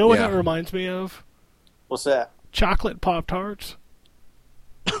 Yeah. You know what Yeah. that reminds me of? What's that? Chocolate Pop-Tarts.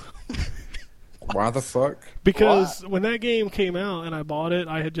 Why the fuck? Because when that game came out and I bought it,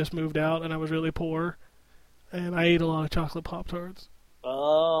 I had just moved out and I was really poor. And I ate a lot of chocolate Pop-Tarts.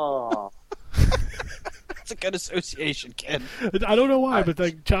 Oh. That's a good association, Ken. I don't know why, but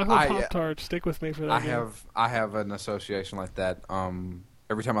like chocolate I- Pop-Tarts stick with me for that I game. have an association like that.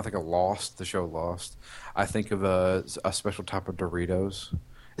 Every time I think of Lost, the show Lost, I think of a special type of Doritos.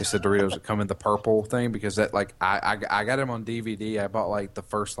 It's the Doritos that come in the purple thing because that like I got them on DVD. I bought like the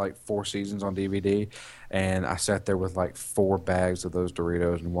first like 4 seasons on DVD, and I sat there with like 4 bags of those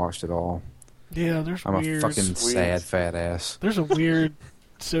Doritos and watched it all. Yeah, there's I'm weird. a fucking Sweet. sad fat ass. There's a weird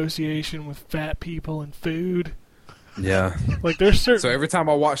association with fat people and food. Yeah. Like there's certain So every time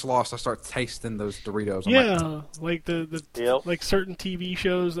I watch Lost, I start tasting those Doritos. I'm yeah, like the Yep. like certain TV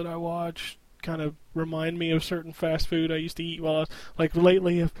shows that I watch kind of remind me of certain fast food I used to eat while I was like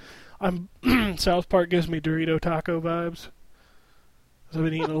lately. If I'm South Park gives me Dorito taco vibes. So I've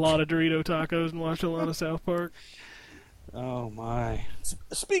been eating a lot of Dorito tacos and watching a lot of South Park. Oh my.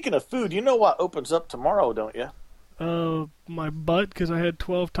 Speaking of food, you know what opens up tomorrow, don't you? My butt because I had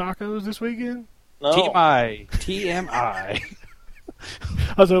 12 tacos this weekend. No. TMI.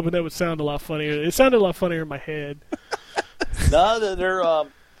 I was hoping that would sound a lot funnier. It sounded a lot funnier in my head. No, they're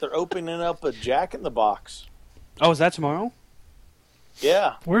opening up a Jack in the Box. Oh, is that tomorrow?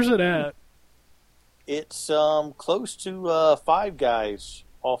 Yeah. Where's it at? It's close to Five Guys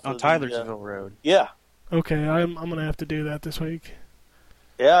off On of Tylersville Road. Yeah. Okay, I'm gonna have to do that this week.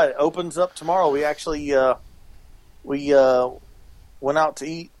 Yeah, it opens up tomorrow. We actually we went out to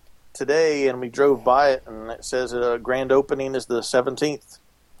eat today, and we drove by it, and it says grand opening is the 17th.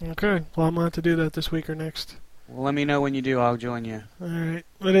 Okay, well I'm gonna have to do that this week or next. Well, let me know when you do. I'll join you. All right.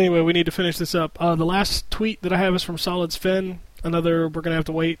 But anyway, we need to finish this up. The last tweet that I have is from Solid Sven. We're going to have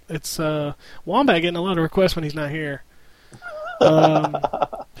to wait. It's Wombat getting a lot of requests when he's not here.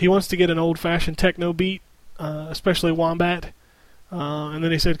 He wants to get an old-fashioned techno beat, especially Wombat. And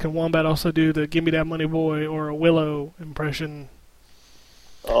then he said, can Wombat also do the Give Me That Money Boy or a Willow impression?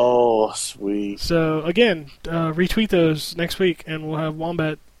 Oh, sweet. So, again, retweet those next week, and we'll have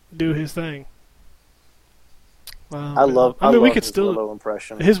Wombat do his thing. I love we could his still. Willow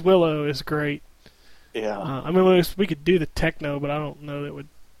impression. His Willow is great. Yeah. We could do the techno, but I don't know that would.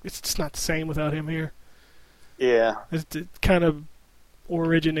 It's just not the same without him here. Yeah. It kind of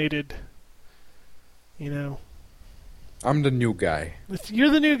originated, you know. I'm the new guy. You're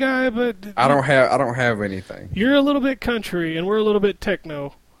the new guy, but I don't have anything. You're a little bit country, and we're a little bit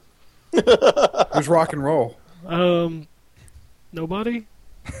techno. Who's rock and roll? Nobody.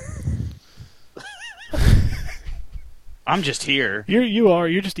 I'm just here.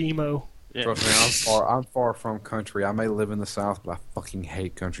 You're just emo. Yeah. Trust me, I'm far from country. I may live in the South, but I fucking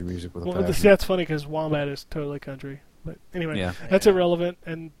hate country music with a Well, passion. that's funny because Wombat is totally country. But anyway, Yeah. that's irrelevant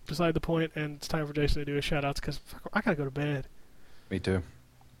and beside the point. And it's time for Jason to do his shout outs because I gotta go to bed. Me too.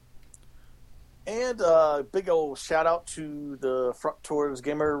 And big old shout out to the Front Towards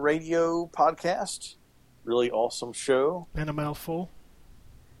Gamer Radio podcast. Really awesome show. And a mouthful.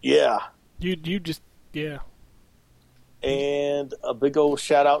 Yeah. You just yeah. And a big old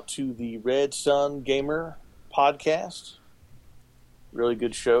shout out to the Red Sun Gamer podcast. Really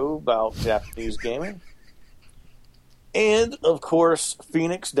good show about Japanese gaming. And, of course,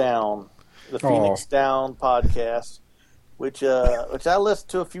 Phoenix Down. The Phoenix Down podcast which I listened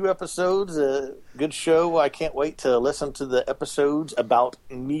to a few episodes. Good show. I can't wait to listen to the episodes about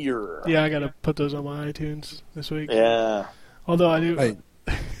Nier. Yeah, I gotta put those on my iTunes this week. Yeah. Although I do. Hey.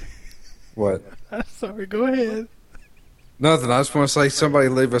 What? Sorry, go ahead. Nothing. I just want to say somebody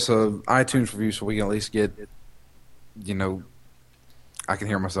leave us a iTunes review so we can at least get, I can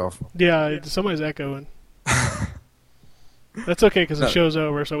hear myself. Yeah, somebody's echoing. That's okay because the show's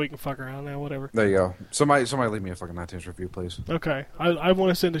over, so we can fuck around now. Whatever. There you go. Somebody leave me a fucking iTunes review, please. Okay, I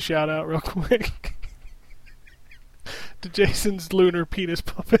want to send a shout out real quick to Jason's lunar penis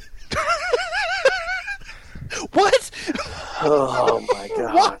puppet. What? Oh my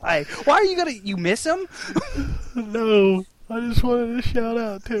god. Why? Why are you gonna? You miss him? No, I just wanted to shout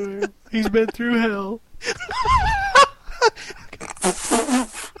out to him. He's been through hell.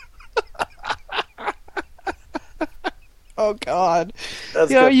 Oh God! That's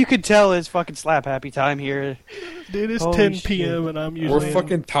You know, good. you could tell it's fucking slap happy time here. Dude, it's Holy 10 shit. p.m. and I'm We're usually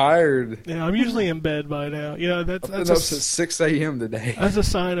fucking tired. I'm usually in bed by now. You know, that's I've been up since 6 a.m. today. that's a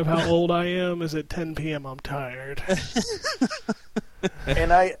sign of how old I am. Is at 10 p.m. I'm tired.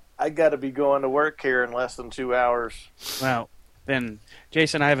 And I got to be going to work here in less than 2 hours. Well, then,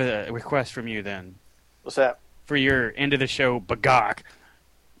 Jason, I have a request from you. Then, What's that? for your end of the show, Bagok,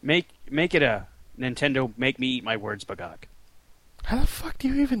 make it a Nintendo. Make me eat my words, Bagok. How the fuck do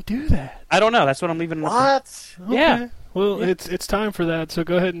you even do that? I don't know. That's what I'm leaving. What? Okay. Yeah. Well, Yeah. it's time for that. So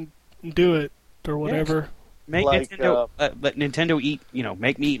go ahead and do it or whatever. Make Like, Nintendo. Let Nintendo eat.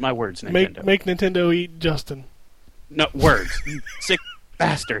 Make me eat my words, Nintendo. Make Nintendo eat Justin. No words. You sick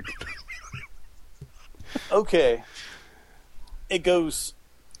bastard. Okay. It goes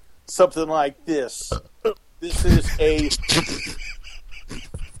something like this. This is a...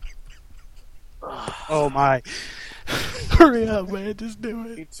 Oh my. Hurry up, man. Just do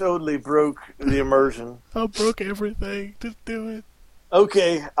it. He totally broke the immersion. I broke everything. Just do it.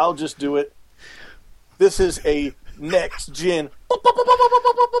 Okay, I'll just do it. This is a next gen.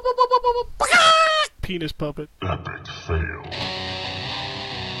 Penis puppet. Epic fail.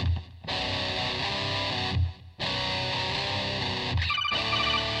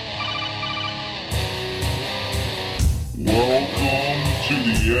 Welcome to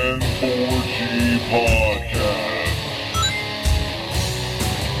the N4G podcast.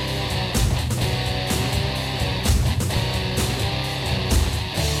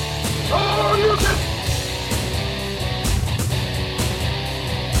 Oh, you can...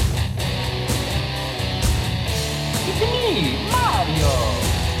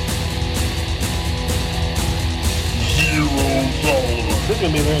 Zero tolerance. This is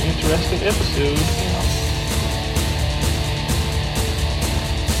gonna be a very interesting episode.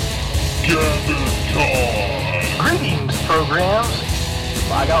 Gather time. Greetings, programs.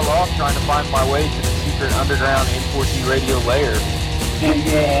 I got lost trying to find my way to the secret underground N4G radio lair. The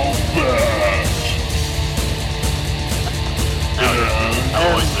Wombat. And I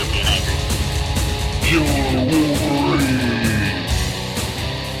always live being angry. Killer Wolverine.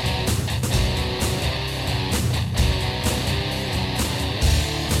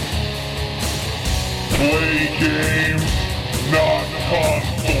 Play games, not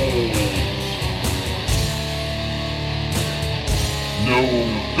consoles. No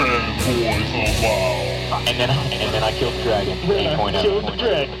fanboys allowed. And then I killed the dragon. 8.0. Killed the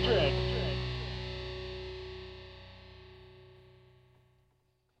dragon.